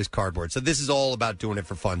keyword is cardboard. So this is all about doing it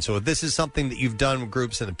for fun. So if this is something that you've done with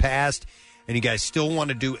groups in the past and you guys still want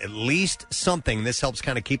to do at least something, this helps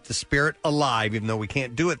kind of keep the spirit alive, even though we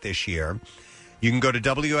can't do it this year. You can go to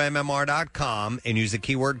WMMR.com and use the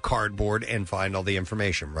keyword cardboard and find all the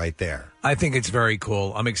information right there. I think it's very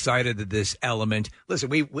cool. I'm excited that this element. Listen,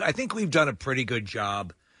 I think we've done a pretty good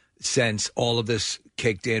job since all of this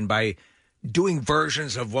kicked in by doing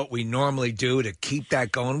versions of what we normally do to keep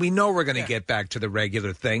that going. We know we're going to get back to the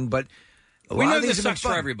regular thing, but we know this sucks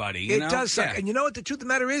for everybody. It does suck. And you know what the truth of the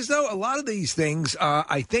matter is, though? A lot of these things,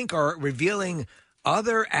 I think, are revealing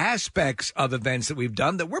other aspects of events that we've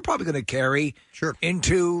done that we're probably going to carry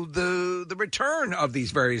into the return of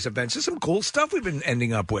these various events. There's some cool stuff we've been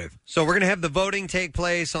ending up with. So we're going to have the voting take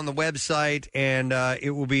place on the website, and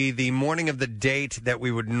it will be the morning of the date that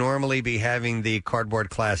we would normally be having the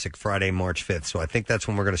Cardboard Classic, Friday, March 5th. So I think that's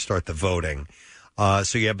when we're going to start the voting.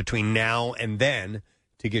 So you have between now and then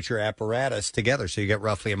to get your apparatus together. So you get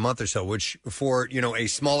roughly a month or so, which for, a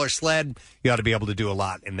smaller sled, you ought to be able to do a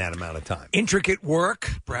lot in that amount of time. Intricate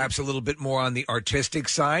work, perhaps a little bit more on the artistic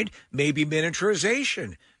side, maybe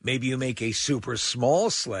miniaturization. Maybe you make a super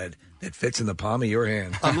small sled that fits in the palm of your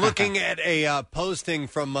hand. I'm looking at a posting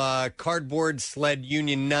from Cardboard Sled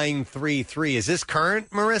Union 933. Is this current,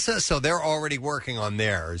 Marissa? So they're already working on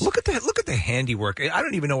theirs. Look at that! Look at the handiwork. I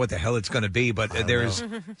don't even know what the hell it's going to be, but there's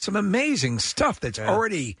some amazing stuff that's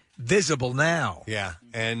already visible now. Yeah,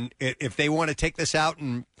 and if they want to take this out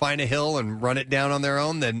and find a hill and run it down on their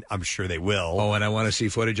own, then I'm sure they will. Oh, and I want to see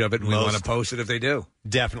footage of it, and we want to post it if they do.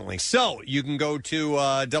 Definitely. So you can go to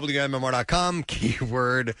WMMR.com,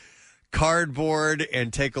 keyword cardboard,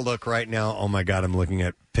 and take a look right now. Oh, my God, I'm looking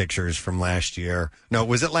at pictures from last year. No,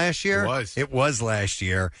 was it last year? It was. It was last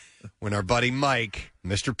year when our buddy Mike,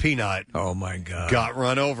 Mr. Peanut, oh my God, got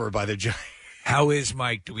run over by the giant. How is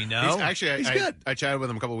Mike? Do we know? He's good. I chatted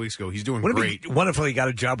with him a couple of weeks ago. He's doing Wouldn't it great. be wonderful he got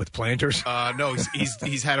a job with Planters? No,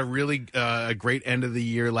 he's had a really great end of the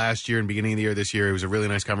year last year and beginning of the year this year. It was a really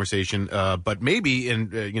nice conversation. But maybe,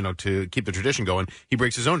 to keep the tradition going, he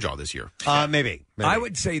breaks his own jaw this year. Maybe. I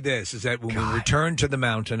would say this is that when we return to the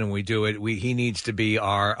mountain and we do it, he needs to be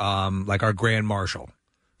our our grand marshal.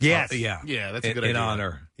 Yes. Yeah, that's a good idea. In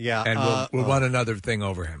honor. Yeah. And we'll run another thing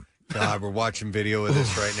over him. God, we're watching video of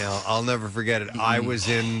this right now. I'll never forget it. I was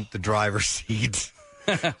in the driver's seat,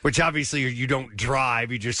 which obviously you don't drive.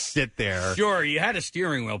 You just sit there. Sure, you had a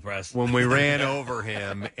steering wheel press. When we ran over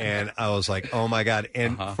him, and I was like, oh, my God.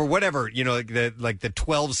 And for whatever, the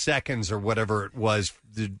 12 seconds or whatever it was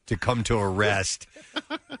to come to a rest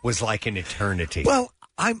was like an eternity. Well,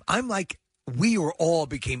 I'm like, we were all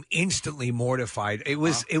became instantly mortified. It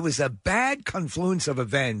was a bad confluence of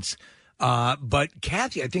events. But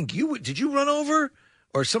Kathy, I think did you run over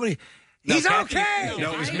or somebody? No, He's Kathy, okay.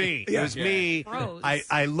 No, it was me. Yeah. It was me.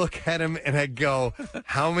 I look at him and I go,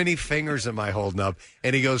 how many fingers am I holding up?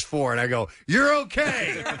 And he goes 4. And I go, you're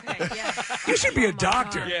okay. You should be a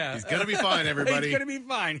doctor. Yeah. He's going to be fine, everybody. He's going to be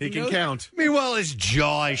fine. He can count. Meanwhile, his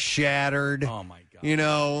jaw is shattered. Oh, my God.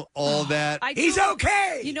 All that. He's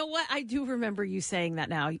okay. You know what? I do remember you saying that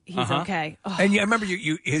now. He's okay. Oh. And I remember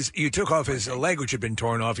you took off his leg, which had been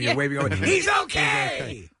torn off, and you're waving over. He's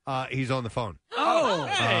okay. He's on the phone. Oh,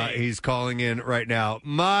 hey. He's calling in right now.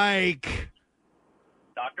 Mike.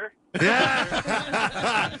 Doctor?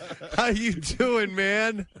 Yeah. How you doing,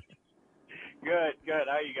 man? Good. How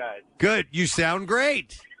are you guys? Good. You sound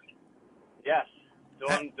great. Yes.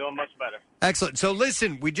 Doing much better. Excellent. So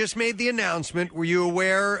listen, we just made the announcement. Were you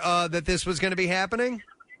aware that this was going to be happening?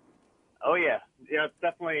 Oh, yeah. Yeah,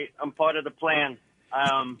 definitely. I'm part of the plan.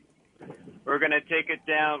 We're going to take it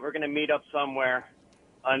down. We're going to meet up somewhere,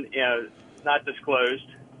 not disclosed,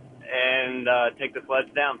 and take the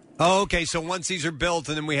sleds down. Oh, okay. So once these are built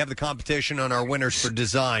and then we have the competition on our winners for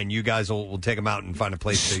design, you guys will take them out and find a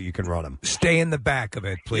place so you can run them. Stay in the back of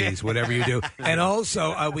it, please, whatever you do. And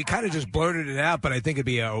also, we kind of just blurted it out, but I think it'd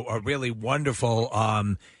be a really wonderful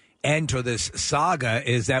end to this saga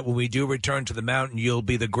is that when we do return to the mountain, you'll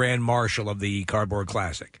be the grand marshal of the Cardboard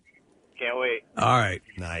Classic. Can't wait. All right.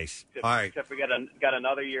 Nice. All right. Except we got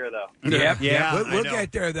another year, though. Yep. Yeah. We'll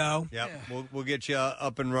get there, though. Yep. We'll get you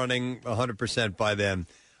up and running 100% by then.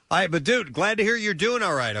 All right. But, dude, glad to hear you're doing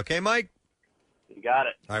all right. Okay, Mike? You got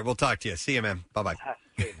it. All right. We'll talk to you. See you, man. Bye-bye.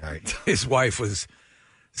 All right. His wife was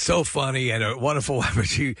so funny and a wonderful wife. But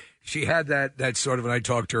she had that sort of, and I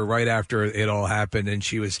talked to her right after it all happened, and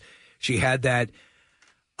she had that,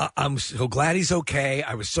 I'm so glad he's okay.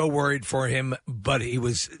 I was so worried for him, but he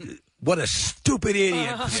was what a stupid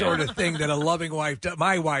idiot sort of thing that a loving wife does.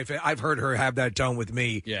 My wife, I've heard her have that tone with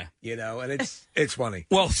me. Yeah. And it's funny.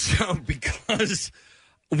 Well, so because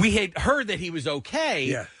we had heard that he was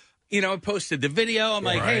okay, I posted the video. I'm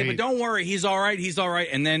like, hey, but don't worry, he's all right. He's all right.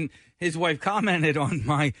 And then his wife commented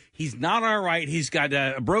on he's not all right. He's got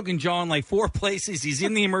a broken jaw in like 4 places. He's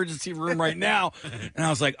in the emergency room right now. And I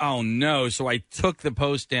was like, oh, no. So I took the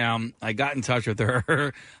post down. I got in touch with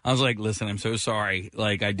her. I was like, listen, I'm so sorry.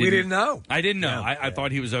 Like, we didn't know. I didn't know. I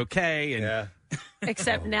thought he was okay. And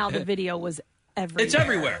Except now the video was everywhere. It's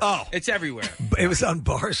everywhere. Oh. It's everywhere. It was on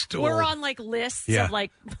Barstool. We're on like lists of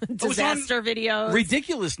like disaster videos.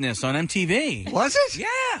 Ridiculousness on MTV. Was it? Yeah.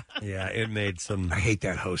 Yeah, it made some. I hate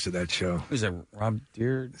that host of that show. Was it Rob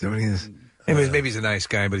Deere? Is that what he is? Maybe he's a nice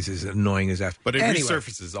guy, but he's as annoying as that. But it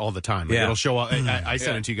resurfaces all the time. Like, it'll show up. I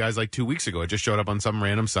sent it to you guys like 2 weeks ago. It just showed up on some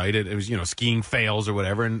random site. It was, skiing fails or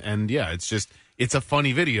whatever. And it's a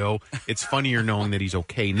funny video. It's funnier knowing that he's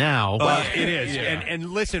okay now. It is. Yeah. And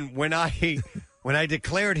listen, when I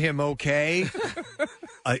declared him okay,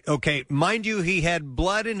 mind you, he had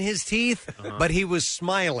blood in his teeth, but he was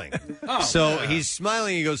smiling. He's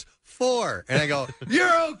smiling. He goes, 4. And I go,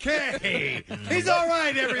 you're okay. He's all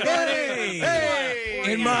right, everybody.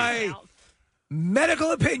 Hey. In my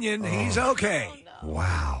medical opinion, he's okay.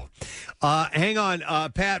 Wow. Hang on.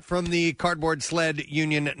 Pat from the Cardboard Sled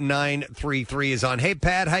Union 933 is on. Hey,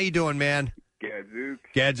 Pat, how you doing, man?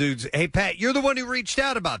 Gadzooks. Hey, Pat, you're the one who reached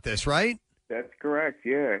out about this, right? That's correct.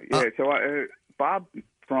 Yeah. So Bob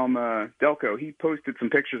from Delco, he posted some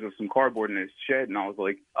pictures of some cardboard in his shed, and I was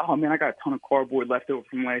like, oh, man, I got a ton of cardboard left over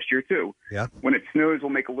from last year, too. Yeah. When it snows,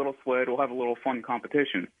 we'll make a little sled. We'll have a little fun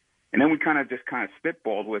competition. And then we kind of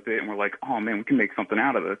spitballed with it, and we're like, oh, man, we can make something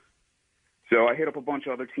out of this. So I hit up a bunch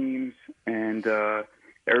of other teams, and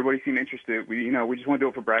everybody seemed interested. We just want to do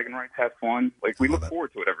it for bragging rights, have fun. Like, we look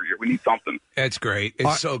forward to it every year. We need something. It's great.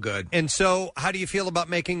 It's so good. And so how do you feel about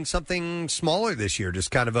making something smaller this year?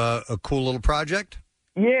 Just kind of a cool little project?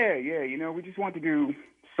 Yeah. We just want to do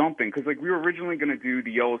something because, we were originally going to do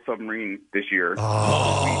the Yellow Submarine this year.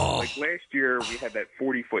 Oh. Last year, we had that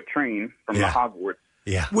 40-foot train from the Hogwarts.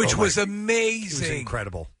 Yeah. Which was amazing. It was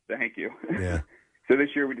incredible. Thank you. Yeah. So this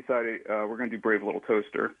year we decided we're going to do Brave Little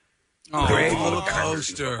Toaster. Brave Little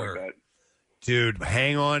Coaster. Dude,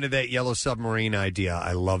 hang on to that Yellow Submarine idea.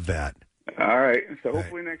 I love that. All right. So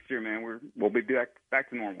hopefully next year, man, we'll be back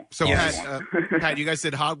to normal. So, Pat, you guys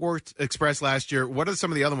did Hogwarts Express last year. What are some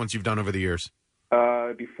of the other ones you've done over the years?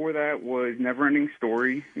 Before that was Neverending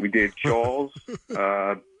Story. We did Jaws,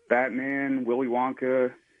 Batman, Willy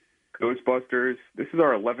Wonka, Ghostbusters. This is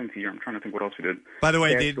our 11th year. I'm trying to think what else we did. By the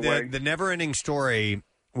way, the Never-Ending Story,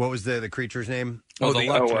 what was the creature's name? The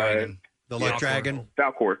Luck Dragon. The Luck Dragon?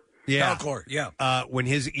 Falcor. Yeah. Falcor, yeah. When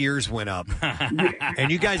his ears went up.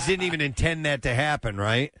 And you guys didn't even intend that to happen,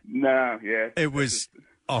 right? No, yeah. It was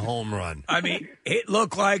a home run. I mean, it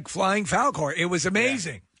looked like flying Falcor. It was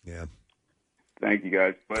amazing. Yeah. Thank you,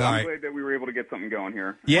 guys. But All I'm right. glad that we were able to get something going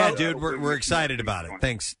here. Yeah, dude, we're excited about it.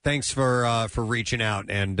 Thanks for reaching out,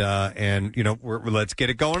 and let's get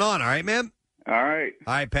it going on. All right, man. All right.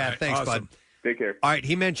 All right, Pat. Thanks, awesome. bud. Take care. All right,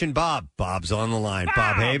 he mentioned Bob. Bob's on the line.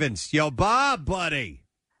 Bob Havens. Yo, Bob, buddy.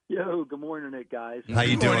 Yo, good morning, guys. How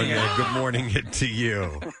you doing, man? Good morning to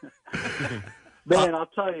you. Man, I'll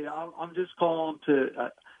tell you, I'm just calling to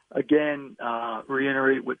again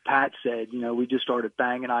reiterate what Pat said. We just started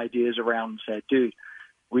banging ideas around and said, dude,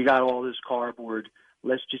 we got all this cardboard.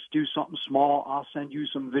 Let's just do something small. I'll send you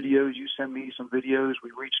some videos. You send me some videos.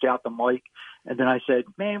 We reached out to Mike, and then I said,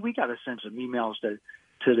 man, we got to send some emails to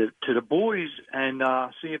the boys and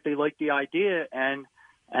see if they like the idea.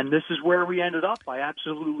 And this is where we ended up. I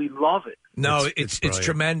absolutely love it. No, it's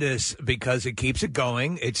tremendous because it keeps it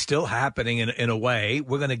going. It's still happening in a way.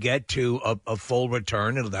 We're going to get to a full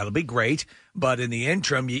return. That'll be great. But in the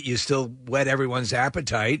interim, you still whet everyone's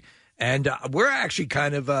appetite. And we're actually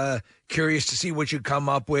kind of curious to see what you come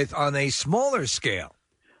up with on a smaller scale.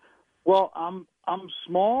 Well, I'm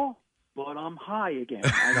small, but I'm high again.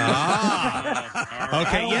 Okay,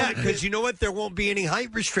 yeah, because you know what? There won't be any height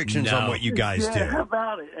restrictions on what you guys do. How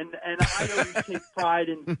about it? And I always take pride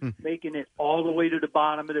in making it all the way to the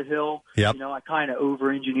bottom of the hill. Yep. I kind of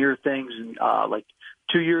over-engineer things. And like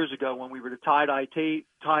 2 years ago when we were the tie-dye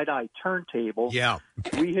turntable,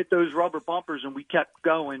 we hit those rubber bumpers and we kept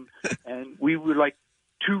going, and we were like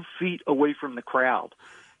 2 feet away from the crowd.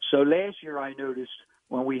 So last year I noticed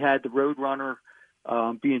when we had the Roadrunner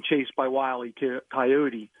being chased by Wile E.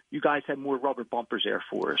 Coyote, you guys had more rubber bumpers there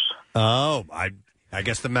for us. Oh, I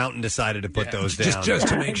guess the mountain decided to put those down. Just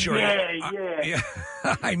to make sure. Yeah.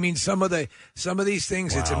 I mean, some of these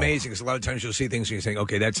things, it's amazing because a lot of times you'll see things and you're saying,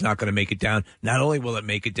 okay, that's not going to make it down. Not only will it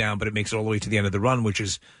make it down, but it makes it all the way to the end of the run, which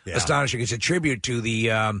is astonishing. It's a tribute to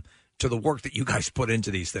the work that you guys put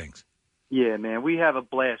into these things. Yeah, man, we have a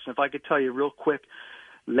blast. And if I could tell you real quick,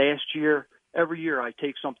 last year, every year I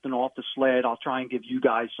take something off the sled. I'll try and give you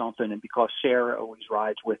guys something. And because Sarah always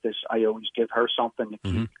rides with us, I always give her something to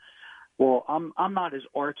keep. Well, I'm not as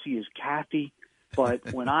artsy as Kathy,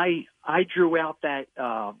 but when I drew out that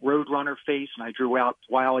Roadrunner face and I drew out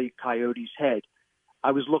Wile E. Coyote's head,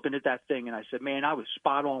 I was looking at that thing and I said, man, I was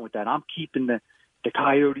spot on with that. I'm keeping the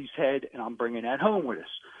Coyote's head and I'm bringing that home with us.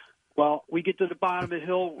 Well, we get to the bottom of the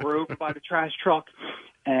hill. We're over by the trash truck,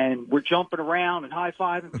 and we're jumping around and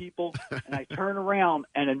high-fiving people. And I turn around,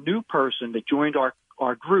 and a new person that joined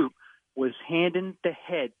our group was handing the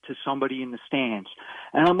head to somebody in the stands.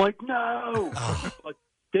 And I'm like, no! But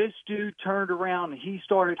this dude turned around, and he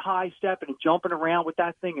started high-stepping and jumping around with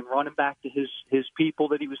that thing and running back to his people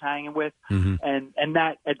that he was hanging with. And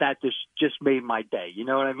that just made my day. You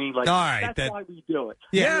know what I mean? Like, all right, that's why we do it.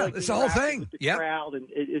 Yeah, like, it's the whole thing. The crowd, and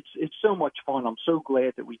it's so much fun. I'm so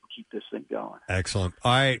glad that we can keep this thing going. Excellent.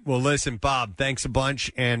 All right. Well, listen, Bob, thanks a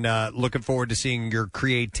bunch, and looking forward to seeing your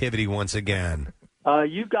creativity once again.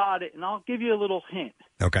 You got it, and I'll give you a little hint.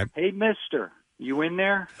 Okay. Hey, mister, you in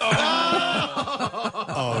there?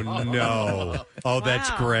 Oh, no. Oh,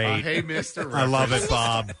 that's great. Hey, mister. I love it,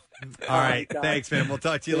 Bob. All right. guys. Thanks, man. We'll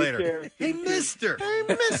talk to you Take later. care. Hey, mister. Hey,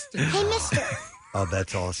 mister. Hey, mister. Oh,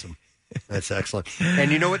 that's awesome. That's excellent.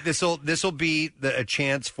 And you know what? This will be a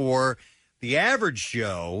chance for the average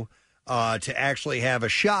Joe to actually have a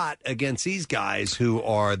shot against these guys who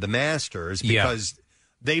are the masters because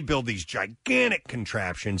they build these gigantic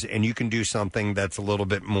contraptions, and you can do something that's a little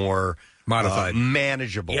bit more modified,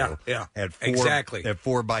 manageable. Yeah. At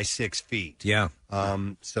 4 by 6 feet. Yeah.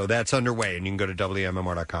 So that's underway, and you can go to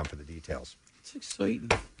WMMR.com for the details. It's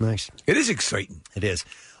exciting. Nice. It is exciting. It is.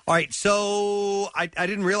 All right, so I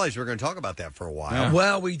didn't realize we were going to talk about that for a while. Yeah.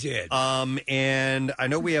 Well, we did. And I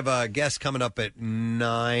know we have a guest coming up at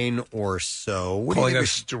 9 or so. What Calling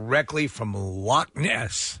us directly from Loch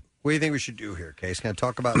Ness. What do you think we should do here, Case? Can I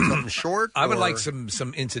talk about something short? I would or- like some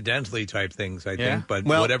incidentally type things, I think, but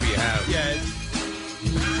Well, whatever you have. Yeah,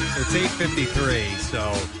 it's 8:53,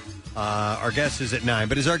 so our guest is at 9.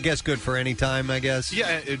 But is our guest good for any time, I guess?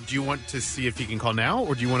 Yeah. Do you want to see if he can call now,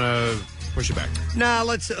 or do you want to push it back? Nah,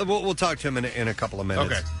 we'll talk to him in a couple of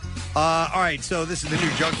minutes. Okay. All right, so this is the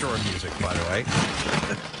new junk drawer music, by the way.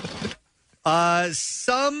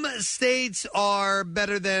 Some states are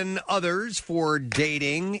better than others for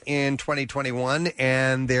dating in 2021,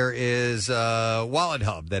 and there is Wallet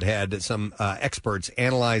Hub that had some experts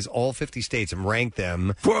analyze all 50 states and rank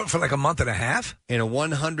them for like a month and a half in a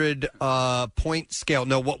 100 point scale.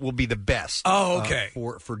 No, what will be the best? Oh, okay.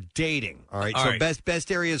 For dating. All right. All so right.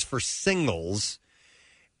 best areas for singles.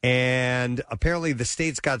 And apparently the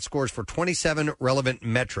states got scores for 27 relevant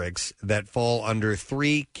metrics that fall under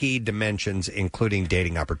 3 key dimensions, including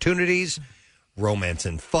dating opportunities, romance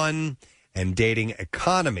and fun, and dating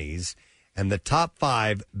economies. And the top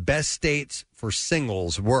 5 best states for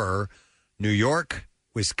singles were New York,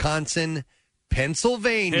 Wisconsin,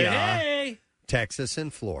 Pennsylvania, Texas,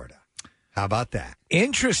 and Florida. How about that?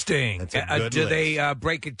 Interesting. That's a good do list. they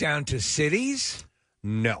break it down to cities?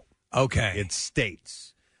 No. Okay. It's states.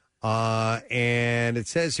 And it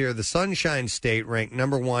says here the Sunshine State ranked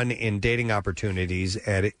number 1 in dating opportunities.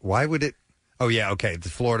 Why would it? Oh, yeah, okay.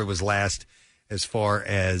 Florida was last as far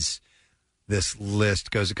as this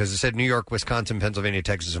list goes because it said New York, Wisconsin, Pennsylvania,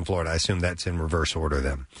 Texas, and Florida. I assume that's in reverse order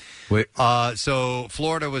then. So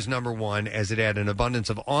Florida was number 1 as it had an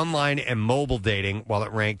abundance of online and mobile dating, while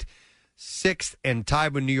it ranked 6th and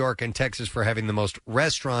tied with New York and Texas for having the most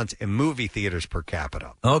restaurants and movie theaters per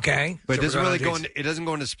capita. Okay. But So it doesn't we're really gonna go into, it doesn't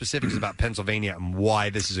go into specifics about Pennsylvania and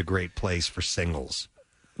why this is a great place for singles.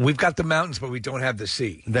 We've got the mountains, but we don't have the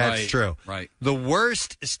sea. That's true. Right. The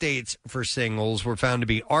worst states for singles were found to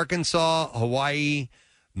be Arkansas, Hawaii,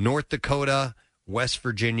 North Dakota, West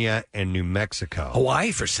Virginia, and New Mexico.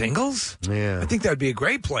 Hawaii for singles? Yeah. I think that would be a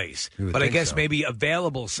great place. You would But I think guess so. maybe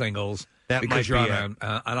available singles That because might you're be on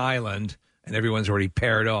an island and everyone's already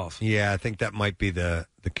paired off. Yeah, I think that might be the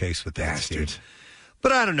case with that, Steve.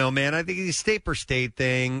 But I don't know, man. I think the state per state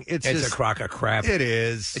thing, it's a just crock of crap. It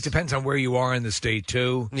is. It depends on where you are in the state,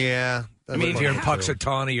 too. Yeah. I mean, if you're in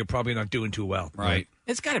Puxatawny, you're probably not doing too well. Right.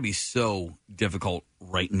 It's got to be so difficult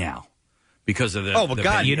right now because of the. Oh, my the God.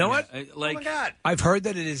 pandemic. You know what? Like, I've heard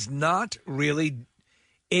that it is not really.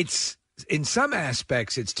 It's in some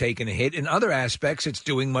aspects it's taken a hit. In other aspects, it's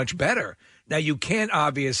doing much better. Now, you can't,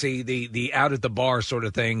 obviously, the out at the bar sort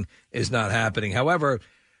of thing is not happening. However,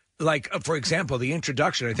 like, for example, the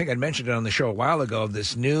introduction, I think I mentioned it on the show a while ago, of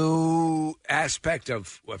this new aspect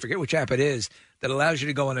of, I forget which app it is, that allows you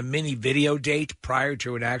to go on a mini video date prior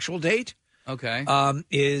to an actual date. Okay.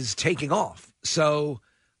 Is taking off. So,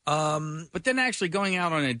 but then actually going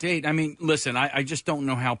out on a date, I mean, listen, I just don't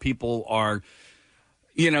know how people are,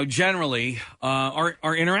 generally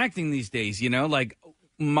are interacting these days, like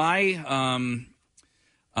my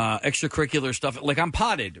extracurricular stuff, like I'm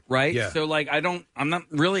potted, right? Yeah. So like I'm not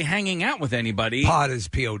really hanging out with anybody. Pod is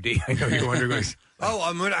P-O-D. I know you're wondering.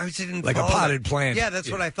 I didn't like a potted plant. Yeah,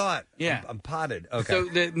 that's what I thought. Yeah. I'm potted. Okay.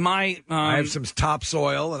 So I have some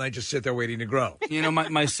topsoil, and I just sit there waiting to grow.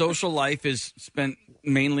 My social life is spent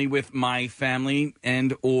mainly with my family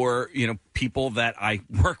and or people that I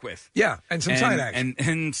work with. Yeah, and some side action.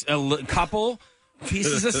 And a couple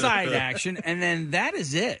pieces of side action, and then that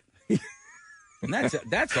is it. And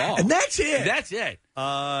that's all. And that's it. That's it.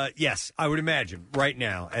 Yes, I would imagine right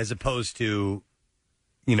now, as opposed to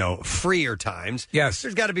freer times. Yes,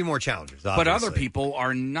 there's got to be more challenges. But Obviously. other people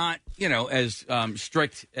are not, as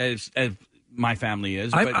strict as my family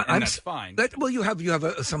is. And that's fine. You have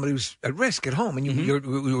somebody who's at risk at home, and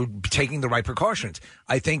you're taking the right precautions.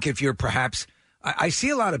 I think if you're perhaps, I see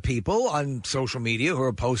a lot of people on social media who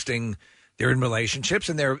are posting they're in relationships,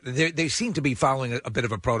 and they seem to be following a bit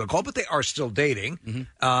of a protocol, but they are still dating,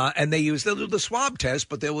 and they'll do the swab test,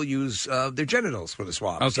 but they will use their genitals for the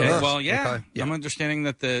swab. Okay, So, well, yeah. I'm understanding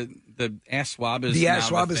that the ass swab is the ass now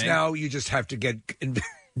swab the is thing. now. You just have to get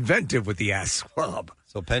inventive with the ass swab.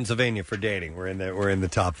 So Pennsylvania for dating, we're in the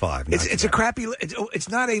top 5. It's a crappy. It's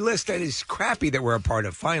not a list that is crappy that we're a part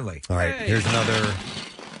of. Finally, all right. Here's another.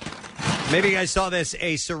 Maybe you guys saw this.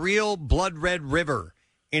 A surreal blood red river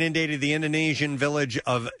inundated the Indonesian village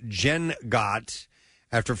of Jengat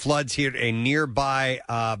after floods hit a nearby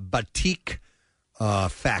batik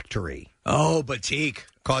factory. Oh, batik.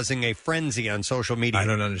 Causing a frenzy on social media. I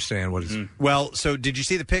don't understand what is. Well, so did you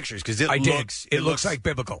see the pictures? Because I did. It looks like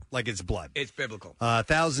biblical. Like it's blood. It's biblical.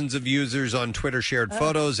 Thousands of users on Twitter shared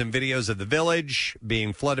photos and videos of the village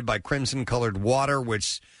being flooded by crimson-colored water,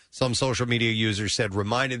 which some social media users said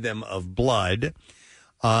reminded them of blood.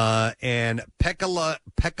 And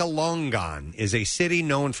Pekalongan is a city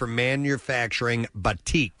known for manufacturing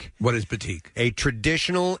batik. What is batik? A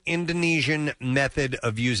traditional Indonesian method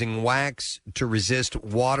of using wax to resist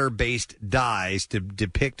water-based dyes to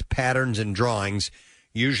depict patterns and drawings,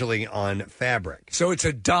 usually on fabric. So it's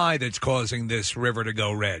a dye that's causing this river to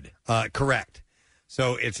go red. Correct.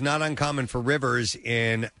 So it's not uncommon for rivers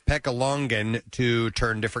in Pekalongan to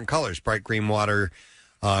turn different colors. Bright green water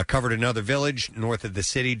covered another village north of the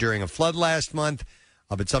city during a flood last month.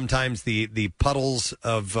 But sometimes the puddles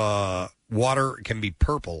of water can be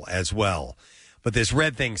purple as well. But this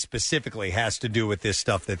red thing specifically has to do with this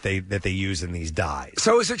stuff that they use in these dyes.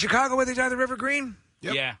 So is it Chicago where they dye the river green?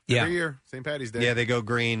 Yep. Yeah. Every year, St. Patty's Day. Yeah, they go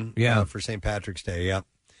green for St. Patrick's Day, yep.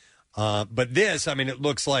 But this, I mean, it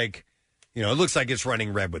looks like it's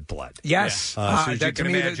running red with blood. Yes. So as you can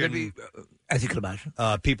imagine, as you can imagine,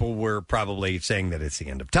 people were probably saying that it's the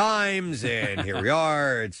end of times, and here we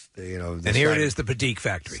are. It's and here it is, the batik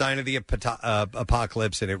factory, sign of the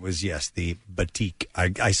apocalypse, and it was the batik.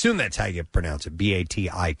 I assume that's how you pronounce it,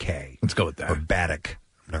 B-A-T-I-K. Let's go with that. Or batik.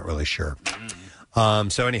 I'm not really sure.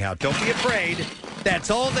 So anyhow, don't be afraid.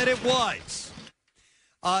 That's all that it was.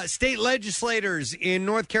 State legislators in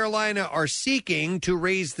North Carolina are seeking to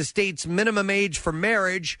raise the state's minimum age for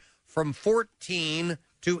marriage from 14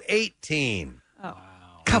 to 18. Oh.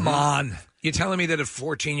 Come on. You're telling me that a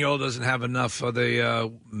 14-year-old doesn't have enough of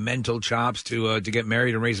the mental chops to get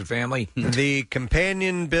married and raise a family? The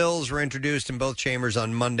companion bills were introduced in both chambers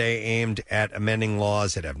on Monday, aimed at amending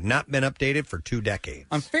laws that have not been updated for 2 decades.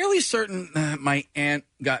 I'm fairly certain my aunt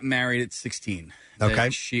got married at 16.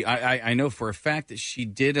 Okay. I know for a fact that she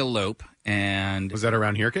did elope. And was that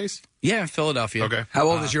around here, Case? Yeah, in Philadelphia. Okay. How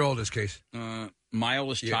old is your oldest, Case? My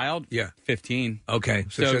oldest child? Yeah. 15. Okay.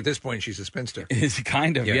 So at this point, she's a spinster. Is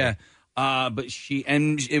kind of, yeah. But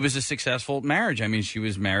it was a successful marriage. I mean, she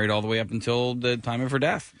was married all the way up until the time of her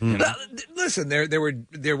death. You know? Listen,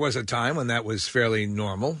 there was a time when that was fairly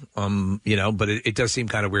normal, but it does seem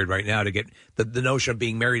kind of weird right now to get the notion of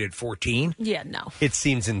being married at 14. Yeah, no. It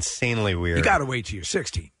seems insanely weird. You got to wait till you're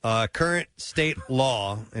 16. Current state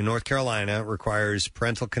law in North Carolina requires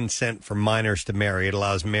parental consent for minors to marry. It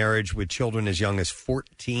allows marriage with children as young as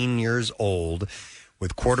 14 years old,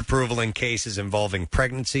 with court approval in cases involving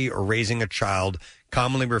pregnancy or raising a child,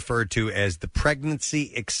 commonly referred to as the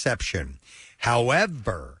pregnancy exception.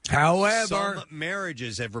 However, However, some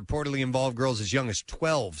marriages have reportedly involved girls as young as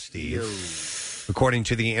 12, Steve, according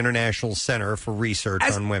to the International Center for Research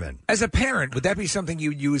on Women. As a parent, would that be something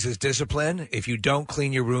you'd use as discipline? If you don't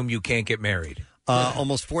clean your room, you can't get married.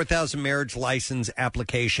 Almost 4,000 marriage license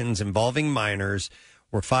applications involving minors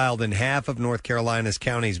were filed in half of North Carolina's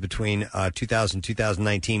counties between 2000 and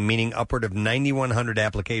 2019, meaning upward of 9,100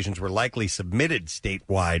 applications were likely submitted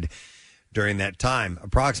statewide during that time.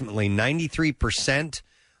 Approximately 93%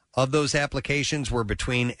 of those applications were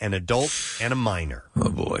between an adult and a minor. Oh,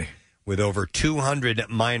 boy. With over 200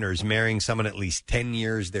 minors marrying someone at least 10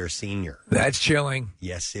 years their senior. That's chilling.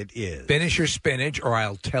 Yes, it is. Finish your spinach or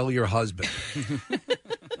I'll tell your husband.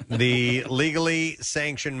 The legally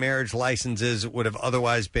sanctioned marriage licenses would have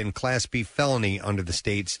otherwise been Class B felony under the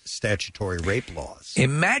state's statutory rape laws.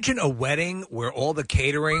 Imagine a wedding where all the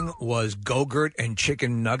catering was Go-Gurt and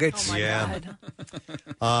chicken nuggets. Oh, my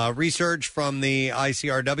God. Research from the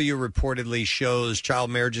ICRW reportedly shows child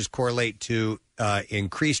marriages correlate to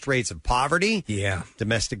increased rates of poverty,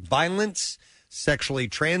 domestic violence, sexually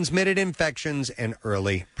transmitted infections, and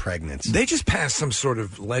early pregnancy. They just passed some sort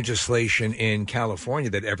of legislation in California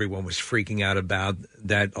that everyone was freaking out about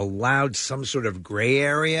that allowed some sort of gray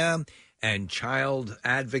area, and child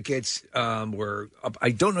advocates were I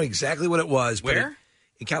don't know exactly what it was. But Where?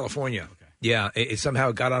 In California. Okay. Yeah, it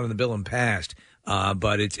somehow got on the bill and passed.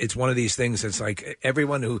 But it's one of these things that's like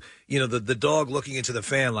everyone who, the dog looking into the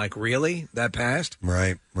fan like, really? That passed?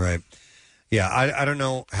 Right. Yeah, I don't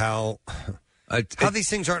know how these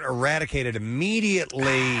things aren't eradicated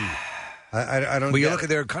immediately. I don't. Well, you look at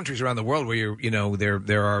there are countries around the world where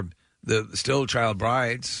there are the still child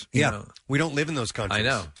brides. you know. We don't live in those countries. I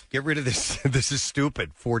know. Get rid of this. This is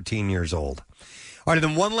stupid. 14 years old. All right,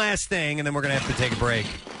 then one last thing, and then we're going to have to take a break.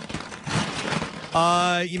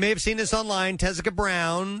 You may have seen this online. Tessica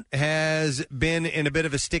Brown has been in a bit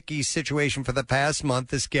of a sticky situation for the past month.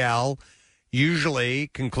 This gal usually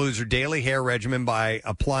concludes her daily hair regimen by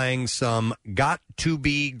applying some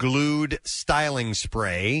got-to-be glued styling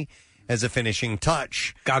spray as a finishing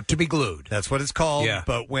touch. Got to be glued. That's what it's called. Yeah.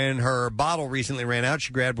 But when her bottle recently ran out,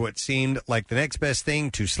 she grabbed what seemed like the next best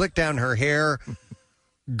thing to slick down her hair.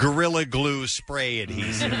 Gorilla Glue spray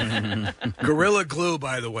adhesive. Gorilla Glue,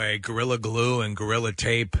 by the way, Gorilla Glue and Gorilla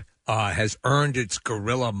Tape has earned its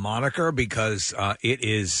Gorilla moniker because it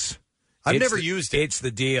is... I've never used it. It's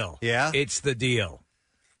the deal. Yeah? It's the deal.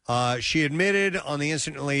 She admitted on the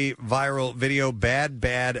instantly viral video, bad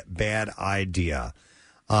idea.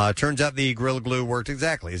 Turns out the Gorilla Glue worked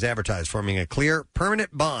exactly as advertised, forming a clear,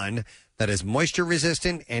 permanent bond that is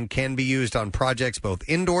moisture-resistant and can be used on projects both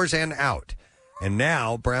indoors and out. And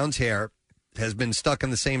now Brown's hair has been stuck in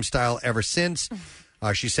the same style ever since.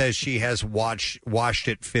 She says she has washed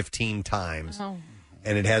it 15 times,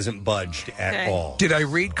 and it hasn't budged at all. Did I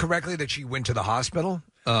read correctly that she went to the hospital?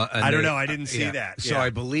 I don't know. I didn't see that. So I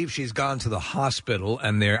believe she's gone to the hospital,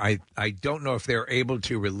 and I don't know if they're able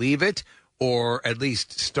to relieve it or at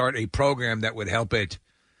least start a program that would help it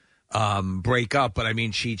break up. But, I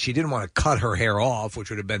mean, she didn't want to cut her hair off, which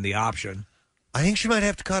would have been the option. I think she might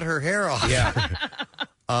have to cut her hair off. Yeah.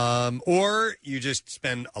 Or you just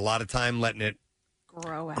spend a lot of time letting it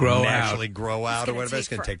naturally grow out or whatever. It's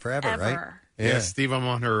going to take forever, right? Yeah, Steve, I'm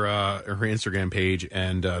on her Instagram page,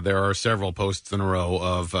 and there are several posts in a row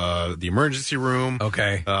of the emergency room.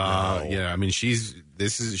 Okay. Yeah, I mean, she's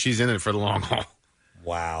in it for the long haul.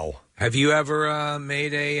 Wow. Have you ever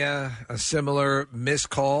made a similar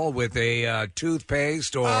miscall with a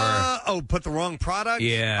toothpaste or? Put the wrong product?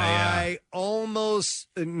 Yeah. I almost.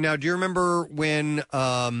 Now, do you remember when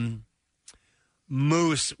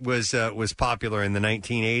mousse was popular in the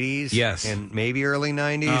 1980s? Yes. And maybe early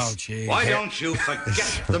 90s? Oh, geez. Why don't you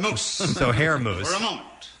forget the mousse? So hair mousse. For a moment.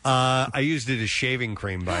 I used it as shaving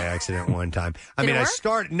cream by accident one time. I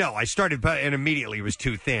started, and immediately it was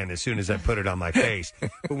too thin as soon as I put it on my face.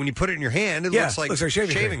 But when you put it in your hand, it looks like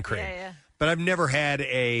shaving cream. Yeah. But I've never had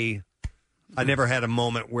a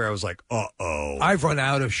moment where I was like, uh-oh. I've run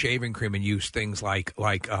out of shaving cream and used things like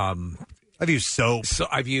I've used soap. So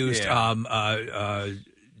I've used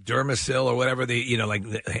Dermasil or whatever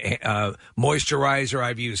moisturizer.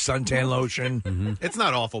 I've used suntan lotion. Mm-hmm. It's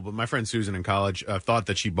not awful, but my friend Susan in college thought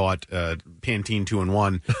that she bought Pantene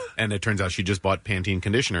 2-in-1, and it turns out she just bought Pantene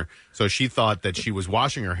conditioner. So she thought that she was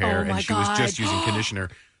washing her hair, and she was just using conditioner.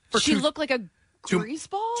 She looked like a grease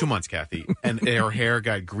ball? 2 months, Kathy. And her hair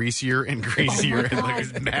got greasier and greasier and like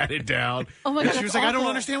was matted down. Oh my and God, she was that's like, I don't awful.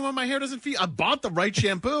 understand why my hair doesn't feel. I bought the right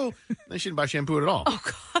shampoo. Then she didn't buy shampoo at all. Oh,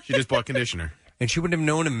 God. She just bought conditioner. And she wouldn't have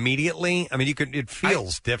known immediately. I mean, it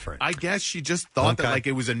feels different. I guess she just thought that like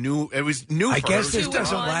it was new. I for guess her. this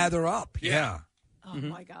doesn't lather up. Yeah. Oh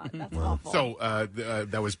my God, that's awful. So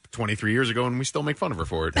that was 23 years ago, and we still make fun of her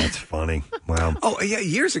for it. That's funny. Wow. Oh yeah,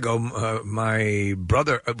 years ago, my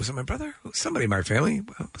brother was it my brother? Somebody in my family.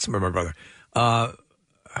 Somebody, my brother.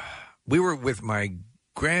 We were with my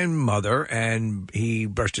grandmother, and he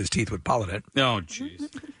brushed his teeth with Polident. Oh, jeez.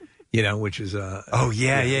 You know, which is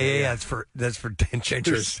yeah. That's for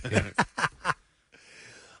dentures.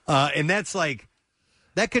 And that's like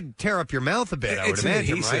that could tear up your mouth a bit. I would It's an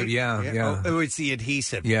imagine, adhesive, right? yeah. Oh, it's the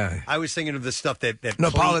adhesive. Yeah. I was thinking of the stuff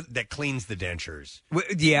that cleans the dentures.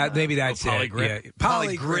 Yeah, maybe that's Polygrip. it.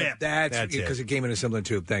 Polygrip. That's it. because it came in a similar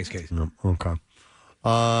tube. Thanks, Case. Okay.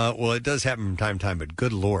 Well, it does happen from time to time, but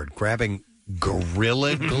good Lord, grabbing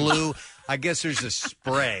Gorilla Glue. I guess there's a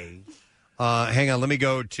spray. Hang on, let me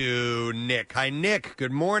go to Nick. Hi, Nick.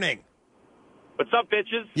 Good morning. What's up,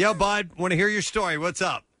 bitches? Yo, bud. Want to hear your story? What's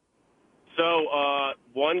up? So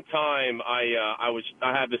one time I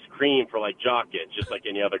had this cream for like jock itch, just like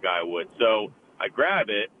any other guy would. So I grab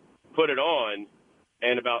it, put it on,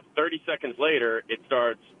 and about 30 seconds later, it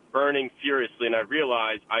starts burning furiously, and I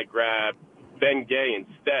realize I grabbed Ben Gay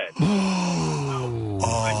instead.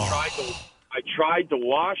 I tried to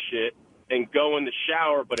wash it and go in the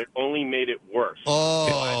shower, but it only made it worse.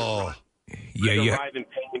 Oh. I arrived in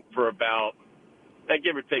pain for about,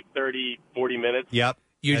 give or take 30, 40 minutes. Yep.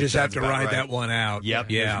 You That just have sounds to about ride right. that one out. Yep.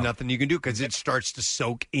 Yeah. There's nothing you can do because it starts to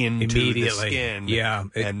soak into the Immediately. skin. Yeah.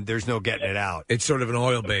 And there's no getting it out. It's sort of an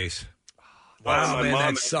oil base. Wow, My man, mom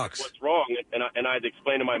that asked sucks. What's wrong? And I had to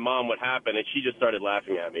explain to my mom what happened, and she just started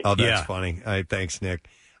laughing at me. Oh, that's funny. Thanks, Nick.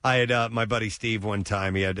 I had my buddy Steve one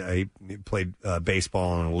time. He played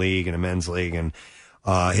baseball in a league, in a men's league, and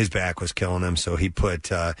his back was killing him. So he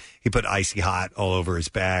put icy hot all over his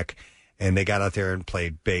back, and they got out there and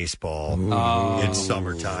played baseball. It's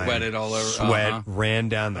summertime. Sweated all over. Sweat ran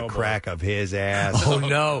down the crack of his ass. Oh,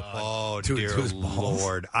 no. Oh, To dear his balls.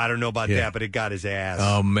 Lord. I don't know about that, but it got his ass.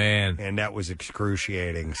 Oh, man. And that was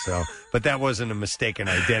excruciating. So, but that wasn't a mistaken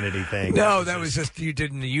identity thing. No, that was just you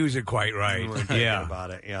didn't use it quite right. We weren't thinking Yeah.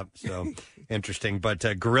 about it. Yep. So interesting. But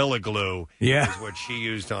Gorilla Glue Yeah. is what she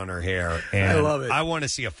used on her hair. And I love it. I want to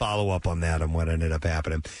see a follow up on that and what ended up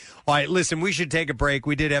happening. All right, listen, we should take a break.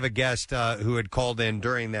 We did have a guest who had called in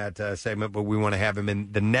during that segment, but we want to have him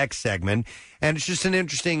in the next segment. And it's just an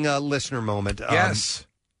interesting listener moment. Yes.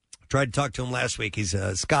 Tried to talk to him last week. He's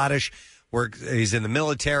Scottish. He's in the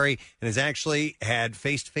military and has actually had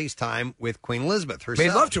face-to-face time with Queen Elizabeth herself.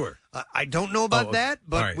 Made love to her. I don't know about that,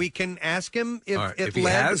 but all right. we can ask him if All right. it If he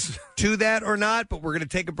led has. to that or not. But we're going to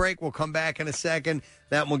take a break. We'll come back in a second.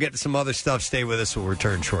 That and we'll get to some other stuff. Stay with us. We'll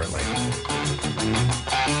return shortly.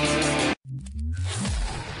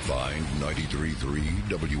 Find 93.3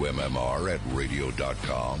 WMMR at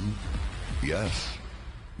radio.com. Yes,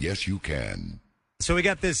 you can. So we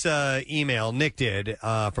got this email, Nick did,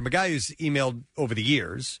 from a guy who's emailed over the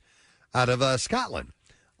years out of Scotland.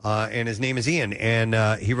 And his name is Ian.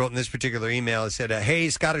 And he wrote in this particular email, it said, hey,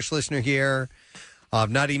 Scottish listener here. I've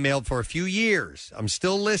not emailed for a few years. I'm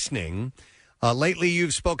still listening. Lately,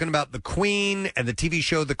 you've spoken about the Queen and the TV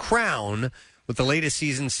show The Crown, with the latest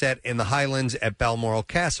season set in the Highlands at Balmoral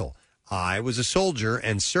Castle. I was a soldier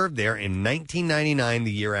and served there in 1999,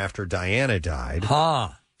 the year after Diana died.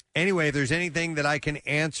 Anyway, if there's anything that I can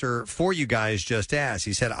answer for you guys, just ask.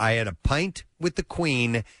 He said, I had a pint with the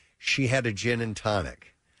Queen. She had a gin and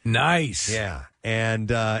tonic. Nice. Yeah. And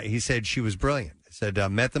he said she was brilliant. He said,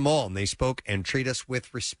 met them all, and they spoke and treat us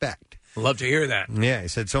with respect. Love to hear that. Yeah, he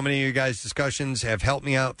said, so many of you guys' discussions have helped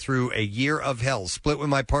me out through a year of hell. Split with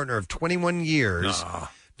my partner of 21 years.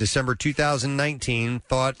 December 2019.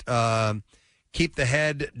 Thought, keep the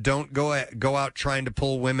head, don't go out trying to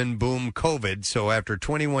pull women, boom, COVID. So after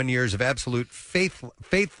 21 years of absolute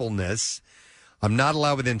faithfulness, I'm not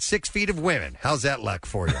allowed within 6 feet of women. How's that luck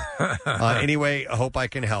for you? Anyway, I hope I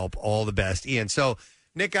can help. All the best, Ian. So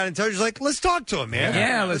Nick got in touch. He's like, let's talk to him, man.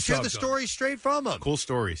 Yeah, let's hear talk the to him. story straight from him. Cool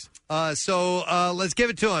stories. So let's give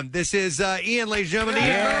it to him. This is Ian, ladies and gentlemen.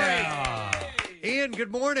 Ian. Ian,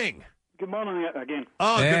 good morning. Good morning again.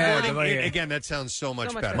 Oh, Yeah, good good morning. morning. Again, that sounds so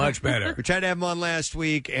much better. Much better. We tried to have him on last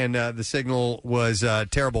week, and the signal was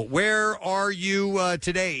terrible. Where are you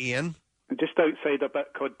today, Ian? Just outside a bit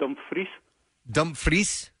called Dumfries.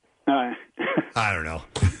 Dumfries? Aye. I don't know.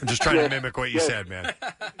 I'm just trying to mimic what you said, man.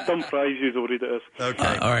 Dumfries, you know what it is.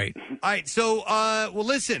 Okay. All right. All right. So, well,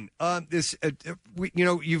 listen.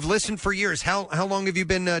 You've listened for years. How long have you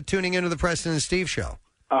been tuning into the Preston and Steve show?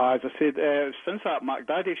 As I said, since that Mac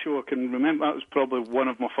Daddy show, I can remember that was probably one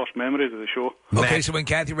of my first memories of the show. Okay, so when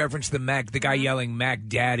Kathy referenced the guy yelling Mac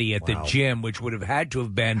Daddy at the gym, which would have had to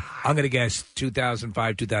have been, I'm going to guess,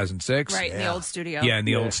 2005, 2006? Right, in the old studio. Yeah, in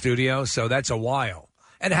the old studio. So that's a while.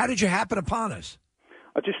 And how did you happen upon us?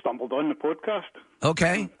 I just stumbled on the podcast.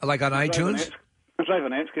 Okay, like on iTunes? I drive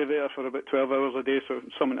an excavator for about 12 hours a day, so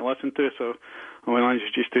it's something to listen to. So I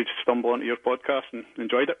managed just to stumble onto your podcast and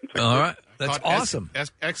enjoyed it. All right, that's awesome.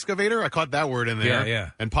 Excavator? I caught that word in there.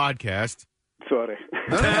 Yeah. And podcast. Sorry.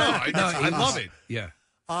 No. I love it. Yeah.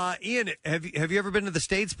 Ian, have you ever been to the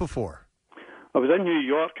States before? I was in New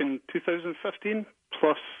York in 2015,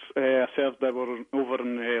 plus I served over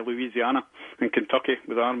in Louisiana and Kentucky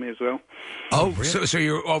with the Army as well. Oh, so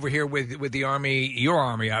you're over here with the Army, your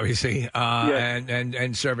Army, obviously,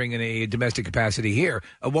 and serving in a domestic capacity here.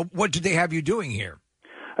 What did they have you doing here?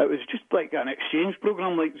 It was just like an exchange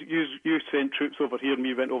program. Like you sent troops over here, and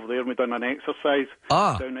we went over there, and we done an exercise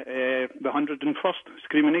down at the 101st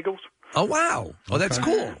Screaming Eagles. Oh wow! Oh, that's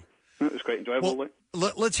cool. It was quite enjoyable.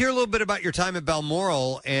 Let's hear a little bit about your time at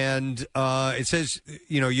Balmoral. And it says,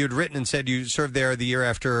 you'd written and said you served there the year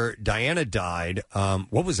after Diana died.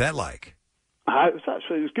 What was that like? It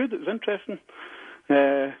was good. It was interesting.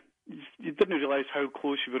 You didn't realise how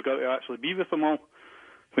close you were going to actually be with them all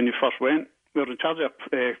when you first went. We were in charge of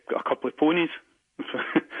a couple of ponies.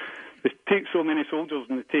 They take so many soldiers,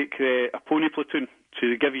 and they take a pony platoon. So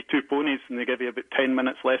they give you 2 ponies, and they give you about 10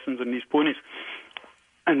 minutes lessons on these ponies.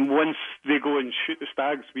 And once they go and shoot the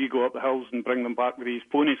stags, we go up the hills and bring them back with these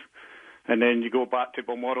ponies. And then you go back to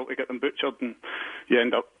Balmoral to get them butchered, and you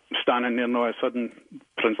end up standing there, and all of a sudden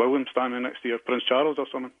Prince William standing next to your Prince Charles or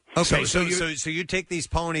something. Okay, so you take these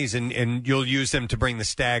ponies and you'll use them to bring the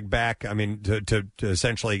stag back. I mean, to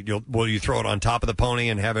essentially, will you throw it on top of the pony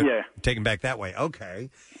and have it taken back that way?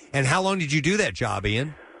 Okay. And how long did you do that job,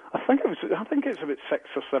 Ian? I think it's about 6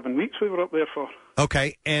 or 7 weeks we were up there for.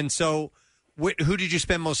 Okay, and so who did you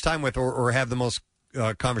spend most time with, or have the most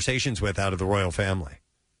conversations with out of the royal family?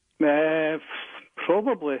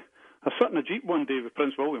 Probably. I sat in a Jeep one day with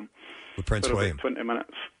Prince William. With Prince for William. About 20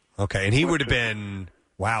 minutes. Okay, and he would have been,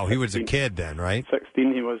 he was a kid then, right?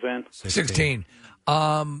 16 he was then. 16.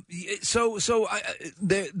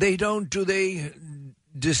 Do they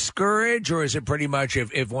discourage, or is it pretty much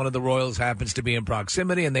if one of the royals happens to be in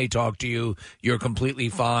proximity and they talk to you, you're completely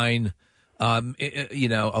fine,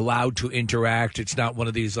 allowed to interact? It's not one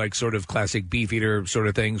of these like sort of classic beefeater sort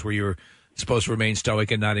of things where you're supposed to remain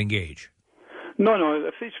stoic and not engage. No.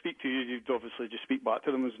 If they speak to you, you'd obviously just speak back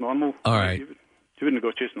to them as normal. All right. You wouldn't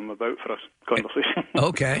go chasing them about for a conversation.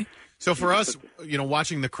 Okay. So for us,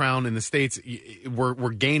 watching The Crown in the States,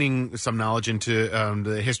 we're gaining some knowledge into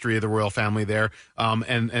the history of the royal family there,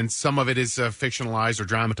 and some of it is fictionalized or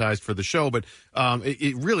dramatized for the show, but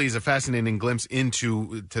it really is a fascinating glimpse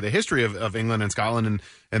into the history of England and Scotland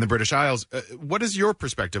and the British Isles. What is your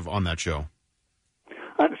perspective on that show?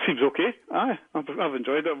 It seems okay. I've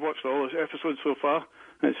enjoyed it. I've watched all the episodes so far.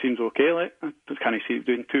 It seems okay. Like, I just can't see it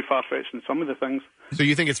doing too far-fetched in some of the things. So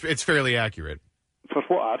you think it's fairly accurate? For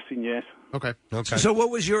what I've seen, yes. Okay. So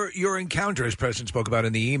what was your encounter, as Preston spoke about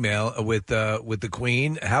in the email, with the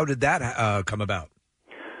Queen? How did that come about?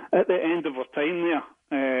 At the end of her time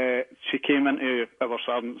there, she came into our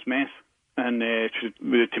sergeant's mess, and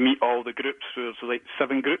we had to meet all the groups. There was like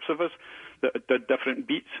 7 groups of us that did different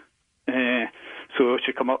beats. So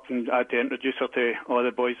she come up and I had to introduce her to all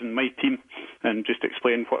the boys in my team and just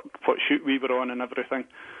explain what shoot we were on and everything.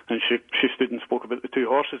 And she stood and spoke about the 2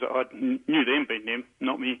 horses that I had. Knew them by name,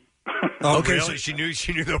 not me. Okay, really? So she knew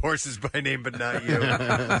the horses by name, but not you.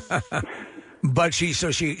 But she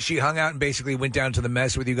hung out and basically went down to the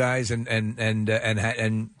mess with you guys,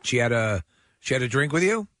 and she had a drink with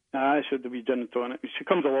you. I should have been gin and tonic. She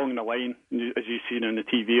comes along the line, as you've seen on the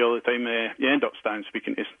TV all the time. You end up standing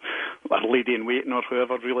speaking to a lady in waiting or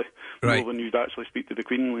whoever, really, more than you'd actually speak to the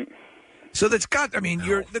Queen. Like. So that's got. I mean,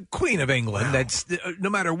 you're the Queen of England. Wow. That's no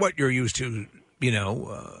matter what you're used to,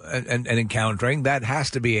 and encountering. That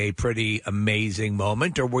has to be a pretty amazing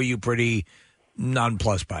moment. Or were you pretty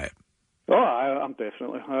nonplussed by it? Oh, I was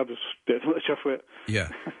definitely chuffed with it. Yeah.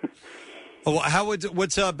 Oh,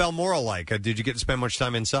 what's Balmoral like? Did you get to spend much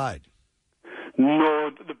time inside? No,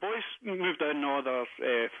 the boys moved in all their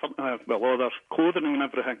clothing and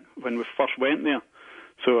everything when we first went there.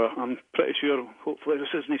 So I'm pretty sure, hopefully this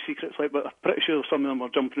isn't secrets, but I'm pretty sure some of them were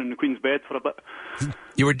jumping in the Queen's bed for a bit.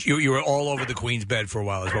 You were all over the Queen's bed for a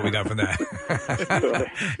while, is what we got from that.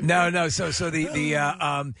 No. So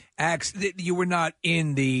the acts, you were not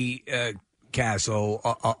in the castle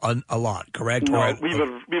a lot, correct? No, we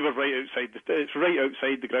were right outside. It's right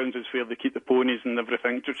outside the grounds is where they keep the ponies and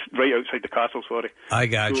everything. Just right outside the castle. Sorry. I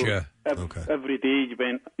gotcha. So every day you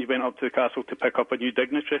went up to the castle to pick up a new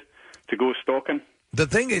dignitary to go stalking. The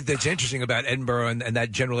thing that's interesting about Edinburgh and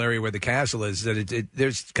that general area where the castle is that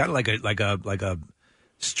there's kind of like a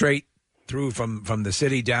straight through from the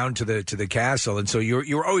city down to the castle, and so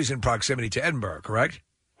you're always in proximity to Edinburgh, correct?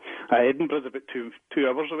 Edinburgh's about 2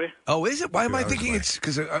 hours away. Oh, is it? Why am I thinking it's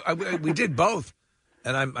because we did both,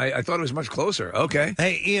 and I thought it was much closer. Okay.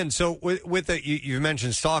 Hey, Ian. So with the, you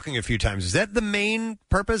mentioned stalking a few times. Is that the main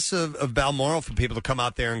purpose of Balmoral, for people to come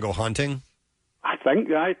out there and go hunting? I think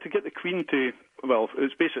to get the Queen to. Well,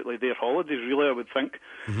 it's basically their holidays, really, I would think.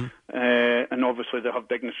 Mm-hmm. And obviously they have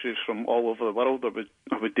dignitaries from all over the world.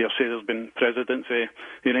 I would dare say there's been presidents of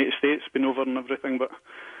the United States been over and everything. But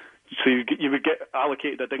so you would get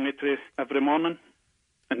allocated a dignitary every morning,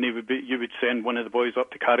 and you would send one of the boys up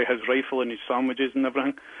to carry his rifle and his sandwiches and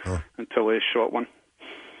everything until they shot one.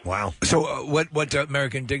 Wow. So what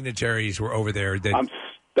American dignitaries were over there?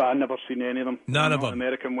 I've never seen any of them. None of them?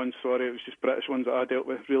 American ones, sorry. It was just British ones that I dealt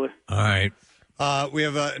with, really. All right. We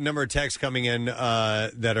have a number of texts coming in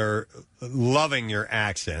that are loving your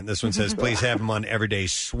accent. This one says, please have him on every day,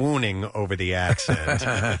 swooning over the accent.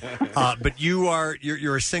 But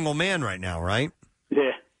you're a single man right now, right?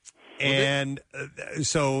 Yeah. And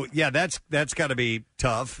so, that's got to be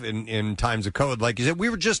tough in times of COVID. Like you said, we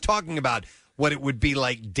were just talking about what it would be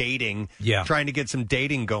like dating, trying to get some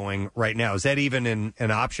dating going right now. Is that even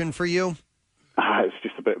an option for you? It's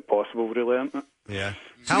just a bit impossible, really, isn't it? Yeah.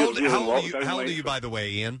 How old are you, by the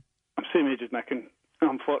way, Ian? I'm same age as Nick, and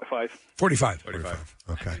I'm 45. 45.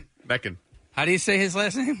 Okay. Meccan. How do you say his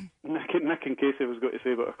last name? Nick and Casey, I was going to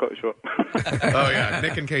say, but I cut it short. Oh, yeah,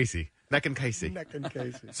 Nick and Casey. Neck and Casey.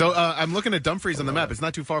 So I'm looking at Dumfries on the map. It's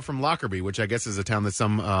not too far from Lockerbie, which I guess is a town that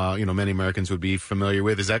some, many Americans would be familiar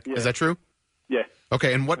with. Is that true? Yeah.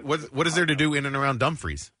 Okay, and what is there to do in and around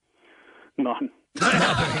Dumfries? None.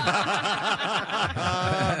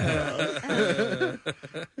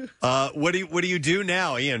 What do you do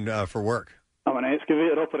now, Ian, for work? I'm an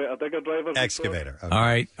excavator operator, digger driver. Excavator. Okay. All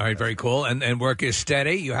right, very cool. And work is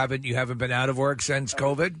steady. You haven't been out of work since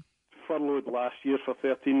COVID? Furloughed last year for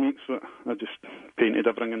 13 weeks, but I just painted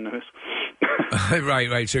everything in the house.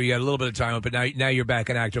 Right. So you had a little bit of time, but now you're back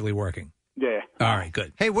and actively working. Yeah. All right,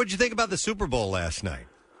 good. Hey, what'd you think about the Super Bowl last night?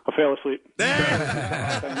 I fell asleep.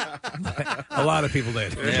 A lot of people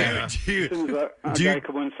did. Yeah. As soon as a guy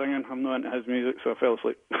come on singing, I'm not into his music, so I fell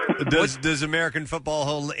asleep. Does American football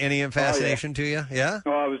hold any fascination to you? Yeah?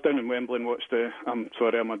 Oh, I was down in Wembley and watched I'm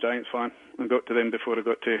a Giants fan. I got to them before I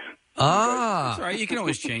got to... That's all right. You can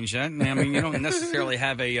always change that. I mean, you don't necessarily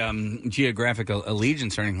have a geographic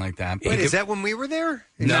allegiance or anything like that. Wait, is that when we were there?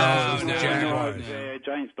 No.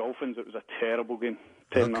 Giants Dolphins. It was a terrible game.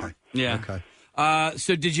 10-0. Yeah. Okay.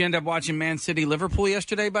 So did you end up watching Man City Liverpool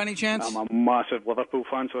yesterday by any chance? I'm a massive Liverpool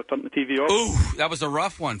fan, so I turned the TV off. Ooh, that was a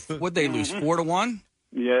rough one. What'd they lose, 4-1?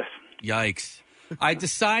 Yes. Yikes. I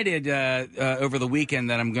decided over the weekend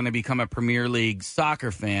that I'm going to become a Premier League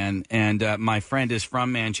soccer fan, and my friend is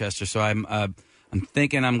from Manchester, so I'm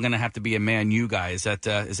thinking I'm going to have to be a Man U guy. Is that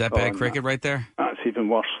bad cricket right there? That's even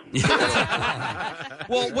worse.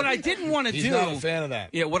 Well, what I didn't want to do... He's not a fan of that.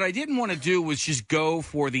 Yeah, what I didn't want to do was just go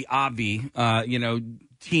for the obvi,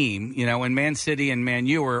 team, and Man City and Man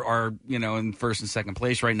U are in first and second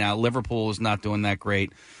place right now. Liverpool is not doing that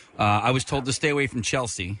great. I was told to stay away from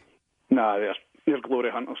Chelsea. Nah, they're glory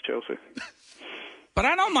hunters, Chelsea. But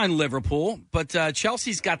I don't mind Liverpool. But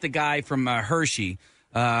Chelsea's got the guy from Hershey.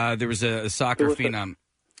 There was a soccer phenom.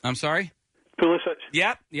 I'm sorry? Pulisic.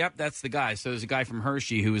 Yep, that's the guy. So there's a guy from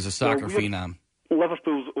Hershey who is a soccer phenom.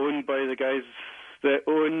 Liverpool's owned by the guys that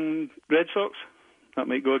own Red Sox. That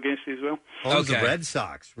might go against you as well. Oh, the Red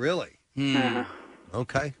Sox, really?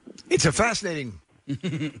 Okay. It's a fascinating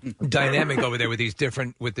dynamic over there with the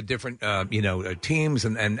different teams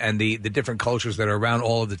and the different cultures that are around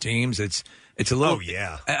all of the teams. It's a little. Oh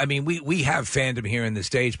yeah. I mean, we have fandom here in the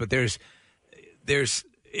States, but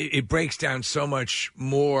it breaks down so much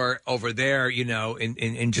more over there,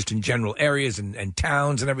 in just in general areas and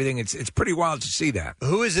towns and everything. It's pretty wild to see that.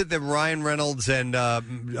 Who is it that Ryan Reynolds and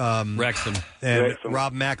Wrexham and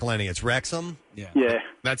Rob McElhenney? It's Wrexham. Yeah.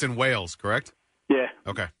 That's in Wales, correct? Yeah.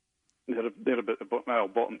 Okay. They're a bit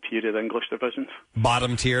bottom tier of the English divisions.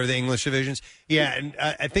 Bottom tier of the English divisions. Yeah, and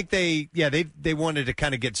I think they wanted to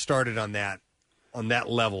kind of get started on that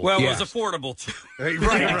level. Well, it was affordable too.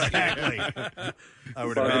 Right, exactly. I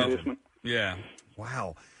would imagine. Yeah.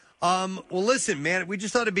 Wow. Well, listen, man, we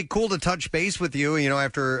just thought it'd be cool to touch base with you,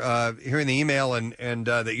 after hearing the email and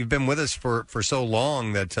that you've been with us for so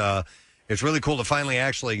long that it's really cool to finally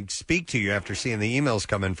actually speak to you after seeing the emails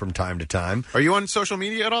come in from time to time. Are you on social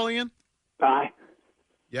media at all, Ian? Aye.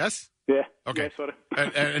 Yes? Yeah. Okay. Yeah, sorry.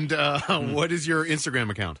 And what is your Instagram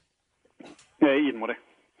account? Ian Murray.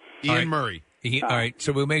 Ian Murray. All right,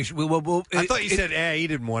 so we'll make sure. We'll I thought you said, he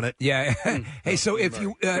didn't want it. Yeah. Hey, so if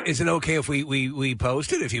you is it okay if we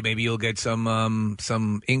post it? If you'll get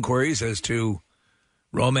some inquiries as to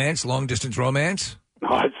romance, long distance romance. No,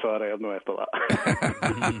 I'm sorry, I'm not after that.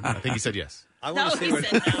 I think he said yes. I want to see what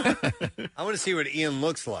I want to see what Ian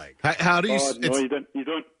looks like. How do you? No, you don't. You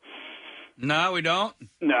don't. No, we don't.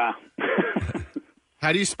 Nah.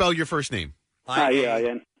 How do you spell your first name?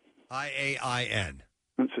 I-A-I-N. I-A-I-N.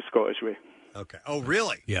 That's the Scottish way. Okay. Oh,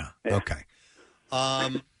 really? Yeah. Okay. Well,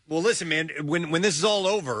 listen, man. When this is all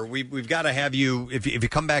over, we've got to have you. If you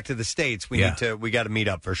come back to the States, we got to meet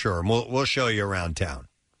up for sure. And we'll show you around town.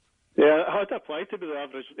 Yeah, I had applied to be the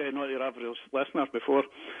average, not your average listener before.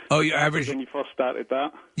 Oh, your average when you first started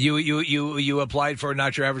that. You applied for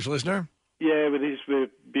Not Your Average Listener? Yeah, with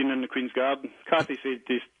being in the Queen's Garden. Kathy said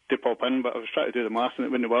to pop in, but I was trying to do the maths and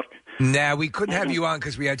it wouldn't work. Nah, we couldn't have you on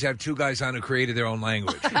because we had to have two guys on who created their own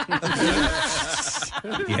language. Yeah.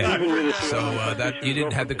 So that you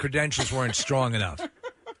didn't have the credentials weren't strong enough.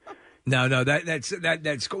 No,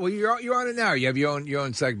 that's cool. Well, you're on it now. You have your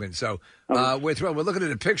own segment. So we're thrilled. We're looking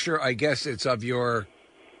at a picture. I guess it's of your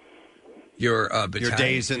battalion. Your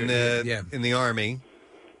days in the Army,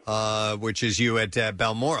 which is you at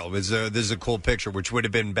Balmoral. This is a cool picture, which would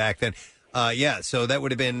have been back then. So that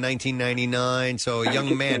would have been 1999. So a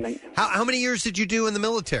young man. How many years did you do in the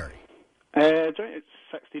military? I joined at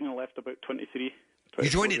 16 and left about 23. You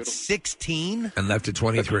joined at 16? And left at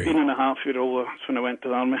 23. 16 and a half year old. That's when I went to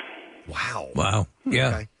the Army. Wow. Yeah.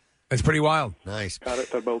 Okay. That's pretty wild. Nice.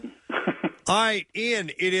 Character building. All right, Ian,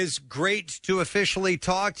 it is great to officially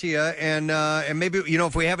talk to you. And maybe,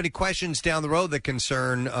 if we have any questions down the road that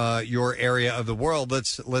concern your area of the world,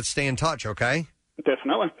 let's stay in touch, okay?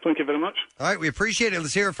 Definitely. Thank you very much. All right, we appreciate it.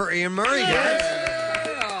 Let's hear it for Ian Murray, guys.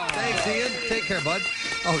 Thanks, Ian. Take care, bud.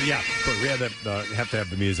 Oh, yeah. We have to have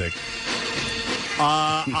the music.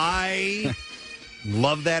 I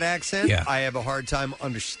love that accent. Yeah. I have a hard time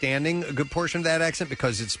understanding a good portion of that accent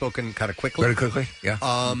because it's spoken kind of quickly. Very quickly, yeah.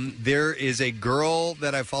 There is a girl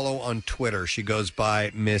that I follow on Twitter. She goes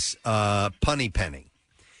by Miss Punny Penny.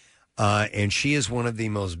 And she is one of the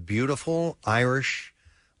most beautiful Irish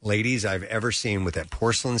ladies I've ever seen with that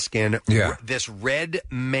porcelain skin. Yeah. This red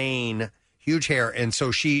mane, huge hair. And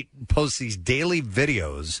so she posts these daily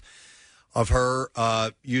videos of her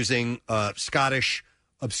using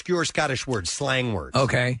obscure Scottish words, slang words.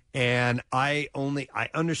 Okay. And I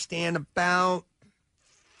understand about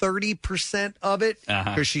 30% of it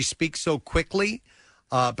because she speaks so quickly.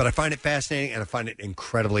 But I find it fascinating and I find it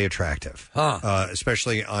incredibly attractive,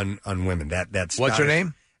 especially on women. That's what's her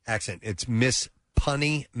name? Accent. It's Miss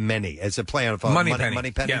Punny Penny. It's a play on Money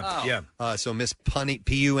Penny. Penny. Yeah. So Miss Punny,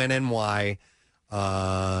 Punny,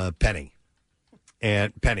 Penny,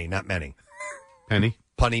 and Penny, not many. Penny.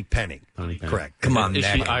 Punny Penny. Correct. Come on, is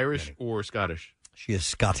she Penny. Irish or Scottish? She is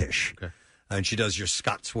Scottish. Okay. And she does your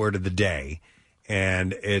Scots word of the day,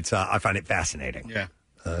 and it's I find it fascinating. Yeah.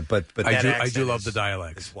 But I do love the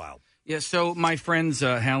dialects. Wow. Yeah, so my friends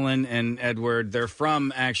Helen and Edward, they're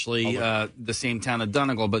from actually the same town of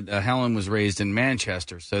Donegal, but Helen was raised in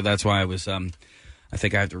Manchester, so that's why I was. I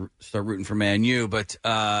think I have to start rooting for Man U, but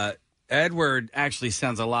Edward actually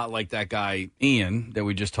sounds a lot like that guy Ian that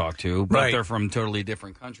we just talked to, but they're from totally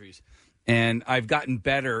different countries. And I've gotten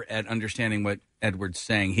better at understanding what Edward's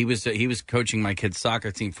saying. He was coaching my kid's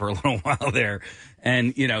soccer team for a little while there,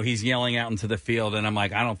 and he's yelling out into the field, and I'm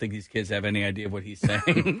like, I don't think these kids have any idea what he's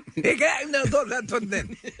saying. No, don't turn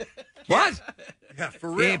them. What? Yeah,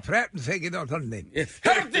 for real.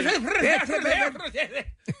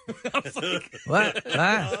 What?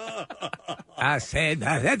 I said.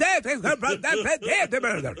 I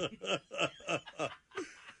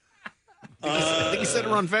think he said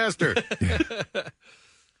run faster.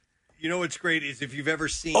 You know what's great is if you've ever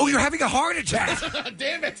seen... Oh, you're having a heart attack.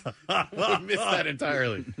 Damn it. I missed that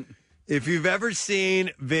entirely. If you've ever seen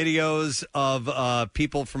videos of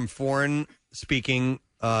people from foreign-speaking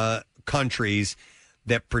countries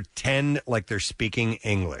that pretend like they're speaking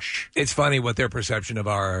English. It's funny what their perception of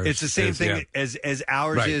ours It's the same is, thing as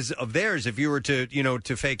ours is of theirs. If you were to,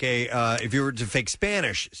 to fake if you were to fake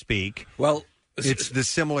Spanish speak... Well... It's the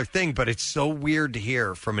similar thing, but it's so weird to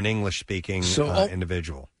hear from an English-speaking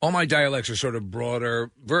individual. All my dialects are sort of broader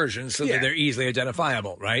versions so that they're easily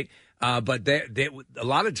identifiable, right? But they a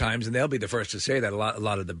lot of times, and they'll be the first to say that, a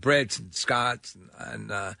lot of the Brits and Scots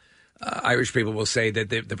and Irish people will say that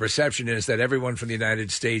the perception is that everyone from the United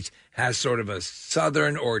States has sort of a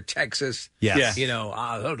Southern or Texas, Yes. This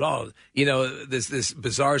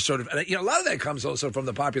bizarre sort of, a lot of that comes also from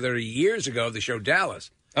the popularity years ago of the show Dallas.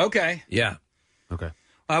 Okay. Yeah. Okay.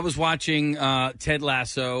 I was watching Ted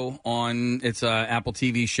Lasso on its Apple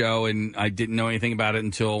TV show, and I didn't know anything about it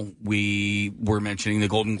until we were mentioning the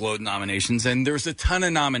Golden Globe nominations. And there was a ton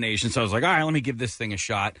of nominations, so I was like, all right, let me give this thing a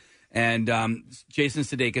shot. And Jason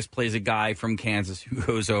Sudeikis plays a guy from Kansas who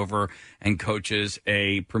goes over and coaches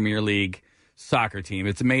a Premier League soccer team.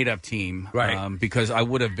 It's a made-up team, right? Because I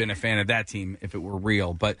would have been a fan of that team if it were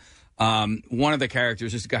real. But one of the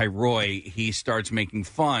characters, this guy Roy, he starts making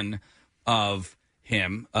fun of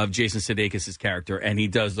Jason Sudeikis' character, and he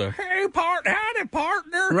does the howdy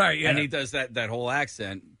partner, right? Yeah, and he does that whole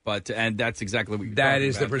accent. And that's exactly what you're that talking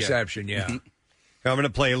is about. the perception. Yeah. I'm going to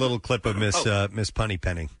play a little clip of Miss Punny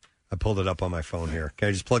Penny. I pulled it up on my phone here. Can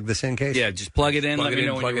I just plug this in, Case? Yeah, just plug it in. Let me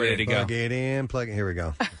know when you're ready to go. Plug it in. Here we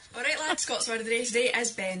go. All right, lads, Scott's word of the day today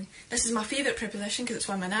is Ben. This is my favourite preposition because it's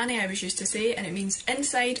one my nanny always used to say, and it means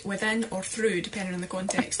inside, within, or through, depending on the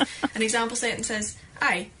context. An example sentence is,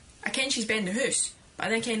 aye, I ken she's Ben the hoose, but I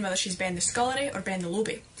don't ken whether she's Ben the scullery or Ben the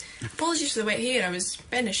lobby. Apologies for the wet hair, I was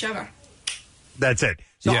Ben the shower. That's it.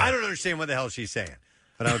 So Yeah. I don't understand what the hell she's saying,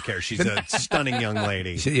 but I don't care. She's a stunning young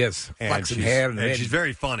lady. Yes, and flaxen she's, hair, and she's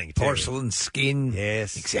very funny, too. porcelain skin.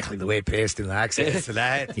 Yes, exactly the way Preston likes it. So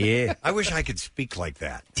that, Yeah. I wish I could speak like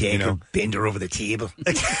that. Take her, bend her over the table,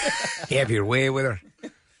 have your way with her,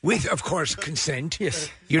 with, of course, consent.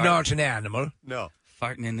 Yes, you're not an animal. No.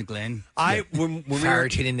 Farting in the glen. When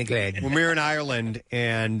Farting in the glen. When we were in Ireland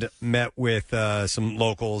and met with some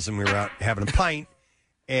locals, and we were out having a pint,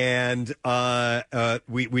 and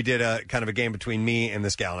we did a kind of a game between me and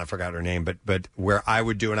this gal, and I forgot her name, but where I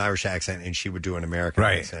would do an Irish accent and she would do an American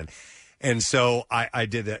accent. And so I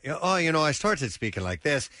did that. I started speaking like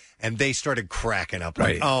this, and they started cracking up.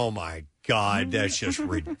 Like, oh my God, that's just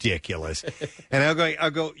ridiculous. And I'll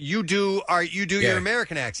go, you do your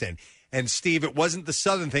American accent. And Steve, it wasn't the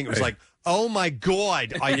Southern thing. It was like, oh my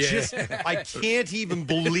God, I can't even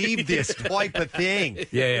believe this type of thing.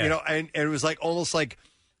 Yeah. And it was like almost like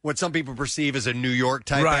what some people perceive as a New York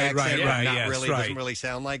type accent. Doesn't really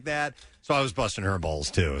sound like that. So I was busting her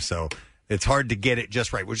balls too. So it's hard to get it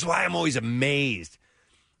just right, which is why I'm always amazed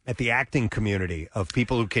at the acting community of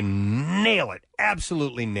people who can nail it,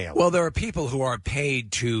 absolutely nail it. Well, there are people who are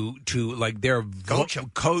paid to like their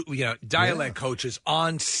dialect coaches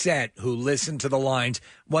on set who listen to the lines.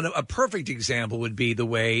 A perfect example would be the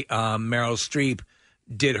way Meryl Streep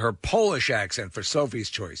did her Polish accent for Sophie's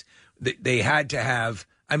Choice. They had to have.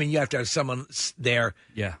 I mean, you have to have someone there.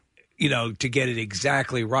 Yeah. To get it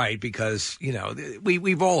exactly right because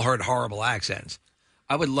we've all heard horrible accents.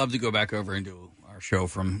 I would love to go back over and do our show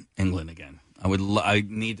from England again. I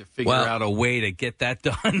need to figure out a way to get that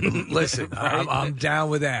done. Listen, Right? I'm down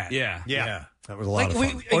with that. Yeah. That was a lot of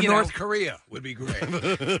fun. Or North Korea would be great.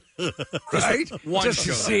 Right? One Just to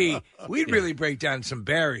show. see. We'd really break down some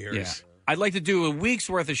barriers. Yeah. I'd like to do a week's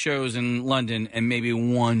worth of shows in London and maybe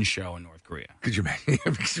one show in North Korea. Could you imagine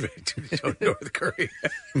a show in North Korea?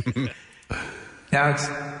 Now it's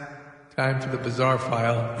time for the bizarre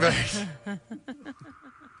file.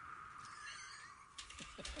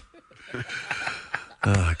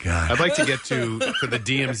 Oh God! I'd like to get to the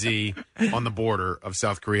DMZ on the border of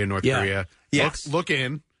South Korea and North Korea. Yes. Look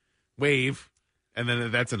in, wave, and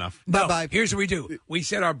then that's enough. No, here's what we do. We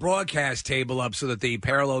set our broadcast table up so that the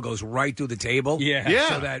parallel goes right through the table. Yeah.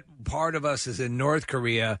 So that part of us is in North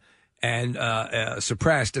Korea and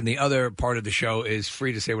suppressed, and the other part of the show is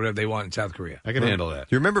free to say whatever they want in South Korea. I can handle that.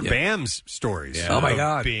 You remember Bam's stories? Yeah. Oh my of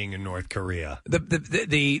God! Being in North Korea,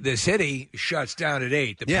 the city shuts down at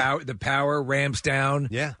 8. The power ramps down.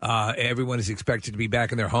 Yeah. Everyone is expected to be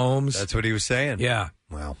back in their homes. That's what he was saying. Yeah.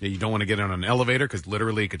 Wow. Yeah, you don't want to get on an elevator because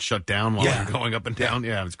literally it could shut down while you're going up and down.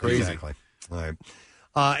 Yeah, it's crazy. Exactly. All right.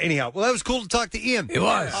 Anyhow, well, that was cool to talk to Ian. It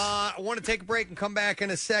was. I want to take a break and come back in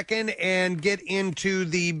a second and get into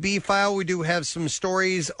the B file. We do have some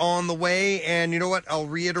stories on the way, and you know what? I'll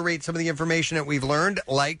reiterate some of the information that we've learned,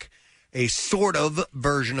 like a sort of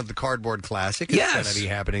version of the Cardboard Classic. It's Yes. going to be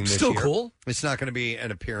happening this Still year. cool. It's not going to be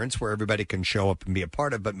an appearance where everybody can show up and be a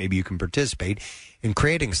part of, but maybe you can participate in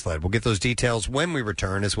creating a sled. We'll get those details when we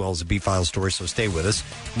return, as well as the B file story, so stay with us.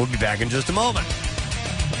 We'll be back in just a moment.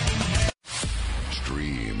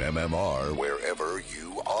 Stream MMR wherever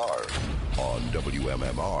you are on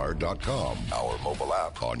WMMR.com, our mobile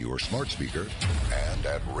app on your smart speaker, and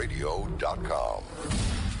at radio.com.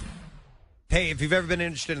 Hey, if you've ever been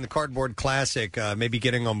interested in the Cardboard Classic, maybe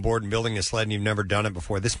getting on board and building a sled and you've never done it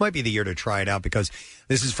before, this might be the year to try it out because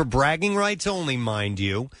this is for bragging rights only, mind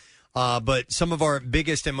you. But some of our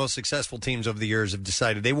biggest and most successful teams over the years have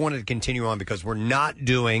decided they wanted to continue on because we're not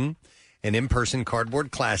doing an in-person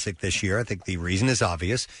Cardboard Classic this year. I think the reason is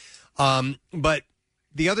obvious. But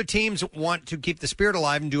the other teams want to keep the spirit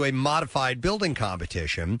alive and do a modified building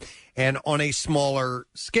competition and on a smaller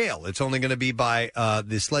scale. It's only going to be by,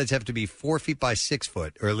 the sleds have to be 4 feet by 6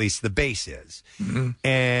 foot, or at least the base is. Mm-hmm.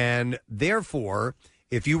 And therefore,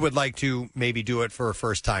 if you would like to maybe do it for a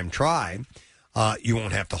first-time try, you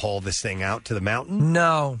won't have to haul this thing out to the mountain.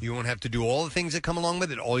 No. You won't have to do all the things that come along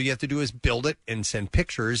with it. All you have to do is build it and send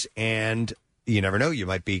pictures, and you never know. You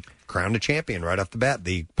might be crowned a champion right off the bat.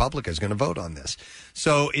 The public is going to vote on this.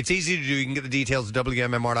 So it's easy to do. You can get the details at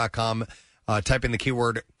WMMR.com. Type in the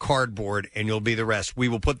keyword cardboard, and you'll be the rest. We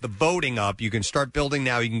will put the voting up. You can start building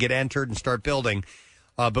now. You can get entered and start building.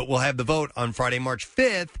 But we'll have the vote on Friday, March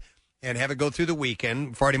 5th, and have it go through the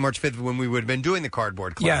weekend. Friday, March 5th, when we would have been doing the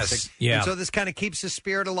Cardboard Classic. Yes, yeah. And so this kind of keeps the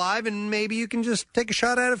spirit alive, and maybe you can just take a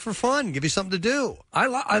shot at it for fun. Give you something to do. I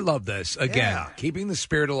love this. Again, keeping the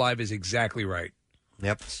spirit alive is exactly right.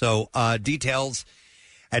 Yep. So details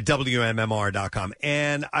at WMMR.com.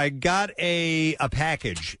 And I got a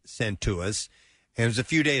package sent to us, and it was a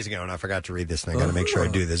few days ago, and I forgot to read this, and I got to make sure I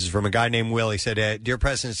do this. This is from a guy named Will. He said, Dear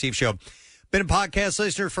Preston and Steve Show, been a podcast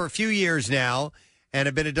listener for a few years now, and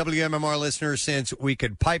I've been a WMMR listener since we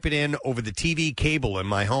could pipe it in over the TV cable in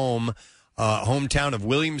my hometown of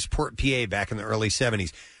Williamsport, PA, back in the early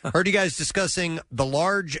 70s. Heard you guys discussing the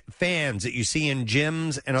large fans that you see in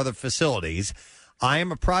gyms and other facilities. I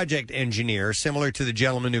am a project engineer, similar to the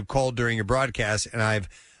gentleman who called during your broadcast, and I've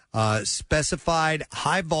specified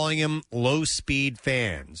high-volume, low-speed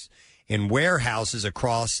fans in warehouses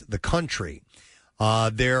across the country.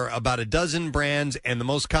 There are about a dozen brands, and the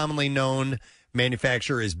most commonly known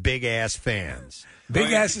manufacturer is Big Ass Fans.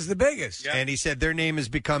 Big Ass is the biggest. And he said their name has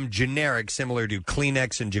become generic, similar to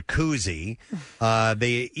Kleenex and Jacuzzi.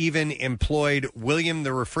 They even employed William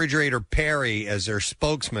the Refrigerator Perry as their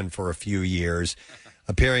spokesman for a few years,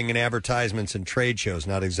 appearing in advertisements and trade shows.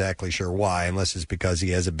 Not exactly sure why, unless it's because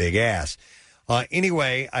he has a big ass.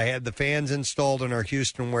 Anyway, I had the fans installed in our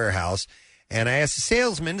Houston warehouse, and I asked the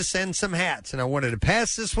salesman to send some hats, and I wanted to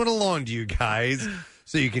pass this one along to you guys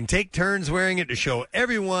so you can take turns wearing it to show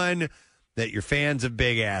everyone that you're fans of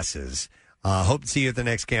big asses. Hope to see you at the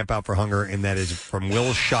next Camp Out for Hunger, and that is from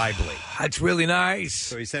Will Shibley. That's really nice.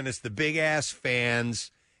 So he sent us the Big Ass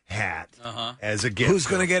Fans hat as a gift. Who's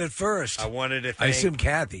going to get it first? I wanted to thank I assume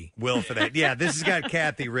Kathy. Will for that. Yeah, this has got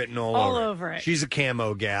Kathy written all over it. She's a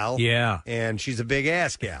camo gal. Yeah. And she's a big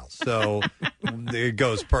ass gal. So it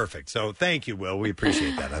goes perfect. So thank you, Will. We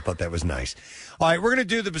appreciate that. I thought that was nice. All right, we're going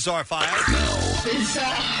to do the Bizarre File.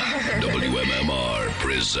 WMMR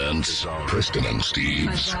presents Preston and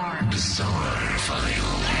Steve's Bizarre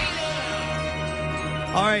File.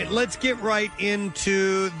 All right, let's get right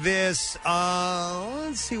into this.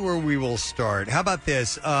 Let's see where we will start. How about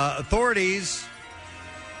this? Authorities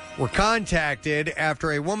were contacted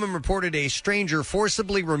after a woman reported a stranger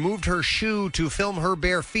forcibly removed her shoe to film her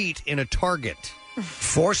bare feet in a Target.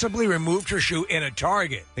 Forcibly removed her shoe in a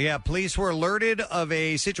Target? Yeah, police were alerted of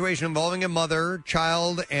a situation involving a mother,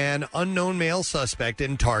 child, and unknown male suspect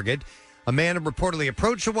in Target. A man had reportedly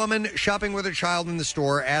approached a woman shopping with her child in the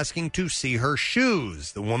store, asking to see her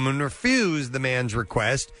shoes. The woman refused the man's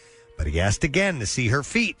request, but he asked again to see her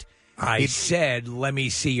feet. I said, let me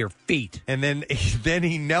see your feet. And then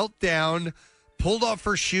he knelt down, pulled off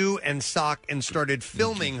her shoe and sock, and started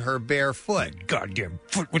filming her bare foot. Goddamn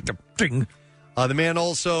foot with the thing. The man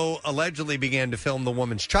also allegedly began to film the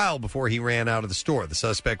woman's child before he ran out of the store. The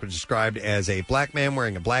suspect was described as a black man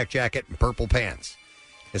wearing a black jacket and purple pants.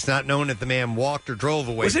 It's not known if the man walked or drove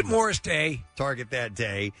away. Was it Morris Day? Target that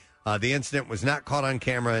day. The incident was not caught on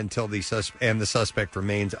camera until the suspect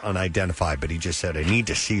remains unidentified, but he just said, I need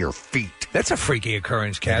to see your feet. That's a freaky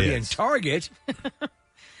occurrence, Kathy. In Target?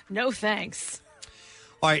 No thanks.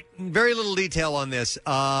 All right, very little detail on this.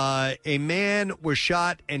 A man was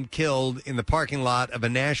shot and killed in the parking lot of a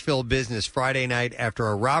Nashville business Friday night after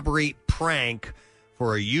a robbery prank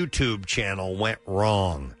for a YouTube channel went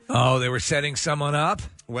wrong. Oh, they were setting someone up?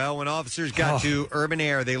 Well, when officers got to Urban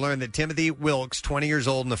Air, they learned that Timothy Wilkes, 20 years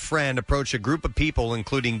old, and a friend approached a group of people,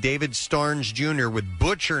 including David Starnes Jr., with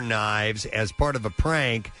butcher knives as part of a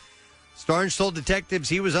prank. Starnes told detectives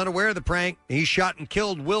he was unaware of the prank. He shot and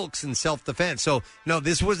killed Wilkes in self-defense. So, no,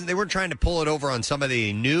 this wasn't. They weren't trying to pull it over on somebody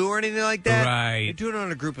they knew or anything like that. Right. They do it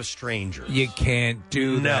on a group of strangers. You can't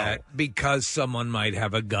do No. that because someone might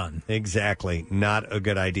have a gun. Exactly. Not a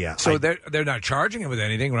good idea. So they're not charging him with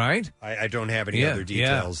anything, right? I don't have any other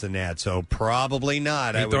details than that, so probably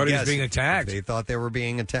not. He I would thought he was guess being attacked. They thought they were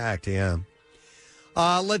being attacked, yeah.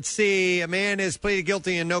 Let's see. A man has pleaded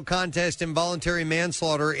guilty in no contest involuntary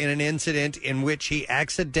manslaughter in an incident in which he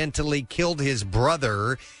accidentally killed his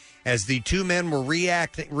brother as the two men were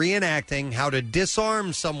reenacting how to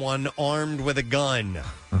disarm someone armed with a gun.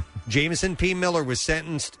 Jameson P. Miller was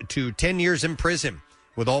sentenced to 10 years in prison,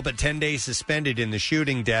 with all but 10 days suspended in the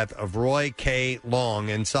shooting death of Roy K. Long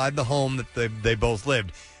inside the home that they both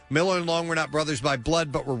lived. Miller and Long were not brothers by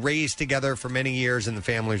blood, but were raised together for many years, and the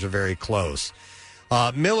families are very close.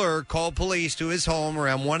 Miller called police to his home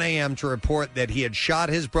around 1 a.m. to report that he had shot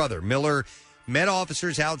his brother. Miller met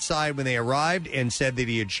officers outside when they arrived and said that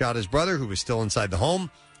he had shot his brother, who was still inside the home.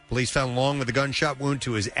 Police found Long with a gunshot wound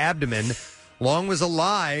to his abdomen. Long was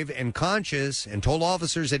alive and conscious and told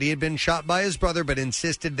officers that he had been shot by his brother, but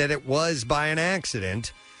insisted that it was by an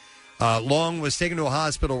accident. Long was taken to a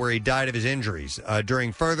hospital where he died of his injuries.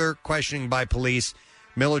 During further questioning by police,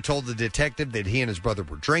 Miller told the detective that he and his brother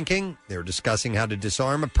were drinking. They were discussing how to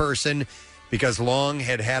disarm a person because Long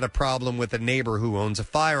had had a problem with a neighbor who owns a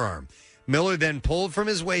firearm. Miller then pulled from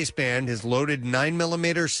his waistband his loaded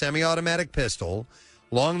 9mm semi-automatic pistol.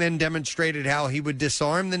 Long then demonstrated how he would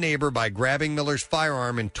disarm the neighbor by grabbing Miller's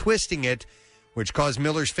firearm and twisting it, which caused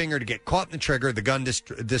Miller's finger to get caught in the trigger. The gun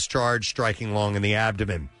discharged, striking Long in the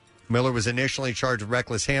abdomen. Miller was initially charged with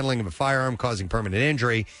reckless handling of a firearm causing permanent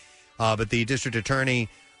injury. But the district attorney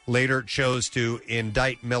later chose to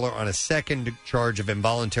indict Miller on a second charge of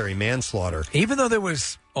involuntary manslaughter. Even though there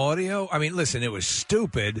was audio, I mean, listen, it was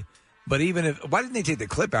stupid. But even if, why didn't they take the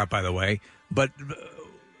clip out? By the way, but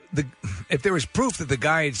if there was proof that the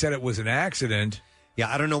guy had said it was an accident,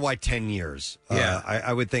 yeah, I don't know why 10 years. Yeah,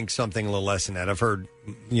 I would think something a little less than that. I've heard,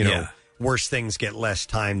 worse things get less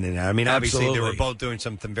time than that. I mean, obviously they were both doing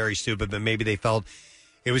something very stupid, but maybe they felt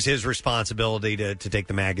it was his responsibility to take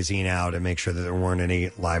the magazine out and make sure that there weren't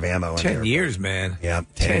any live ammo in 10 years, man. Yeah,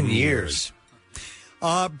 10 years.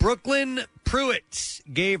 Brooklyn Pruitt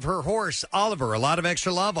gave her horse, Oliver, a lot of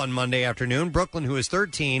extra love on Monday afternoon. Brooklyn, who is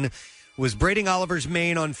 13, was braiding Oliver's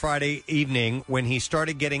mane on Friday evening when he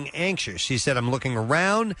started getting anxious. She said, I'm looking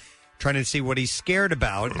around, trying to see what he's scared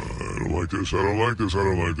about. I don't like this. I don't like this. I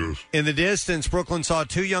don't like this. In the distance, Brooklyn saw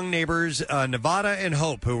two young neighbors, Nevada and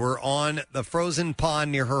Hope, who were on the frozen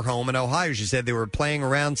pond near her home in Ohio. She said they were playing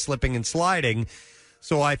around, slipping and sliding.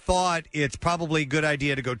 So I thought it's probably a good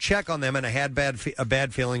idea to go check on them, and I had a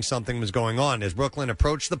bad feeling something was going on. As Brooklyn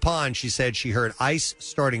approached the pond, she said she heard ice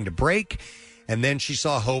starting to break, and then she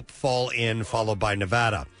saw Hope fall in, followed by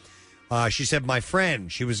Nevada. She said, my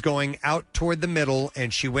friend, she was going out toward the middle,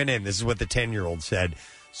 and she went in. This is what the 10-year-old said.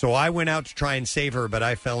 So I went out to try and save her, but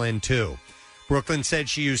I fell in, too. Brooklyn said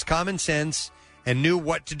she used common sense and knew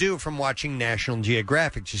what to do from watching National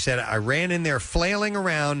Geographic. She said, I ran in there flailing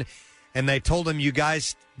around, and they told him, you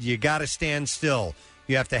guys, you got to stand still.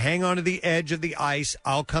 You have to hang on to the edge of the ice.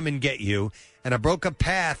 I'll come and get you. And I broke a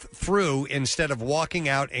path through instead of walking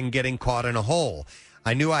out and getting caught in a hole.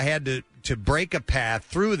 I knew I had to break a path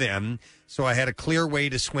through them, so I had a clear way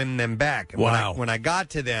to swim them back. And wow. When I got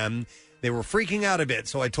to them, they were freaking out a bit,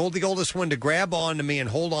 so I told the oldest one to grab onto me and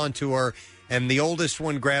hold on to her, and the oldest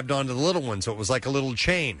one grabbed onto the little one, so it was like a little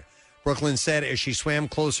chain. Brooklyn said as she swam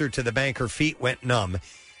closer to the bank, her feet went numb,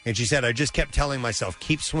 and she said, I just kept telling myself,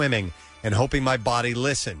 keep swimming, and hoping my body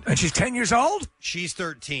listened. And she's 10 years old? She's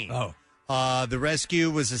 13. Oh. The rescue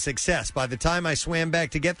was a success. By the time I swam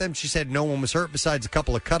back to get them, she said no one was hurt besides a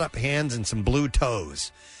couple of cut-up hands and some blue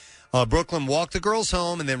toes. Brooklyn walked the girls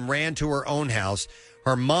home and then ran to her own house.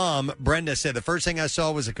 Her mom, Brenda, said the first thing I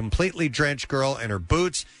saw was a completely drenched girl in her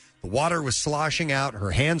boots. The water was sloshing out.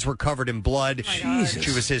 Her hands were covered in blood. Jesus.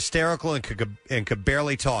 She was hysterical and could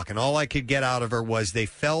barely talk. And all I could get out of her was they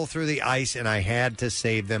fell through the ice, and I had to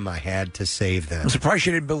save them. I had to save them. I'm surprised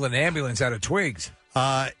she didn't build an ambulance out of twigs.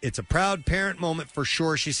 It's a proud parent moment for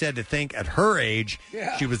sure, she said, to think at her age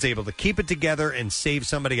she was able to keep it together and save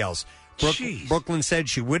somebody else. Brooklyn said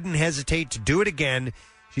she wouldn't hesitate to do it again.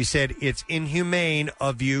 She said, it's inhumane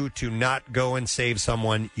of you to not go and save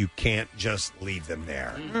someone. You can't just leave them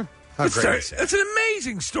there. Mm-hmm. How great is that? That's an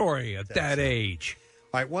amazing story at that age.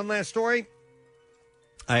 All right, one last story.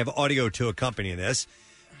 I have audio to accompany this.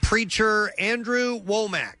 Preacher Andrew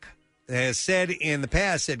Womack has said in the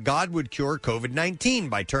past that God would cure COVID-19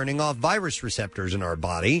 by turning off virus receptors in our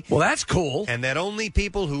body. Well, that's cool. And that only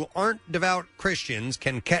people who aren't devout Christians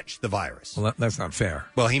can catch the virus. Well, that's not fair.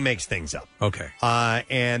 Well, he makes things up. Okay.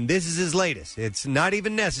 And this is his latest. It's not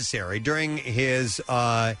even necessary. During his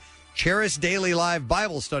Charis Daily Live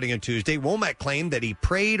Bible study on Tuesday, Womack claimed that he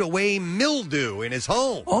prayed away mildew in his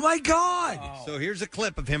home. Oh, my God. So here's a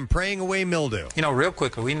clip of him praying away mildew. You know, real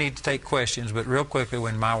quickly, we need to take questions, but real quickly,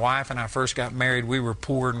 when my wife and I first got married, we were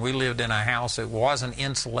poor and we lived in a house that wasn't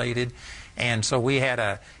insulated. And so we had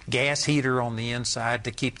a gas heater on the inside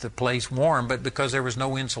to keep the place warm, but because there was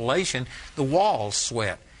no insulation, the walls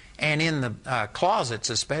sweat. And in the closets,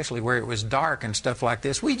 especially where it was dark and stuff like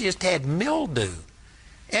this, we just had mildew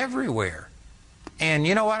everywhere. And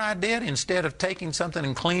you know what I did? Instead of taking something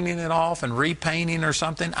and cleaning it off and repainting or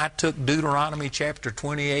something, I took Deuteronomy chapter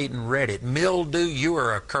 28 and read it. Mildew, you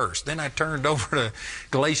are a curse. Then I turned over to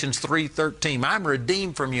Galatians 3:13. I'm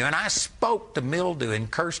redeemed from you. And I spoke to mildew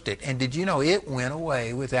and cursed it. And did you know it went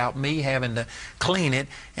away without me having to clean it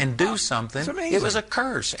and do something? It was a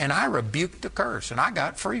curse. And I rebuked the curse. And I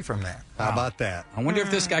got free from that. How about that? I wonder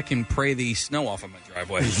if this guy can pray the snow off of my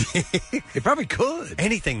driveway. He probably could.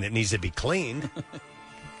 Anything that needs to be cleaned,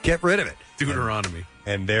 get rid of it. Deuteronomy.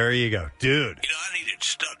 And there you go. Dude. You know, I needed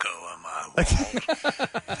stucco on my walls.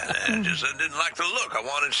 And I didn't like the look. I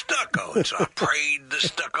wanted stucco. And so I prayed the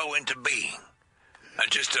stucco into being. I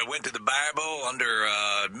just went to the Bible under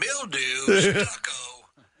mildew, stucco,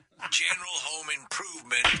 general home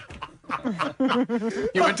improvement.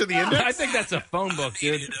 You went to the index? I think that's a phone book,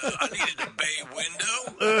 dude. I needed a bay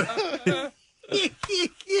window.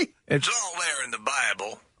 It's all there in the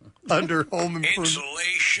Bible. Under home improvement.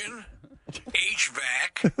 Insulation,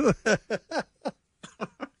 HVAC.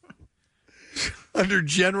 Under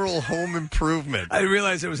general home improvement. I didn't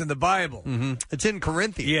realize it was in the Bible. Mm-hmm. It's in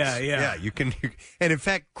Corinthians. Yeah. You can, and in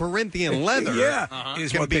fact, Corinthian leather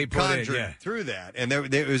is can what be they put in, conjured through that. And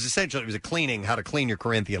there was essentially, it was a cleaning, how to clean your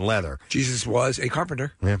Corinthian leather. Jesus was a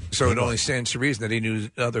carpenter. Yeah. So it only stands to reason that he knew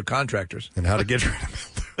other contractors. And how to get rid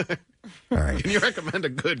of mildew. All right. Can you recommend a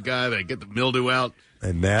good guy that get the mildew out?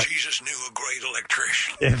 And that, Jesus knew a great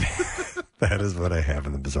electrician. that is what I have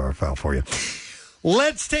in the bizarre file for you.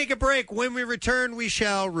 Let's take a break. When we return, we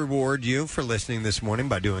shall reward you for listening this morning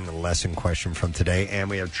by doing a lesson question from today. And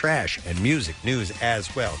we have trash and music news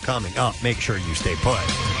as well coming up. Make sure you stay put.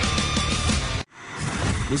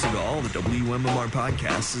 Listen to all the WMMR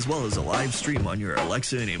podcasts as well as a live stream on your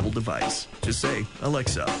Alexa-enabled device. Just say,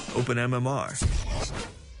 Alexa, open MMR.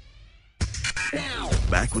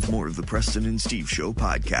 Back with more of the Preston and Steve Show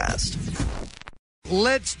podcast.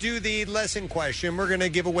 Let's do the lesson question. We're going to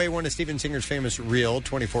give away one of Steven Singer's famous real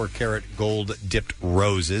 24-karat gold-dipped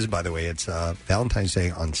roses. By the way, it's Valentine's Day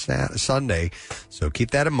on Sunday, so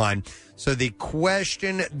keep that in mind. So the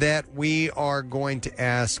question that we are going to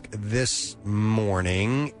ask this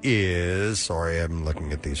morning is... Sorry, I'm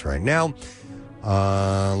looking at these right now.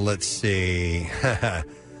 Let's see.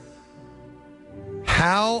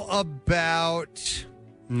 How about...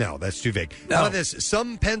 No, that's too vague. No. How about this?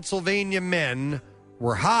 Some Pennsylvania men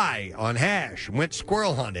were high on hash and went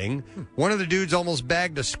squirrel hunting. One of the dudes almost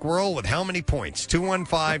bagged a squirrel with how many points?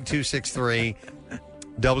 215-263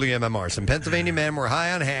 WMMR. Some Pennsylvania men were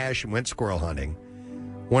high on hash and went squirrel hunting.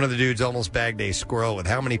 One of the dudes almost bagged a squirrel with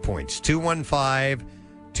how many points?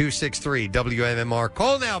 215-263 WMMR.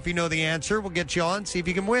 Call now if you know the answer. We'll get you on, see if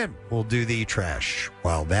you can win. We'll do the trash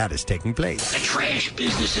while that is taking place. The trash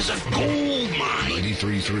business is a gold mine.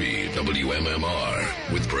 93.3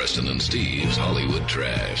 WMMR with Preston and Steve's Hollywood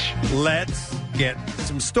Trash. Let's get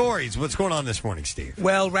some stories. What's going on this morning, Steve?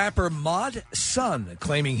 Well, rapper Mod Sun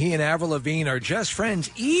claiming he and Avril Lavigne are just friends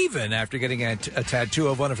even after getting a tattoo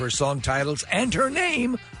of one of her song titles and her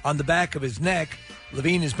name on the back of his neck.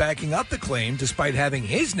 Lavigne is backing up the claim despite having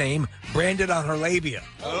his name branded on her labia.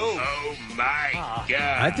 Oh my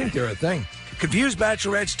God. I think they're a thing. Confused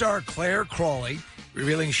Bachelorette star Claire Crawley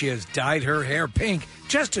revealing she has dyed her hair pink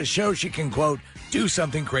just to show she can, quote, do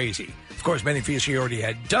something crazy. Of course, many feel she already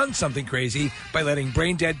had done something crazy by letting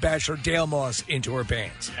brain-dead bachelor Dale Moss into her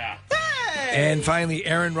pants. Yeah. And finally,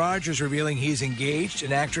 Aaron Rodgers revealing he's engaged,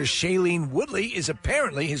 and actress Shailene Woodley is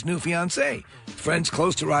apparently his new fiancée. Friends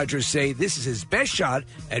close to Rodgers say this is his best shot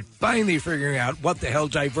at finally figuring out what the hell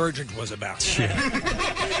Divergent was about. And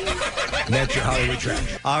that's your Hollywood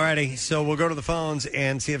Trash. All righty, so we'll go to the phones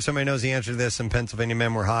and see if somebody knows the answer to this. Some Pennsylvania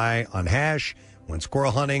men were high on hash, went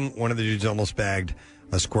squirrel hunting. One of the dudes almost bagged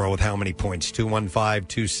a squirrel with how many points?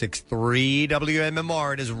 215-263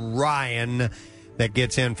 WMMR. It is Ryan that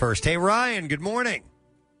gets in first. Hey, Ryan, good morning.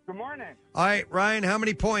 Good morning. All right, Ryan, how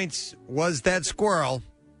many points was that squirrel?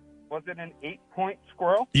 Was it an 8-point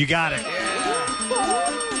squirrel? You got it.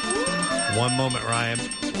 One moment, Ryan.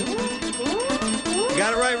 You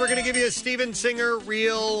got it right. We're going to give you a Steven Singer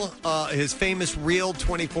his famous real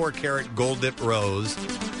 24-karat gold dip rose.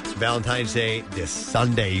 Valentine's Day this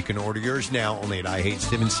Sunday. You can order yours now only at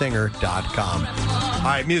IHateStevenSinger.com. All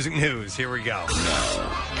right, music news. Here we go.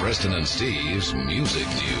 Now, Preston and Steve's Music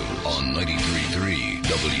News on 93.3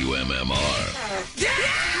 WMMR. Yeah.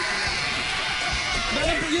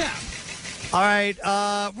 All right,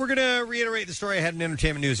 we're going to reiterate the story I had in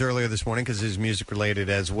entertainment news earlier this morning because it is music-related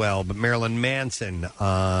as well. But Marilyn Manson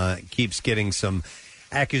keeps getting some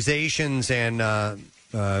accusations and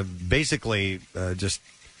basically just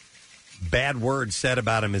bad words said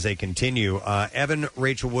about him as they continue. Evan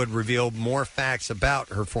Rachel Wood revealed more facts about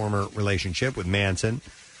her former relationship with Manson.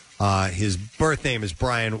 His birth name is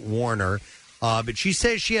Brian Warner. But she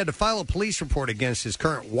says she had to file a police report against his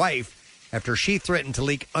current wife after she threatened to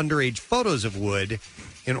leak underage photos of Wood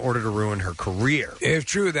in order to ruin her career. If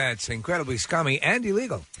true, that's incredibly scummy and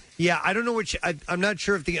illegal. Yeah, I don't know which. I'm not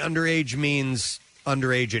sure if the underage means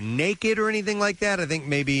underage and naked or anything like that. I think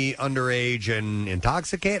maybe underage and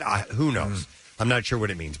intoxicated. Who knows? I'm not sure what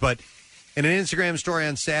it means. But in an Instagram story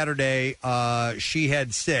on Saturday, she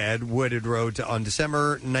had said, Wood had wrote, on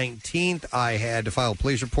December 19th, I had to file a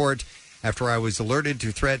police report after I was alerted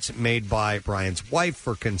to threats made by Brian's wife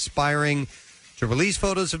for conspiring to release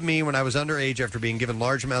photos of me when I was underage after being given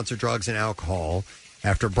large amounts of drugs and alcohol,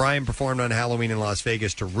 after Brian performed on Halloween in Las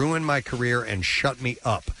Vegas to ruin my career and shut me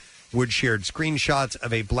up. Wood shared screenshots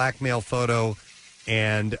of a blackmail photo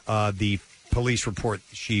and the police report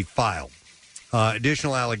she filed.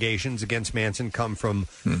 Additional allegations against Manson come from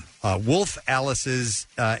Wolf Alice's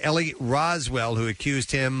Ellie Roswell, who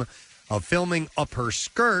accused him of filming up her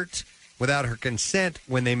skirt without her consent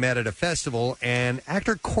when they met at a festival, and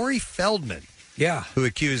actor Corey Feldman, who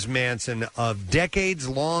accused Manson of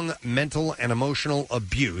decades-long mental and emotional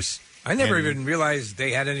abuse. I never even realized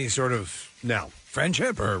they had any sort of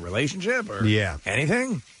friendship or relationship or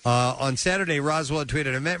anything. On Saturday, Roswell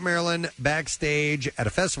tweeted, I met Marilyn backstage at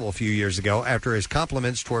a festival a few years ago after his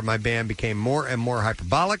compliments toward my band became more and more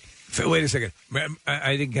hyperbolic. Wait a second.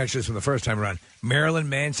 I didn't catch this from the first time around. Marilyn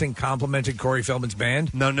Manson complimented Corey Feldman's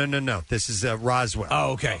band? No. This is Roswell.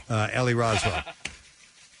 Oh, okay. Ellie Roswell.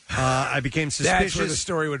 I became suspicious. That's where the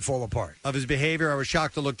story would fall apart. Of his behavior. I was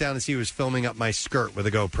shocked to look down and see he was filming up my skirt with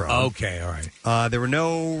a GoPro. Okay, all right. There were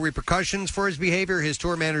no repercussions for his behavior. His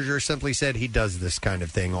tour manager simply said he does this kind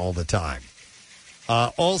of thing all the time.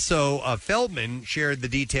 Also, Feldman shared the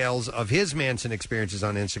details of his Manson experiences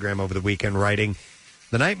on Instagram over the weekend, writing,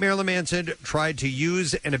 the night Marilyn Manson tried to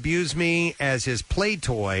use and abuse me as his play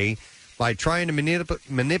toy by trying to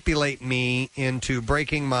manipulate me into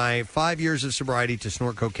breaking my 5 years of sobriety to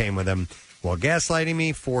snort cocaine with him while gaslighting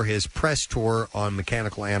me for his press tour on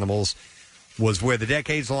mechanical animals was where the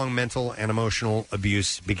decades-long mental and emotional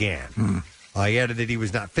abuse began. He added that he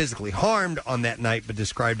was not physically harmed on that night, but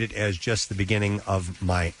described it as just the beginning of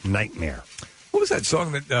my nightmare. What was that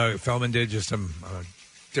song that Feldman did? Just some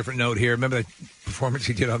different note here. Remember that performance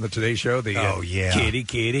he did on the Today Show?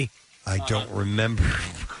 Kitty. I don't remember.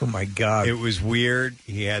 Oh, my God. It was weird.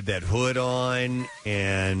 He had that hood on,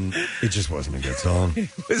 and it just wasn't a good song.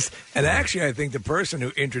 And actually, I think the person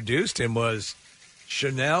who introduced him was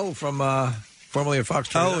Chanel from formerly of Fox.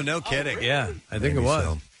 Oh, no kidding. Yeah, I think it was.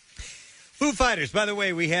 So. Foo Fighters, by the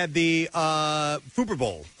way, we had the Fooper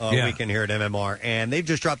Bowl weekend here at MMR, and they've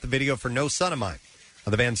just dropped the video for No Son of Mine,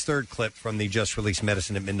 the band's third clip from the just-released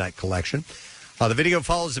Medicine at Midnight collection. The video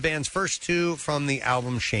follows the band's first two from the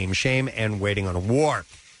album Shame, Shame, and Waiting on a War.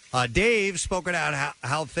 Dave spoke about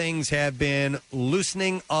how things have been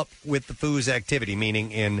loosening up with the Foo's activity,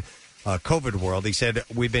 meaning in COVID world. He said,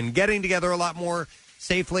 we've been getting together a lot more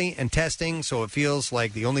safely and testing, so it feels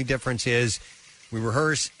like the only difference is we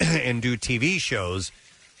rehearse and do TV shows,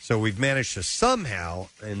 so we've managed to somehow,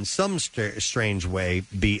 in some strange way,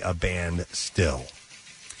 be a band still.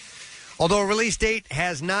 Although a release date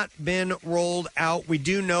has not been rolled out, we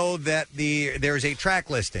do know that there's a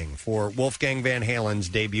track listing for Wolfgang Van Halen's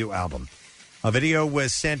debut album. A video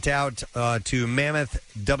was sent out to Mammoth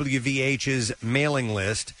WVH's mailing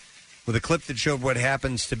list with a clip that showed what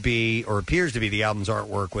happens to be, or appears to be, the album's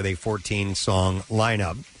artwork with a 14-song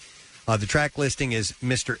lineup. The track listing is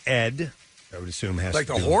Mr. Ed, I would assume has like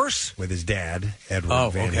to the do horse? with his dad,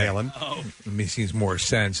 Edward Van Halen. It makes more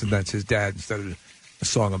sense, and that's his dad instead of a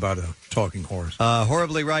song about a talking horse.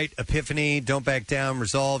 Horribly Right, Epiphany, Don't Back Down,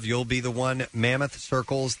 Resolve, You'll Be the One, Mammoth,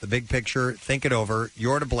 Circles, The Big Picture, Think It Over,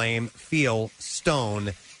 You're to Blame, Feel,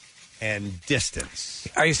 Stone, and Distance.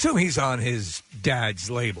 I assume he's on his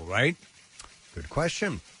dad's label, right? Good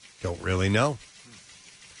question. Don't really know.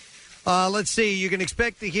 Let's see. You can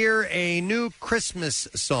expect to hear a new Christmas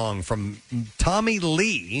song from Tommy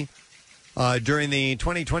Lee during the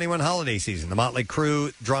 2021 holiday season. The Motley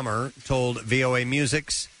Crue drummer told VOA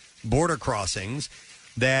Music's Border Crossings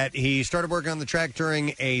that he started working on the track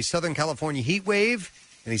during a Southern California heat wave,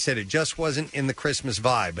 and he said it just wasn't in the Christmas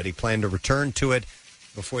vibe, but he planned to return to it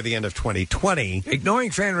before the end of 2020.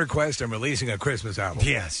 Ignoring fan requests and releasing a Christmas album.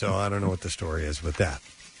 Yeah, so I don't know what the story is with that.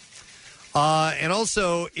 And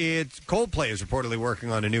also, Coldplay is reportedly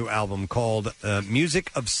working on a new album called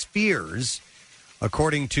Music of Spheres.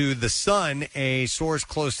 According to The Sun, a source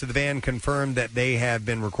close to the band confirmed that they have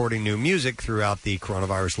been recording new music throughout the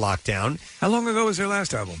coronavirus lockdown. How long ago was their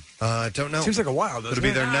last album? Don't know. Seems like a while, doesn't It'll be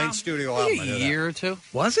it? their ninth studio album. I know A that. year or two.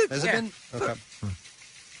 Was it? Has it been? Okay.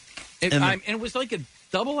 And it was like a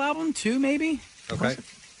double album, too, maybe? Okay.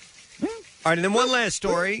 All right, and then one last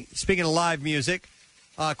story. Speaking of live music,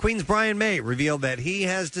 Queen's Brian May revealed that he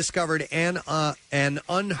has discovered an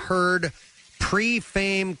unheard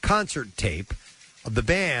pre-fame concert tape of the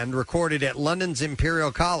band recorded at London's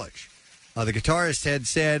Imperial College. The guitarist had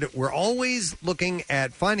said, "We're always looking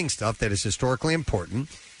at finding stuff that is historically important."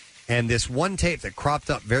 And this one tape that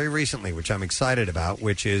cropped up very recently, which I'm excited about,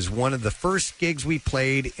 which is one of the first gigs we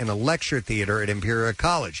played in a lecture theater at Imperial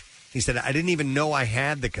College. He said, "I didn't even know I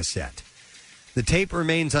had the cassette." The tape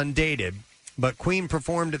remains undated, but Queen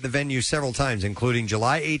performed at the venue several times, including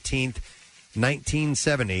July 18th,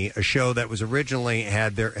 1970, a show that was originally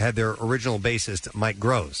had their original bassist Mike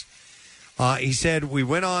Gross. He said, he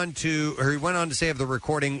went on to say of the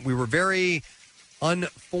recording, "We were very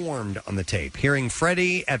unformed on the tape. Hearing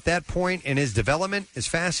Freddie at that point in his development is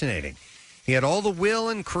fascinating. He had all the will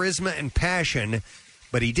and charisma and passion,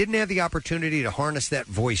 but he didn't have the opportunity to harness that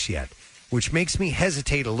voice yet, which makes me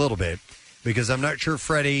hesitate a little bit because I'm not sure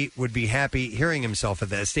Freddie would be happy hearing himself at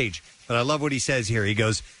that stage." But I love what he says here. He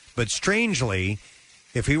goes, "But strangely,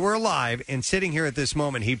 if he were alive and sitting here at this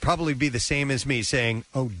moment, he'd probably be the same as me saying,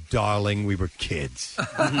 'Oh, darling, we were kids.'"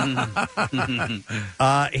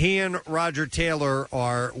 He and Roger Taylor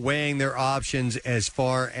are weighing their options as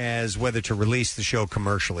far as whether to release the show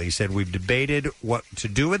commercially. He said, "We've debated what to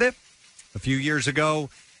do with it. A few years ago,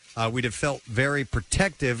 we'd have felt very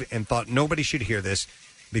protective and thought nobody should hear this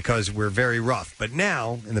because we're very rough. But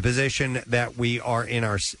now, in the position that we are in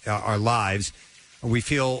our lives, we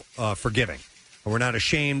feel forgiving. We're not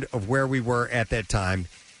ashamed of where we were at that time.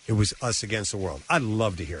 It was us against the world." I'd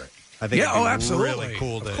love to hear it. I think it'd be absolutely. really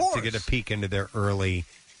cool to get a peek into their early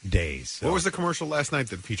days. So. What was the commercial last night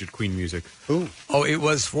that featured Queen music? Ooh. Oh, it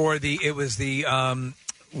was where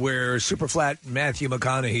Superflat Matthew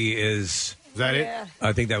McConaughey is. Is that it?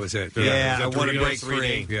 I think that was it. Yeah, I want to Doritos break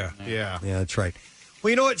 3D? free. Yeah. Yeah, that's right. Well,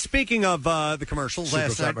 you know what? Speaking of the commercials,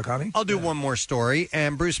 last night, I'll do one more story.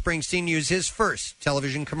 And Bruce Springsteen used his first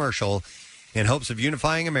television commercial in hopes of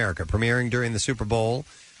unifying America. Premiering during the Super Bowl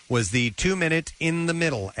was the 2-minute In the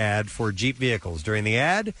Middle ad for Jeep vehicles. During the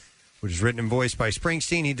ad, which is written and voiced by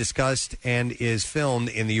Springsteen, he discussed and is filmed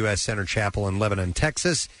in the U.S. Center Chapel in Lebanon,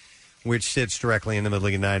 Texas, which sits directly in the middle of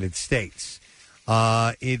the United States.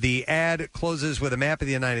 The ad closes with a map of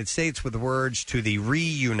the United States with the words "to the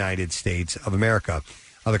reunited states of America."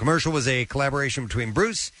 The commercial was a collaboration between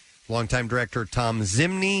Bruce, longtime director Tom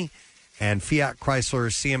Zimney, and Fiat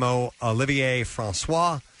Chrysler CMO Olivier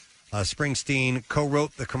Francois. Springsteen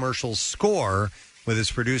co-wrote the commercial's score with his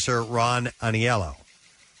producer Ron Aniello.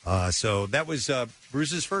 So that was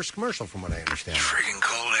Bruce's first commercial, from what I understand. Freaking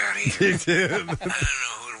cold out here. I don't know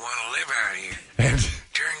who'd want to live out here.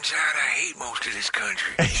 Turns out I hate most of this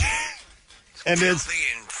country. And filthy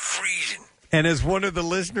and freezing. And as one of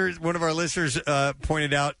our listeners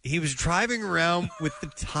pointed out, he was driving around with the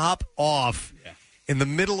top off in the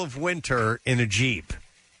middle of winter in a Jeep.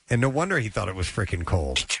 And no wonder he thought it was freaking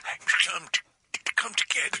cold. Come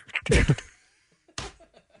together.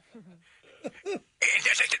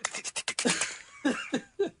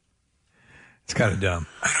 It's kind of dumb.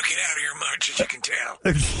 I don't get out here much, as you can tell.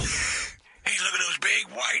 Hey, look at those big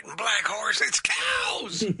white and black horses. It's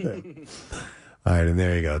cows. All right, and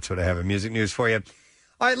there you go. That's what I have in music news for you.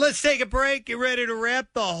 All right, let's take a break. Get ready to wrap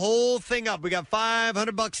the whole thing up. We got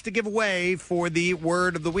 $500 to give away for the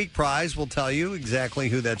Word of the Week prize. We'll tell you exactly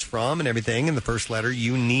who that's from and everything, and the first letter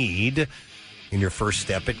you need in your first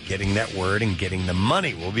step at getting that word and getting the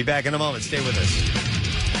money. We'll be back in a moment. Stay with us.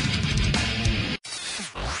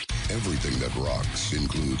 Everything that rocks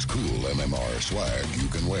includes cool MMR swag you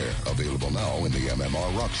can wear. Available now in the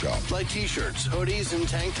MMR Rock Shop. Like t-shirts, hoodies, and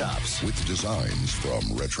tank tops. With designs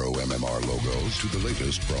from retro MMR logos to the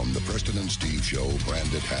latest from the Preston and Steve Show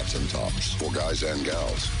branded hats and tops. For guys and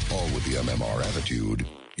gals, all with the MMR attitude.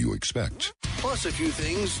 you expect. Plus a few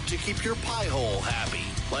things to keep your pie hole happy,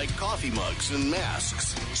 like coffee mugs and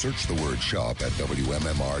masks. Search the word shop at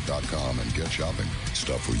WMMR.com and get shopping.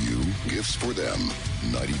 Stuff for you, gifts for them.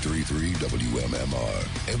 93.3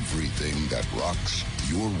 WMMR. Everything that rocks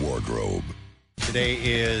your wardrobe. Today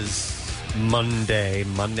is Monday.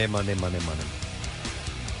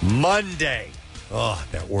 Oh,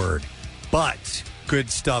 that word. But good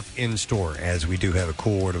stuff in store, as we do have a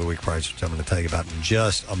cool word of the week prize, which I'm going to tell you about in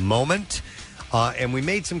just a moment. And we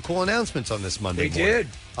made some cool announcements on this Monday morning. did.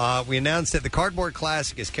 We announced that the Cardboard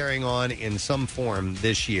Classic is carrying on in some form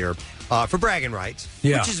this year for bragging rights,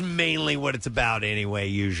 which is mainly what it's about anyway,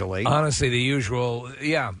 usually. Honestly, the usual,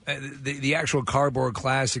 the actual Cardboard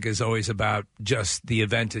Classic is always about just the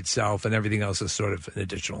event itself, and everything else is sort of an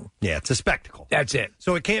additional. Yeah, it's a spectacle. That's it.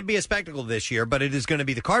 So it can't be a spectacle this year, but it is going to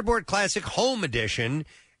be the Cardboard Classic Home Edition,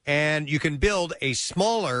 and you can build a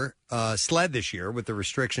smaller sled this year with the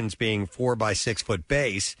restrictions being 4 by 6 foot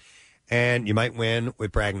base, and you might win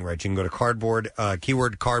with bragging rights. You can go to cardboard,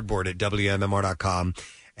 keyword cardboard at WMMR.com,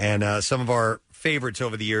 and some of our favorites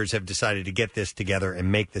over the years have decided to get this together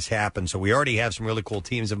and make this happen. So we already have some really cool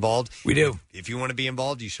teams involved. We do. If you want to be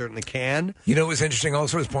involved, you certainly can. You know what's interesting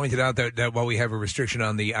also is pointed out that while we have a restriction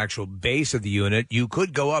on the actual base of the unit, you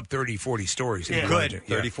could go up 30, 40 stories. You could.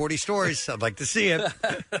 30, 40 stories. I'd like to see it.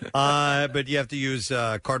 But you have to use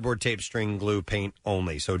cardboard, tape, string, glue, paint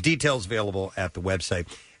only. So details available at the website.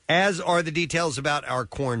 As are the details about our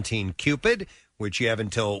Quarantine Cupid, which you have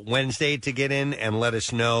until Wednesday to get in and let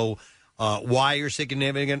us know why your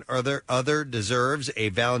significant other deserves a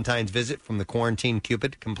Valentine's visit from the Quarantine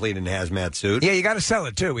Cupid, complete in hazmat suit. Yeah, you got to sell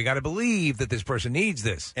it, too. We got to believe that this person needs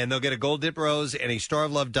this. And they'll get a gold dip rose and a Star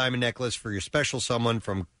of Love diamond necklace for your special someone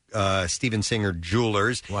from Steven Singer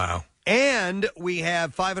Jewelers. Wow. And we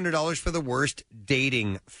have $500 for the worst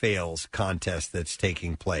dating fails contest that's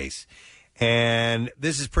taking place. And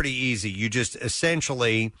this is pretty easy. You just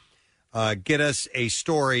essentially get us a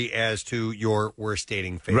story as to your worst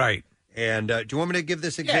dating fail. Right. And do you want me to give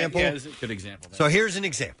this example? Yeah, it's a good example. So here's an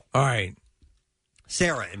example. All right.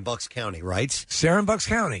 Sarah in Bucks County writes. Sarah in Bucks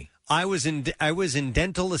County. I was in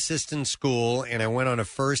dental assistant school, and I went on a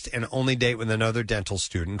first and only date with another dental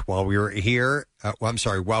student while we were here.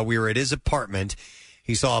 While we were at his apartment.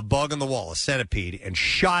 He saw a bug on the wall, a centipede, and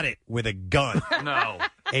shot it with a gun. No.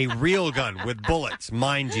 A real gun with bullets,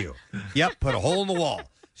 mind you. Yep, put a hole in the wall.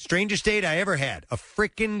 Strangest date I ever had. A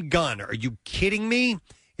freaking gun. Are you kidding me?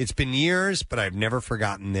 It's been years, but I've never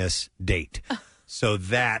forgotten this date. So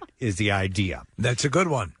that is the idea. That's a good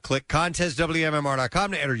one. Click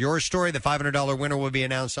contestwmmr.com to enter your story. The $500 winner will be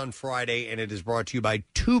announced on Friday, and it is brought to you by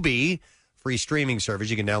Tubi, free streaming service.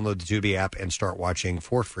 You can download the Tubi app and start watching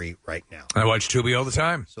for free right now. I watch Tubi all the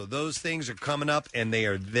time. So those things are coming up, and they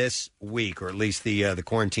are this week, or at least the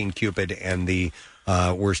Quarantine Cupid and the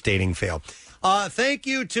worst dating fail. Thank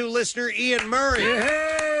you to listener Ian Murray.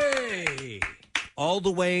 Hey! All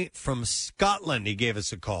the way from Scotland, he gave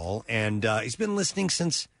us a call, and he's been listening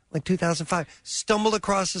since like 2005. Stumbled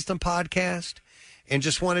across us on podcast and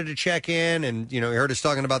just wanted to check in, and he heard us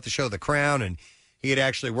talking about the show The Crown, and he had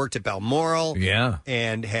actually worked at Balmoral,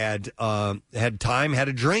 and had had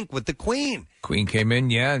a drink with the Queen. Queen came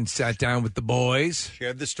in, and sat down with the boys.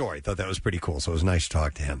 Shared the story. Thought that was pretty cool, so it was nice to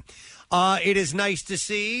talk to him. It is nice to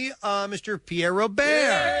see Mr. Pierre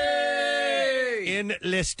Robert in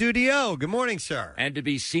Le Studio. Good morning, sir. And to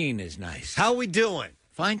be seen is nice. How we doing?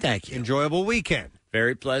 Fine, thank you. Enjoyable weekend.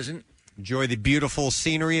 Very pleasant. Enjoy the beautiful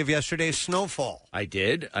scenery of yesterday's snowfall. I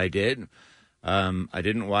did. I didn't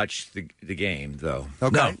watch the game, though.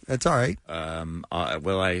 Okay, no. That's all right.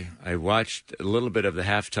 I watched a little bit of the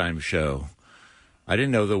halftime show. I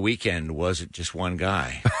didn't know The Weeknd wasn't just one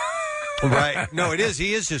guy. Right. No, it is.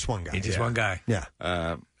 He is just one guy. He's just one guy. Yeah.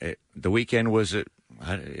 The Weeknd was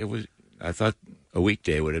I thought a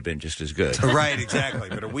weekday would have been just as good. Right, exactly.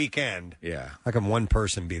 But a weekend. Yeah. How come one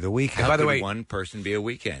person be the weekend? How could one person be a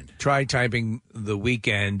weekend? Try typing The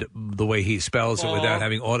Weeknd the way he spells it without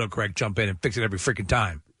having autocorrect jump in and fix it every freaking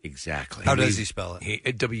time. Exactly. How does he spell it?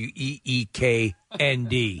 WEEKND.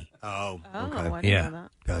 Oh, okay. I didn't know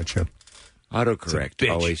that. Gotcha.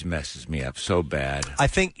 Autocorrect always messes me up so bad. I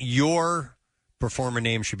think your performer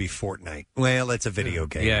name should be Fortnite. Well, it's a video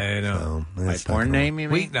game. Yeah, I know. So my porn name, you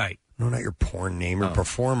mean? Weeknight. No, not your porn name, your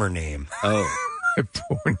performer name. Oh.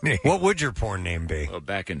 Porn name. What would your porn name be? Well,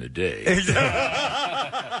 back in the day.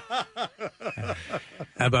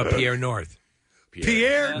 How about Pierre North?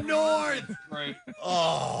 Pierre North! Right.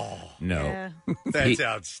 Oh. No. Yeah. That's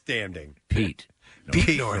outstanding. Pete.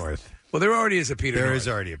 Pete North. Well, there already is a Peter There North. is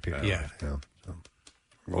already a Peter Yeah. North.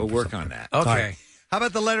 We'll work on that. Okay. Right. How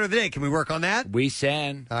about the letter of the day? Can we work on that? We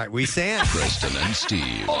san. All right, we san. Preston and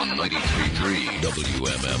Steve on 93.3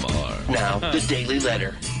 WMMR. Now, the Daily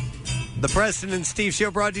Letter. The Preston and Steve Show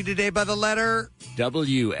brought to you today by the letter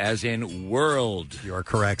W as in world. You are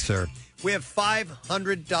correct, sir. We have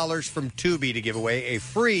 $500 from Tubi to give away, a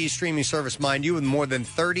free streaming service, mind you, with more than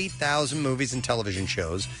 30,000 movies and television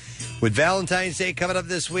shows. With Valentine's Day coming up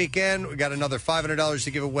this weekend, we got another $500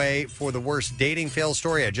 to give away for the worst dating fail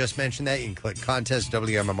story. I just mentioned that. You can click contest,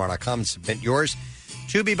 WMMR.com, and submit yours.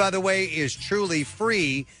 Tubi, by the way, is truly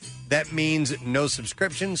free. That means no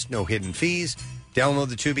subscriptions, no hidden fees. Download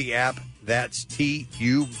the Tubi app. That's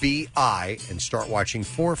Tubi, and start watching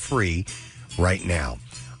for free right now.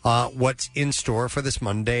 What's in store for this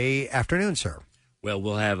Monday afternoon, sir? Well,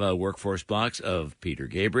 we'll have workforce blocks of Peter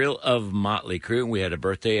Gabriel of Motley Crue. We had a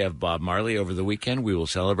birthday of Bob Marley over the weekend. We will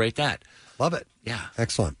celebrate that. Love it. Yeah.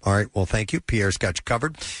 Excellent. All right. Well, thank you. Pierre's got you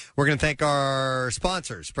covered. We're going to thank our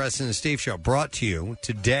sponsors, Preston and Steve Show, brought to you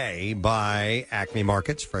today by Acme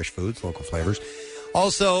Markets, fresh foods, local flavors.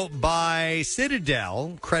 Also by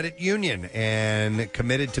Citadel Credit Union, and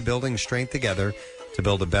committed to building strength together to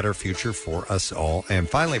build a better future for us all. And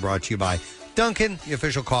finally brought to you by Dunkin', the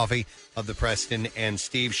official coffee of the Preston and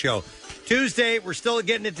Steve Show. Tuesday, we're still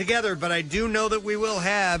getting it together, but I do know that we will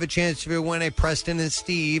have a chance to win a Preston and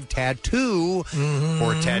Steve tattoo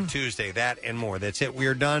for Tat Tuesday. That and more. That's it. We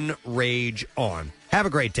are done. Rage on. Have a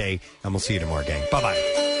great day, and we'll see you tomorrow, gang.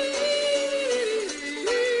 Bye-bye.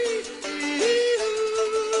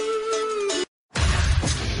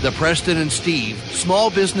 The Preston and Steve Small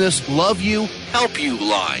Business Love You, Help You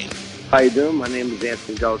line. How you doing? My name is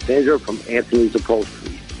Anthony D'Alessandro from Anthony's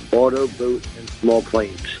Upholstery, auto, boat, and small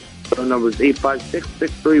planes. Phone number is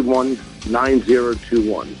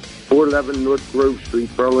 856-631-9021. 411 North Grove Street,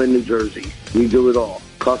 Berlin, New Jersey. We do it all,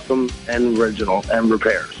 custom and original, and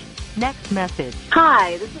repairs. Next message.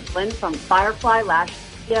 Hi, this is Lynn from Firefly Lash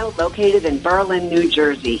Studio, located in Berlin, New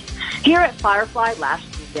Jersey. Here at Firefly Lash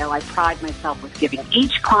Studio, I pride myself with giving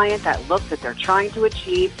each client that look that they're trying to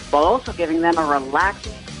achieve, while also giving them a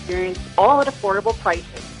relaxing experience, all at affordable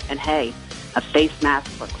prices. And hey, a face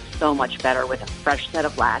mask looks so much better with a fresh set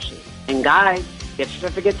of lashes. And guys, gift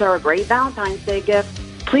certificates are a great Valentine's Day gift.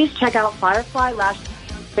 Please check out Firefly Lash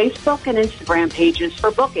Studio's Facebook and Instagram pages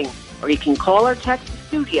for booking, or you can call or text the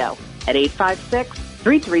studio at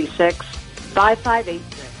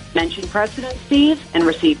 856-336-5583. Mention Preston and Steve and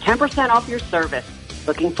receive 10% off your service.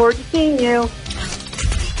 Looking forward to seeing you.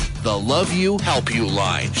 The Love You, Help You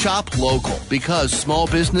line. Shop local because small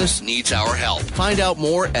business needs our help. Find out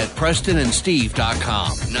more at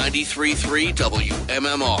PrestonandSteve.com. 93.3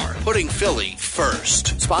 WMMR. Putting Philly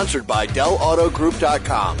first. Sponsored by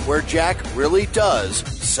DellAutoGroup.com, where Jack really does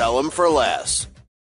sell them for less.